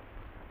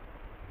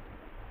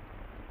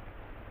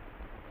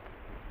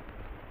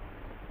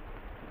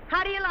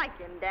 How do you like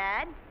him,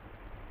 Dad?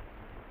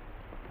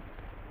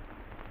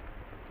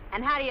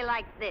 And how do you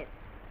like this?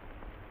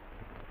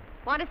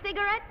 Want a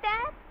cigarette,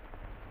 Dad?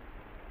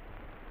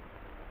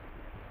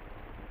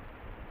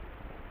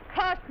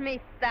 me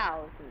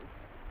thousands.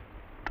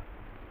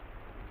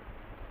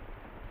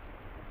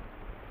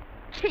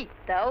 Cheap,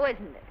 though,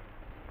 isn't it?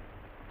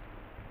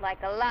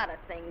 Like a lot of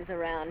things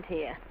around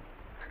here.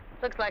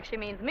 Looks like she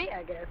means me,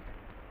 I guess.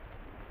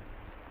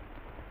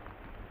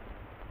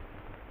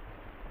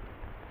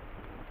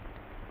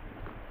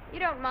 You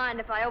don't mind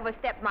if I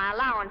overstep my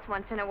allowance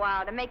once in a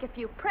while to make a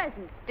few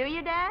presents, do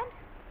you, Dad?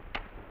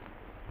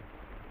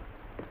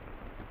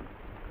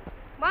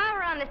 While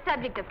we're on the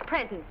subject of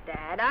presents,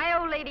 Dad, I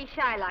owe Lady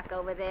Shylock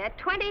over there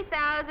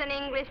 20,000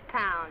 English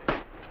pounds.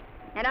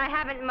 And I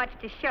haven't much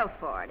to show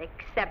for it,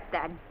 except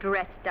that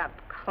dressed-up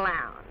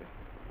clown.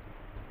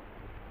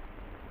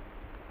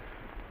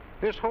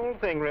 This whole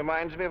thing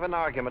reminds me of an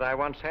argument I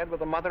once had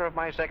with the mother of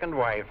my second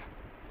wife.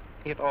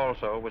 It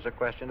also was a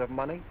question of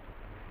money.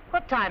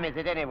 What time is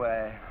it,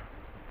 anyway?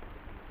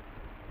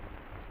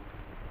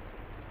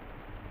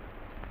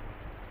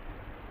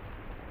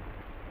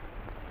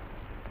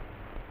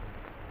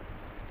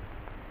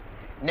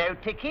 No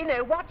ticky,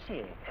 no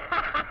watchy.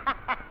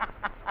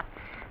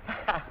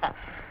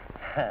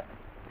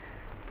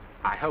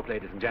 I hope,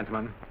 ladies and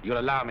gentlemen, you'll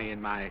allow me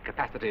in my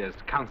capacity as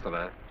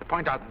counselor to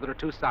point out that there are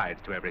two sides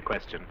to every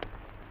question.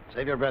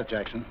 Save your breath,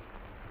 Jackson.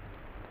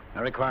 I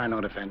require no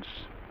defense.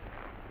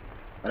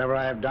 Whatever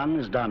I have done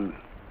is done.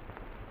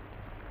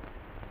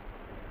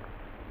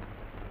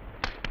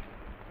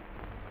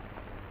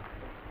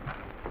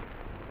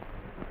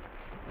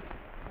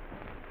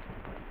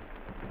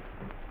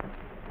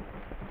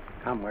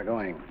 Come, we're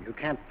going. You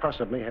can't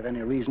possibly have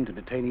any reason to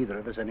detain either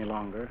of us any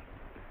longer.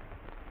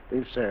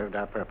 We've served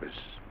our purpose.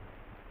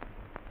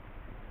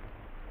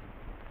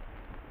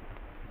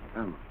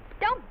 Come.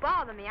 Don't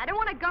bother me. I don't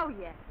want to go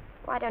yet.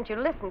 Why don't you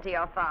listen to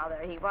your father?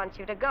 He wants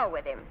you to go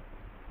with him.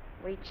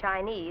 We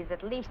Chinese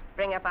at least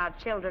bring up our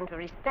children to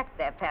respect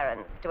their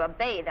parents, to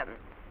obey them.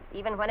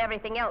 Even when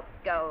everything else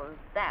goes,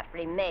 that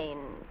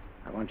remains.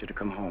 I want you to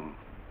come home.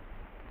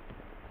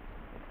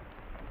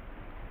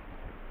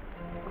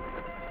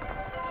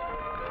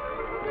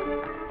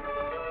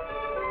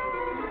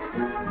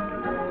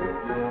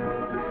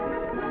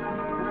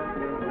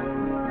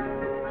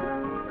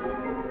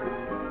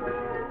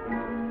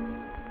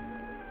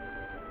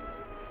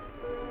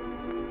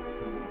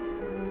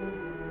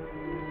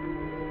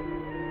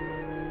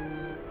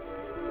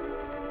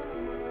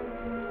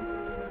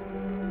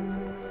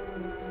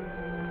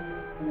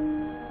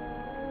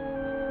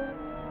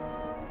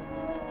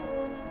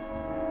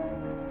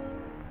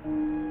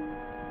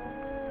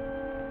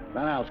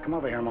 Come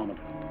over here a moment.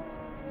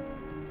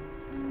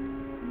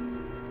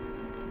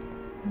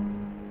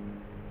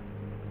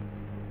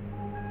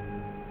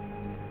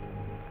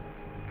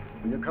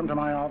 When you come to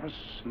my office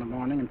in the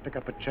morning and pick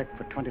up a check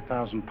for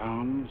 20,000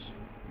 pounds,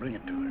 bring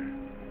it to her.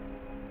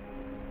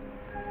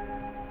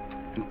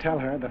 And tell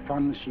her the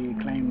funds she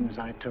claims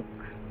I took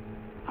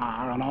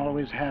are and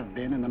always have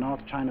been in the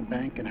North China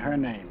Bank in her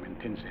name in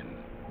Tinsin.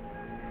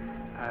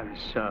 I'm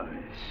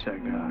sorry, Sir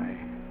Guy.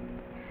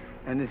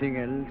 Anything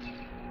else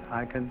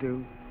I can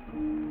do?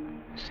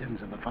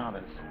 Sins of the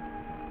fathers.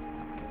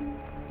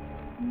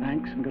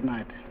 Thanks and good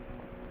night.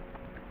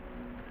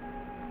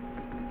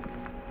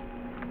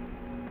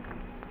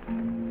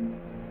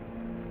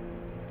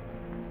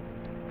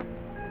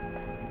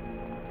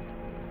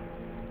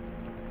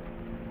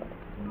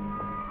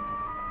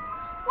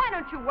 Why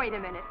don't you wait a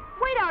minute?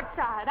 Wait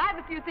outside. I have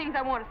a few things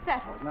I want to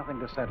settle. There's nothing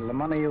to settle. The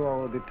money you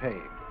owe will be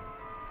paid.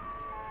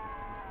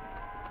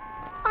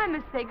 I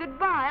must say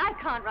goodbye. I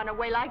can't run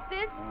away like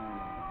this.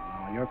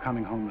 No, you're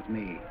coming home with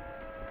me.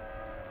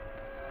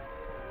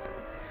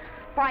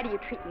 Why do you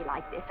treat me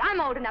like this? I'm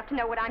old enough to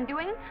know what I'm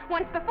doing.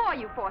 Once before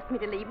you forced me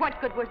to leave. What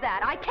good was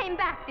that? I came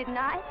back, didn't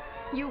I?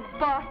 You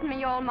bossed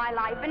me all my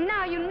life, and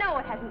now you know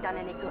it hasn't done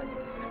any good.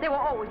 There were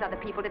always other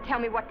people to tell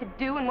me what to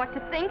do and what to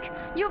think.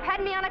 You've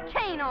had me on a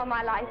chain all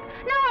my life.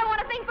 Now I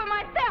want to think for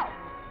myself.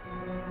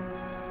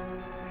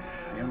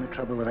 The only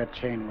trouble with that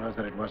chain was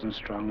that it wasn't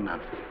strong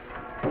enough.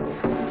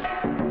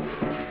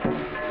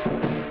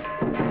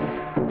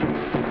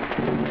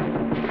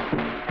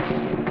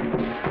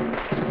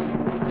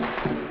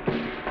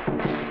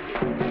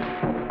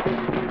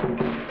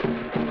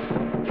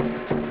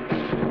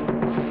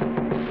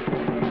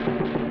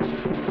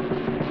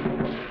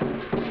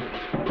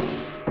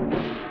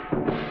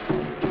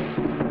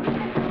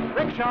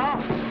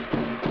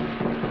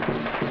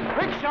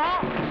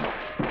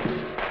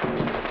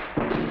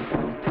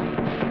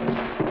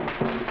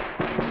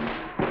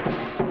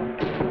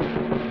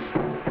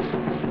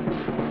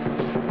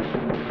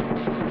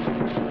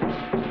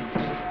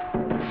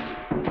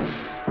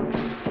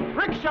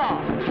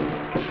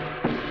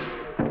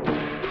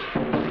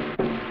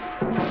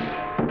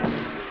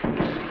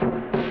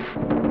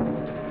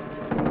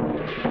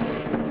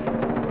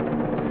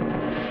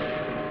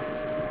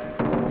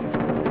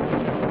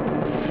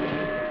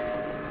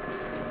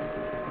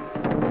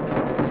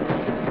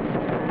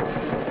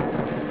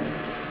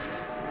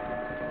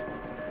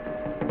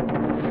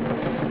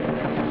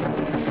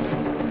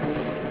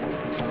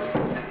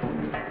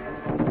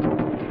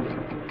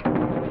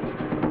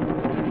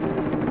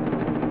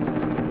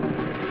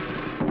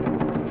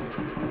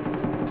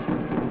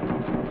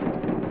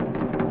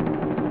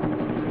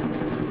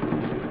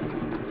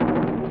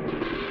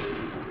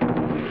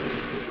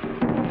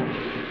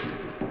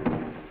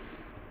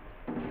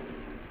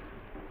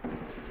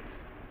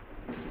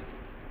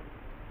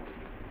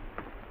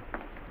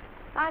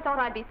 I thought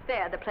I'd be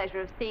spared the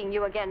pleasure of seeing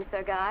you again,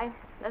 Sir Guy.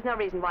 There's no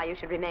reason why you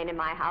should remain in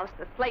my house.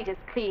 The slate is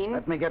clean.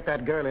 Let me get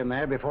that girl in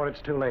there before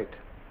it's too late.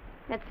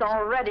 It's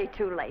already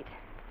too late.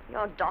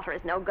 Your daughter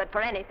is no good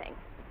for anything.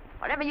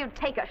 Wherever you'd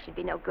take her, she'd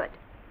be no good.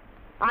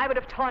 I would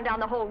have torn down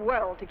the whole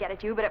world to get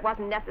at you, but it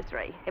wasn't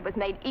necessary. It was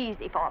made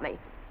easy for me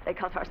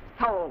because her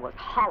soul was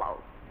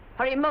hollow.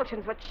 Her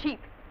emotions were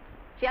cheap.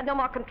 She had no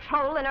more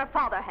control than her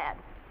father had.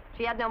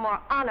 She had no more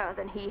honor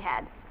than he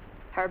had.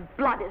 Her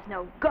blood is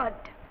no good.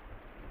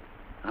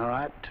 All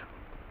right.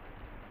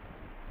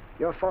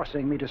 You're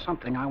forcing me to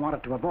something I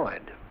wanted to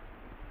avoid.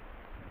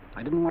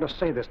 I didn't want to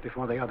say this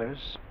before the others.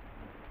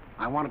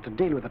 I wanted to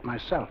deal with it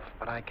myself,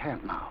 but I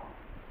can't now.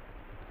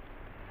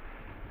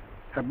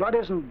 Her blood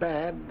isn't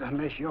bad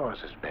unless yours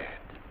is bad.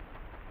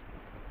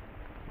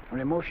 Her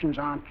emotions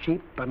aren't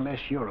cheap unless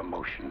your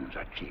emotions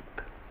are cheap.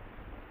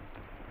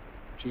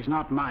 She's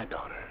not my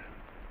daughter.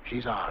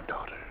 She's our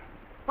daughter.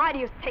 Why do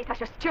you say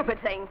such a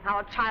stupid thing?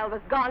 Our child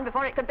was gone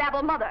before it could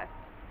babble mother.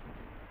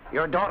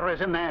 Your daughter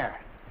is in there.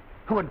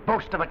 Who would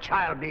boast of a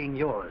child being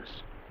yours?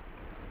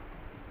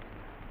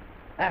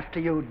 After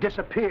you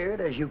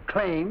disappeared, as you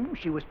claim,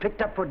 she was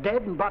picked up for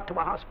dead and brought to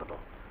a hospital.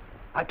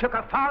 I took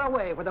her far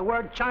away where the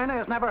word China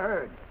is never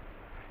heard.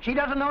 She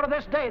doesn't know to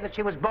this day that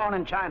she was born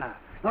in China.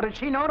 Nor did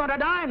she know, nor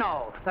did I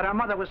know, that her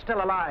mother was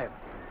still alive.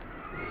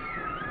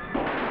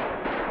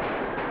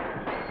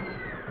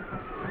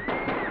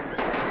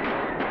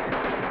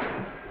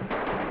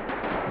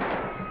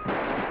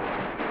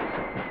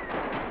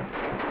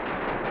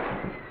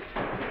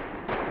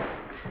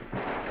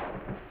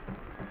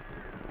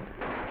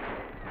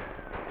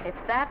 If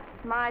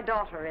that's my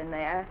daughter in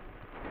there,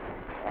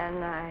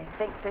 then I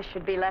think this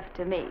should be left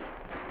to me.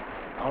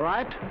 All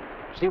right.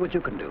 See what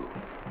you can do.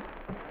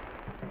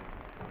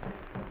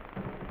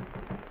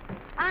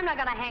 I'm not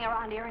gonna hang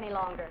around here any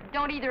longer.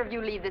 Don't either of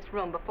you leave this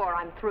room before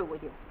I'm through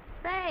with you.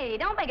 Say,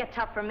 don't make it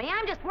tough for me.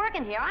 I'm just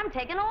working here. I'm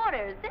taking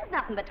orders. There's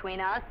nothing between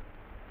us.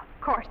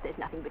 Of course there's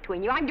nothing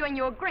between you. I'm doing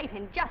you a great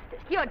injustice.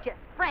 You're just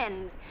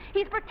friends.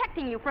 He's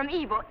protecting you from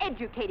evil,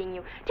 educating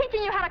you,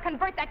 teaching you how to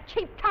convert that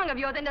cheap tongue of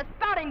yours into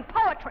spouting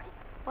poetry.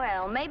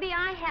 Well, maybe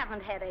I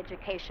haven't had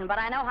education, but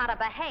I know how to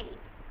behave.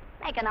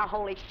 Making a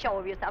holy show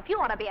of yourself. You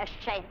ought to be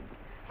ashamed.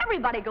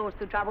 Everybody goes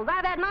through troubles.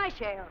 I've had my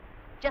share.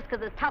 Just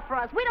because it's tough for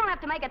us, we don't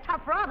have to make it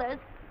tough for others.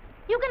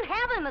 You can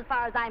have him as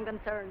far as I'm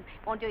concerned.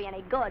 Won't do you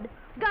any good.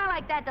 A guy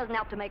like that doesn't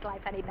help to make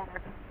life any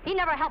better. He'd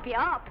never help you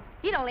up.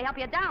 He'd only help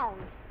you down.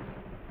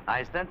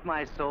 I sent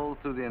my soul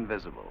through the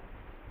invisible.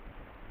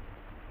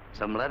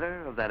 Some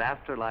letter of that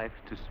afterlife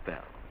to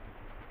spell.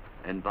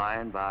 And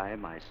by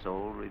my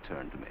soul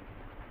returned to me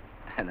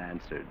and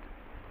answered,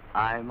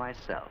 I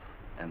myself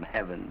am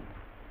heaven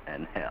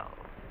and hell.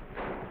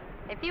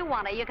 If you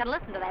want to, you can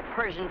listen to that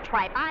Persian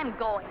tripe. I'm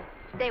going.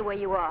 Stay where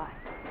you are.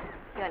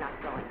 You're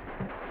not going.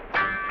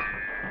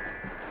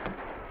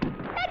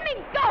 Let me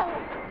go!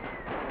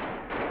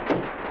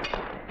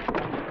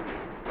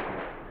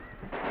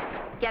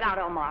 Get out,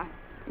 Omar.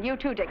 You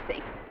too,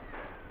 Dixie.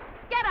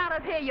 Get out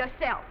of here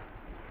yourself.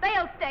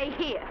 They'll stay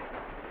here.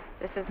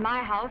 This is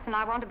my house, and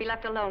I want to be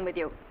left alone with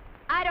you.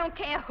 I don't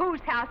care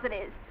whose house it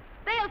is.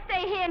 They'll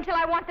stay here until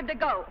I want them to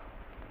go.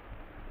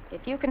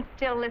 If you can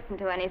still listen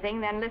to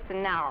anything, then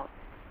listen now.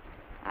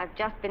 I've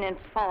just been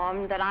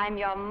informed that I'm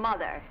your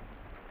mother.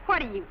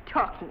 What are you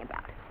talking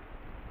about?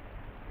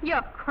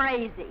 You're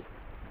crazy.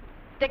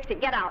 Dixie,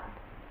 get out.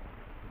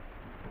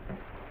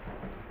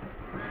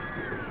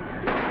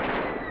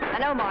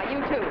 And Omar, you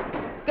too.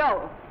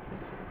 Go.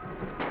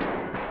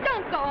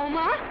 Don't go,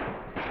 Omar.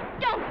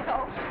 Don't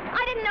go.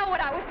 I didn't know what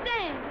I was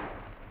saying.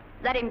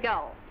 Let him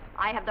go.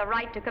 I have the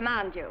right to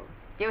command you.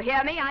 Do you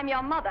hear me? I'm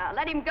your mother.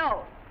 Let him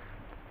go.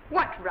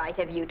 What right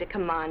have you to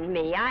command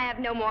me? I have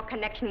no more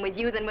connection with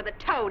you than with a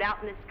toad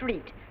out in the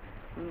street.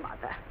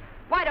 Mother.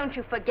 Why don't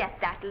you forget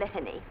that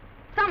litany?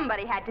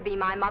 Somebody had to be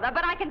my mother,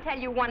 but I can tell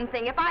you one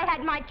thing. If I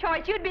had my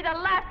choice, you'd be the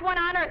last one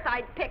on earth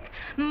I'd pick.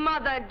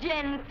 Mother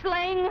Gin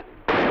Sling.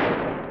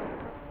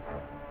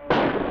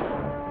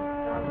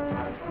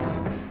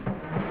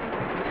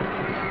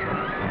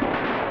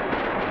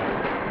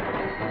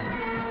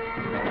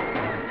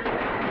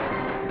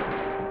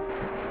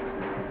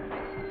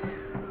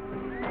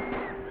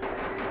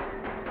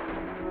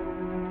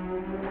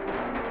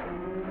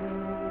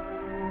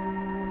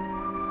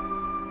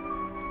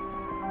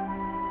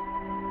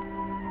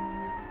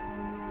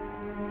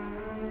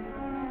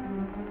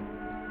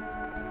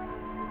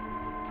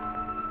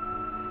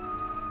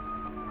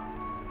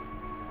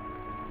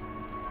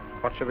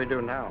 What shall we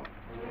do now?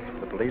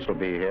 The police will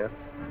be here.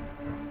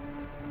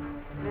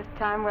 This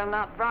time we'll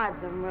not bribe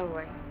them, will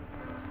we?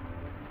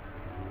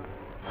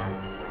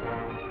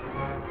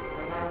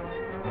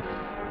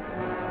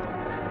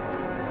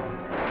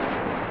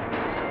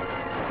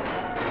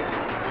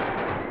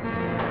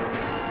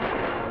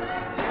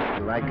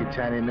 You like it,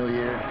 Chinese New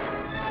Year?